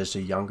 yeah, he's just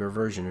a younger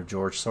version of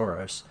George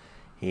Soros.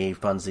 He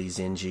funds these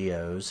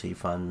NGOs. He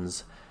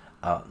funds,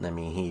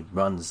 he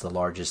runs the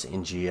largest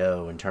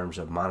NGO in terms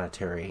of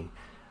monetary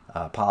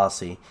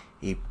policy.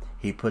 He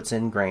puts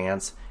in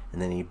grants,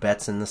 and then he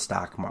bets in the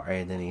stock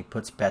market, and then he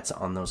puts bets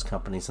on those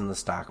companies in the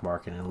stock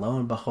market, and lo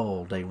and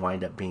behold, they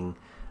wind up being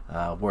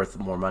worth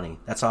more money.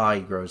 That's how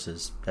he grows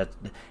his. That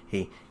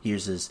he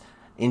uses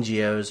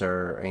NGOs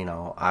are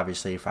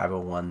obviously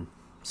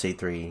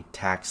 501c3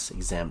 tax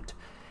exempt.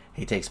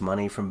 He takes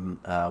money from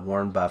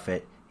Warren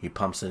Buffett. He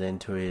pumps it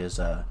into his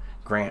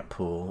grant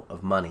pool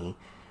of money.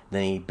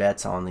 Then he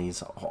bets on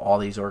all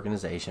these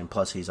organizations.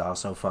 Plus, he's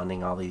also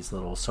funding all these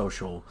little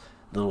social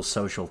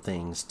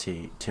things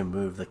to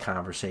move the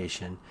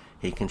conversation.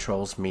 He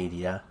controls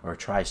media, or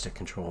tries to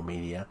control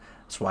media.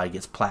 That's why he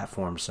gets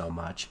platformed so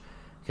much,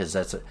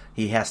 because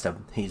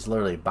he's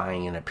literally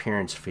buying an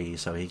appearance fee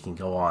so he can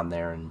go on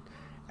there and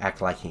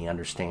act like he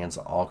understands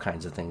all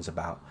kinds of things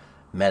about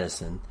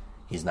medicine.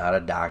 He's not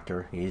a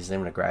doctor. He's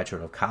even a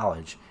graduate of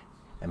college.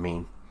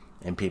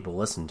 And people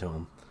listen to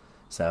him.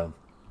 So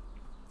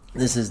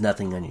this is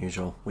nothing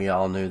unusual. We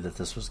all knew that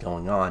this was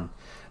going on,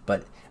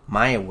 but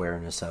my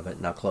awareness of it,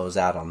 and I'll close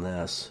out on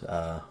this,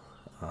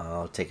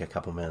 I'll take a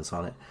couple minutes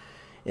on it,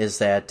 is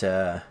that,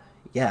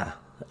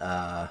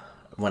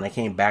 when I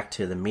came back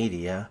to the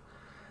media,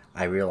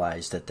 I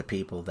realized that the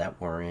people that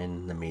were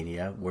in the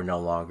media were no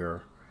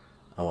longer,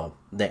 not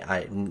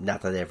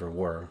that they ever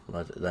were,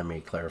 let me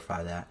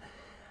clarify that,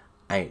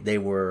 they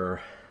were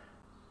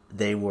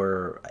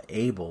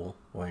able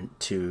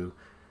to,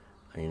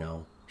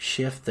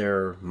 shift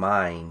their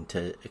mind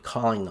to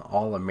calling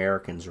all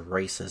Americans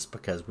racist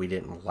because we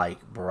didn't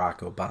like Barack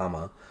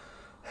Obama,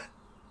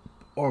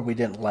 or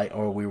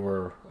we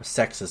were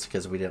sexist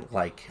because we didn't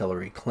like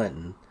Hillary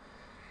Clinton.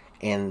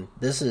 And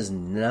this has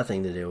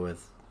nothing to do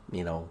with,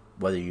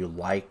 whether you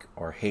like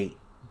or hate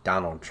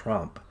Donald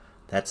Trump.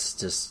 That's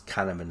just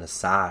kind of an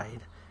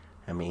aside.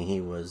 He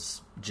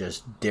was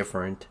just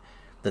different.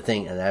 And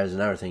that was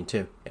another thing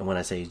too. And when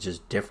I say he's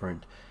just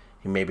different,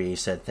 he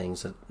said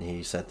things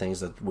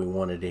that we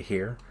wanted to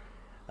hear.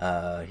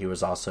 He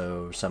was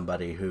also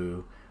somebody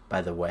who,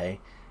 by the way,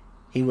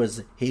 he was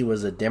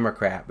a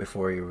Democrat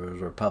before he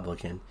was a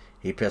Republican.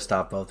 He pissed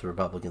off both the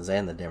Republicans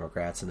and the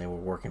Democrats, and they were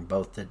working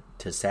both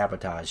to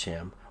sabotage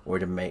him, or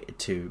to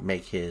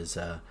make his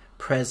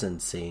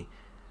presidency.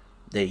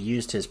 They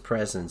used his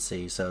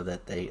presidency so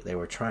that they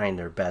were trying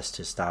their best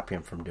to stop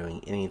him from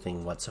doing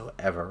anything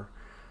whatsoever.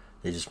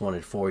 They just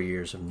wanted 4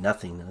 years of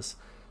nothingness.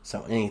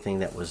 So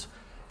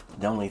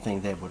the only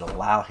thing they would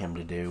allow him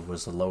to do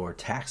was to lower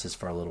taxes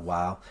for a little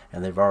while,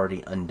 and they've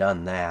already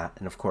undone that.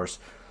 And of course,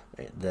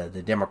 the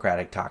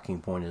Democratic talking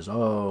point is,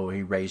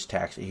 he raised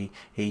taxes.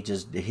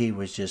 He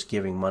was just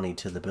giving money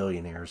to the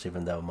billionaires,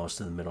 even though most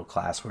of the middle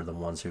class were the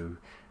ones who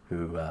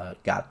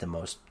got the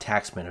most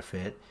tax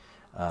benefit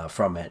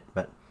from it.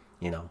 But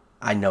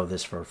I know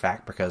this for a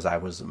fact because I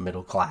was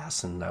middle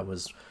class, and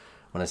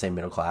when I say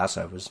middle class,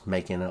 I was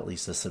making at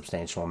least a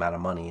substantial amount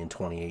of money in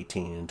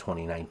 2018 and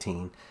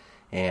 2019.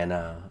 And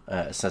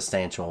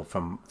substantial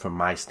from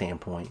my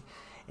standpoint.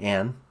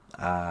 And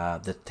I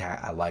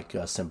like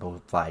a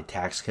simplified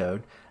tax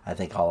code. I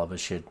think all of us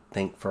should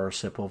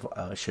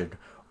should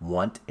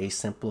want a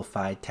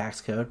simplified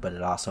tax code, but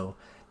it also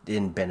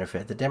didn't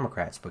benefit the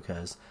Democrats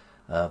because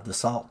of the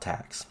SALT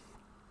tax.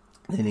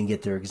 They didn't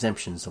get their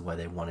exemptions the way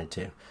they wanted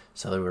to,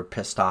 so they were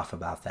pissed off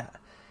about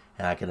that.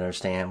 And I can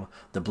understand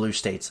the blue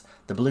states.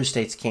 The blue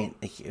states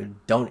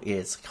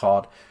it's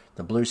called.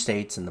 The blue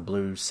states and the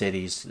blue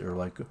cities are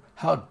like,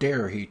 how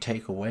dare he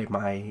take away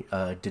my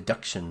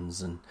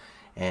deductions,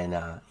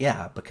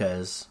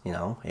 because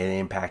it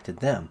impacted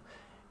them,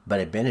 but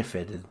it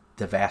benefited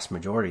the vast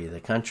majority of the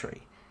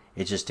country.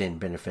 It just didn't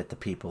benefit the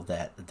people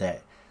that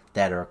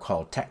are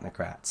called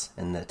technocrats,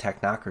 and the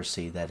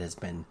technocracy that has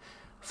been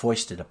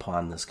foisted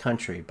upon this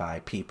country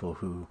by people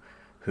who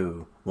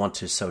want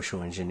to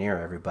social engineer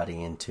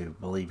everybody into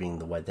believing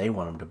the way they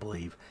want them to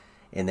believe.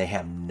 And they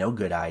have no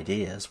good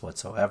ideas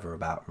whatsoever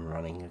about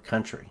running a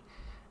country.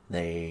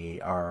 They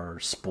are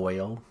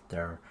spoiled.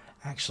 They're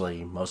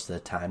actually, most of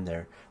the time,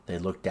 they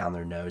look down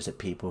their nose at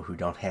people who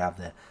don't have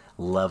the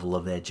level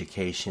of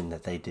education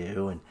that they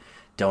do, and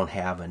don't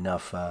have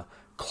enough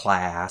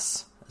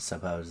class,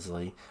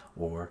 supposedly,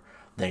 or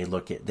they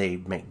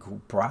make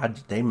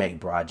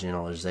broad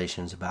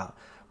generalizations about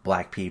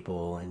black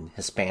people and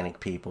Hispanic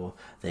people.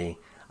 They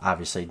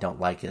obviously don't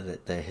like it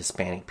that the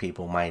Hispanic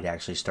people might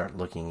actually start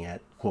looking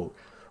at, quote,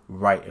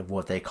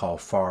 what they call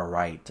far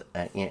right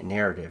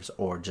narratives,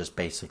 or just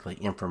basically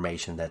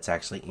information that's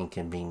actually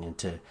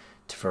inconvenient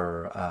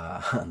for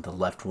the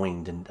left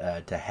wing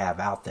to have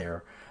out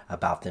there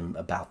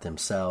about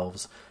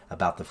themselves,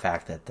 about the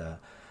fact that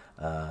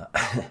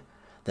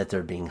that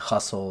they're being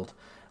hustled,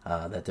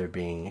 that they're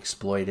being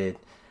exploited,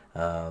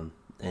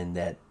 and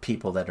that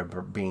people that are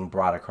being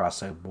brought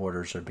across the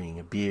borders are being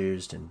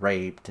abused and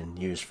raped and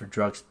used for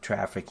drug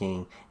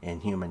trafficking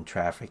and human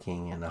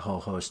trafficking and a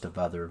whole host of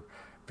other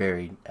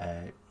very,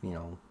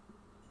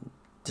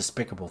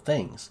 despicable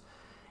things.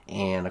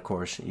 And, of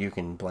course, you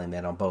can blame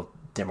that on both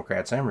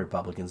Democrats and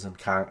Republicans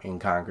in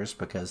Congress,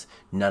 because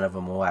none of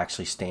them will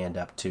actually stand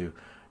up to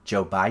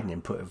Joe Biden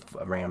and put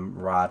a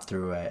ramrod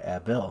through a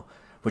bill,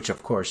 which,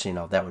 of course,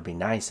 that would be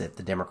nice if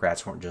the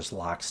Democrats weren't just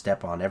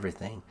lockstep on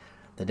everything.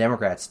 The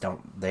Democrats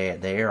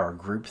they are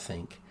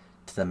groupthink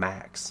to the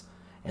max,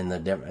 and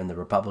the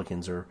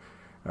Republicans are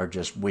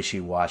just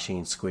wishy-washy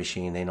and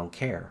squishy, and they don't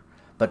care.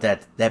 But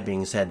that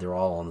being said, they're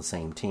all on the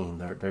same team.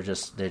 They're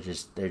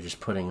just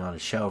putting on a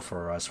show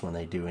for us when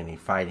they do any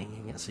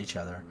fighting against each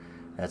other.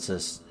 That's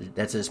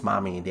just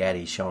mommy and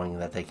daddy showing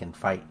that they can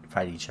fight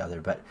each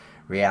other. But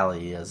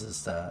reality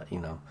is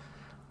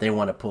they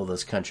want to pull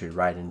this country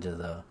right into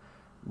the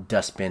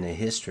dustbin of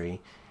history,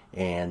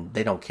 and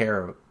they don't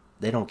care.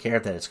 They don't care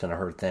that it's going to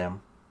hurt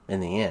them in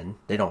the end.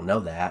 They don't know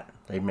that.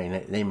 They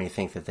may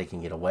think that they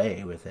can get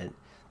away with it.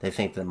 They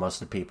think that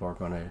most of the people are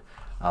going to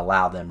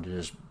allow them to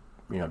just,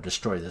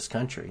 destroy this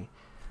country.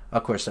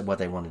 Of course, what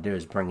they want to do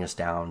is bring us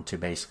down to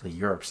basically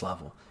Europe's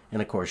level.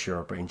 And of course,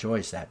 Europe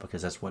enjoys that,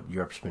 because that's what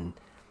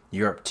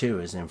Europe too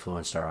has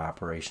influenced our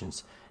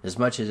operations. As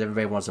much as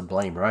everybody wants to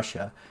blame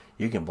Russia,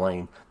 you can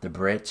blame the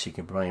Brits, you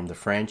can blame the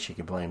French, you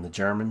can blame the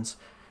Germans,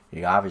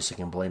 you obviously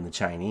can blame the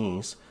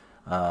Chinese.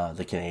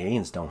 The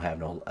Canadians don't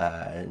have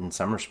in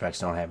some respects,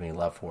 don't have any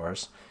love for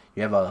us.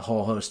 You have a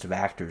whole host of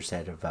actors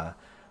that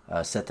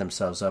have set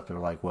themselves up. They're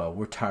like, well,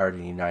 we're tired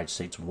of the United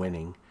States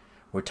winning.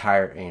 We're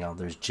tired.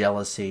 There's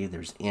jealousy,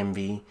 there's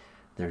envy,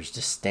 there's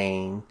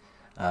disdain.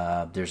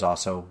 There's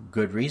also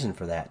good reason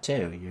for that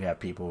too. You have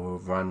people who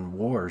have run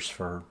wars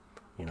for,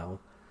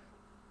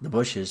 the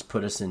Bushes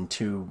put us in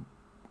 2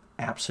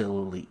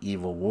 absolutely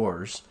evil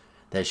wars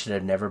that should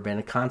have never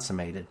been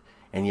consummated.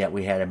 And yet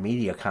we had a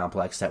media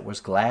complex that was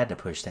glad to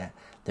push that.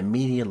 The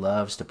media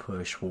loves to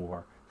push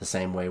war, the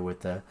same way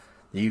with the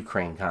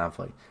Ukraine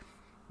conflict.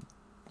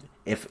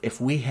 If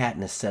we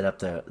hadn't set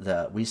up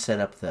we set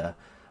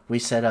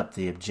up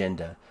the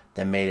agenda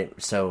that made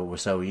it so it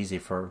was so easy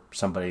for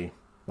somebody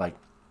like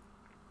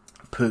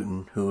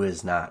Putin, who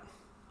is not,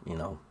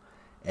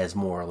 as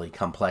morally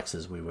complex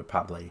as we would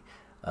probably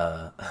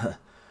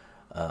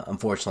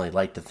unfortunately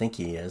like to think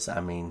he is.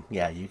 I mean,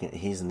 yeah,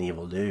 he's an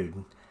evil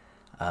dude.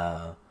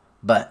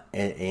 But,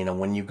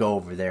 when you go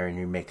over there and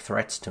you make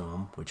threats to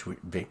him, which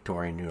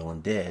Victoria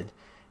Nuland did,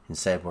 and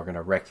said, we're going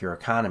to wreck your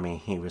economy,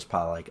 he was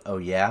probably like, oh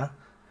yeah?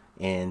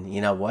 And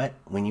you know what?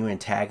 When you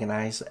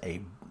antagonize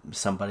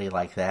somebody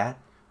like that,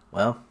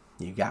 well,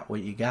 you got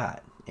what you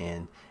got.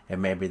 And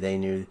maybe they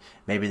knew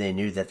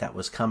that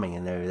was coming,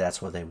 and maybe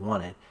that's what they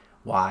wanted.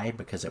 Why?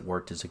 Because it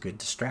worked as a good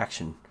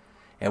distraction.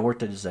 It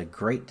worked as a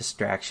great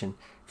distraction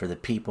for the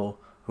people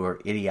who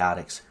are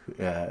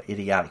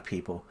idiotic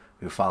people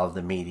who follow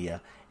the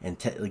media and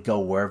go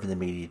wherever the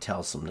media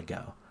tells them to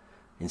go,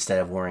 instead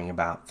of worrying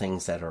about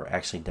things that are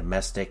actually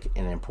domestic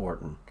and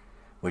important,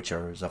 which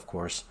are, of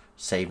course,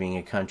 saving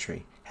a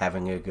country,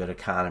 having a good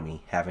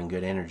economy, having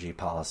good energy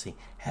policy,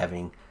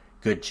 having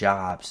good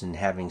jobs, and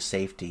having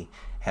safety,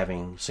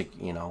 having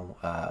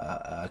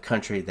a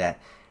country that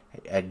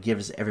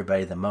gives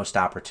everybody the most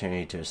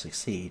opportunity to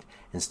succeed,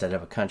 instead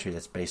of a country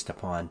that's based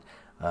upon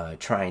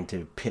trying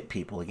to pit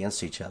people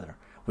against each other,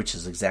 which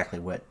is exactly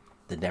what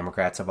the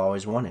Democrats have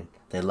always wanted.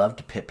 They love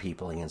to pit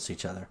people against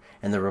each other,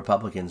 and the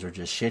Republicans are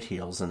just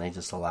shitheels, and they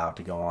just allow it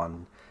to go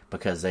on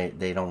because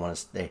they don't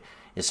want to.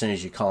 As soon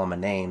as you call them a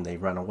name, they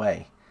run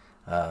away.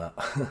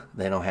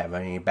 They don't have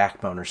any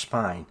backbone or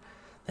spine.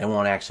 They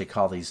won't actually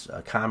call these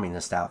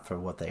communists out for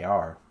what they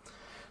are.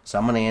 So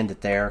I'm going to end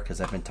it there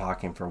because I've been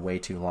talking for way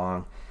too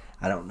long.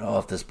 I don't know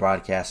if this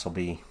broadcast will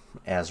be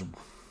as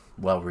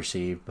well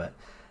received, but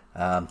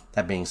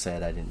that being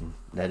said, I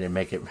didn't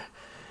make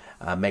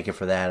it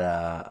for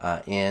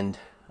that end.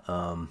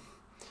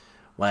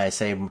 When I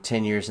say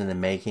 10 years in the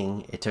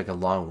making, it took a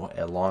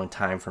long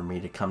time for me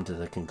to come to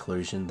the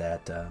conclusion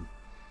that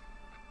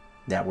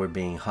we're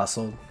being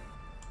hustled,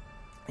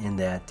 and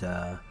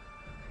that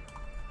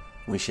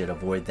we should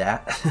avoid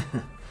that.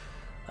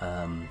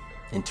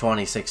 In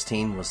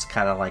 2016 was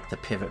kind of like the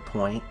pivot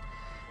point,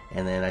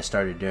 and then I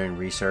started doing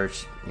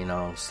research,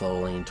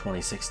 slowly in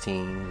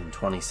 2016 and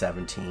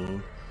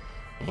 2017,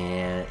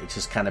 and it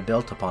just kind of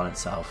built upon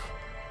itself.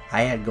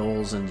 I had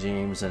goals and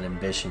dreams and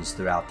ambitions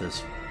throughout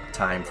this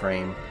time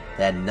frame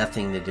that had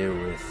nothing to do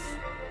with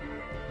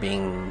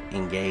being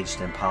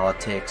engaged in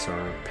politics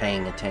or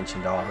paying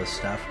attention to all this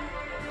stuff.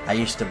 I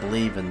used to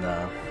believe in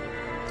the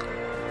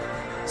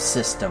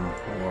system,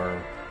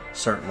 or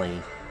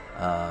certainly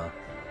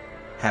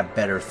have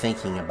better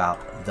thinking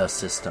about the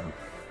system.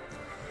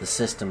 The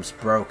system's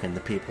broken.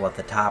 The people at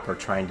the top are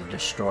trying to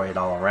destroy it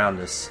all around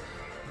us,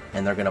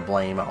 and they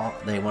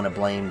want to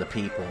blame the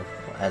people,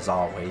 as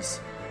always.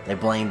 They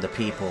blame the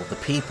people. The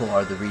people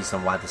are the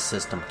reason why the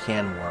system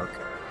can work.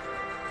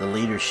 The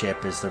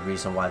leadership is the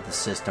reason why the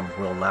system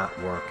will not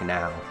work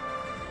now.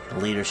 the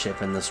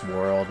leadership in this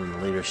world and the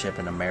leadership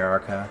in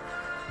America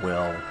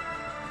will,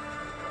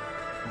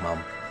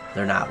 well,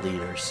 they're not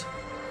leaders.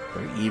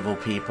 They're evil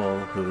people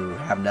who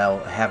have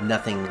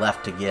nothing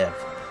left to give.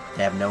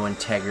 They have no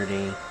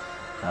integrity,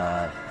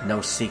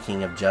 no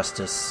seeking of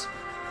justice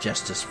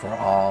for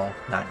all,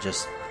 not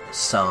just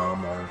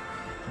some, or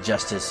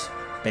justice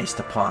based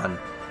upon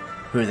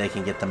who they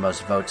can get the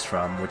most votes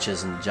from, which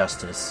isn't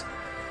justice.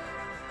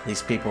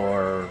 These people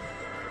are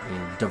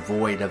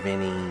devoid of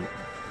any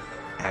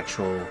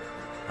actual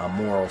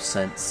moral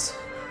sense.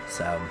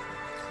 So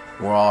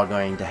we're all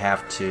going to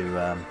have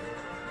to,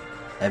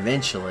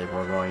 eventually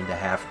we're going to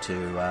have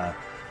to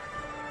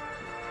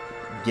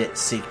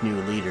seek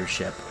new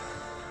leadership,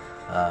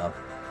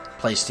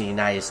 place the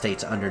United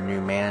States under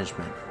new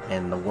management,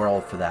 and the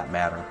world for that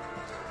matter.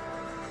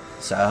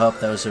 So I hope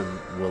those who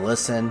will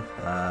listen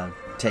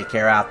take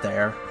care out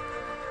there.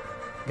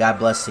 God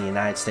bless the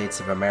United States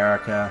of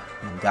America,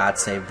 and God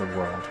save the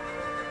world.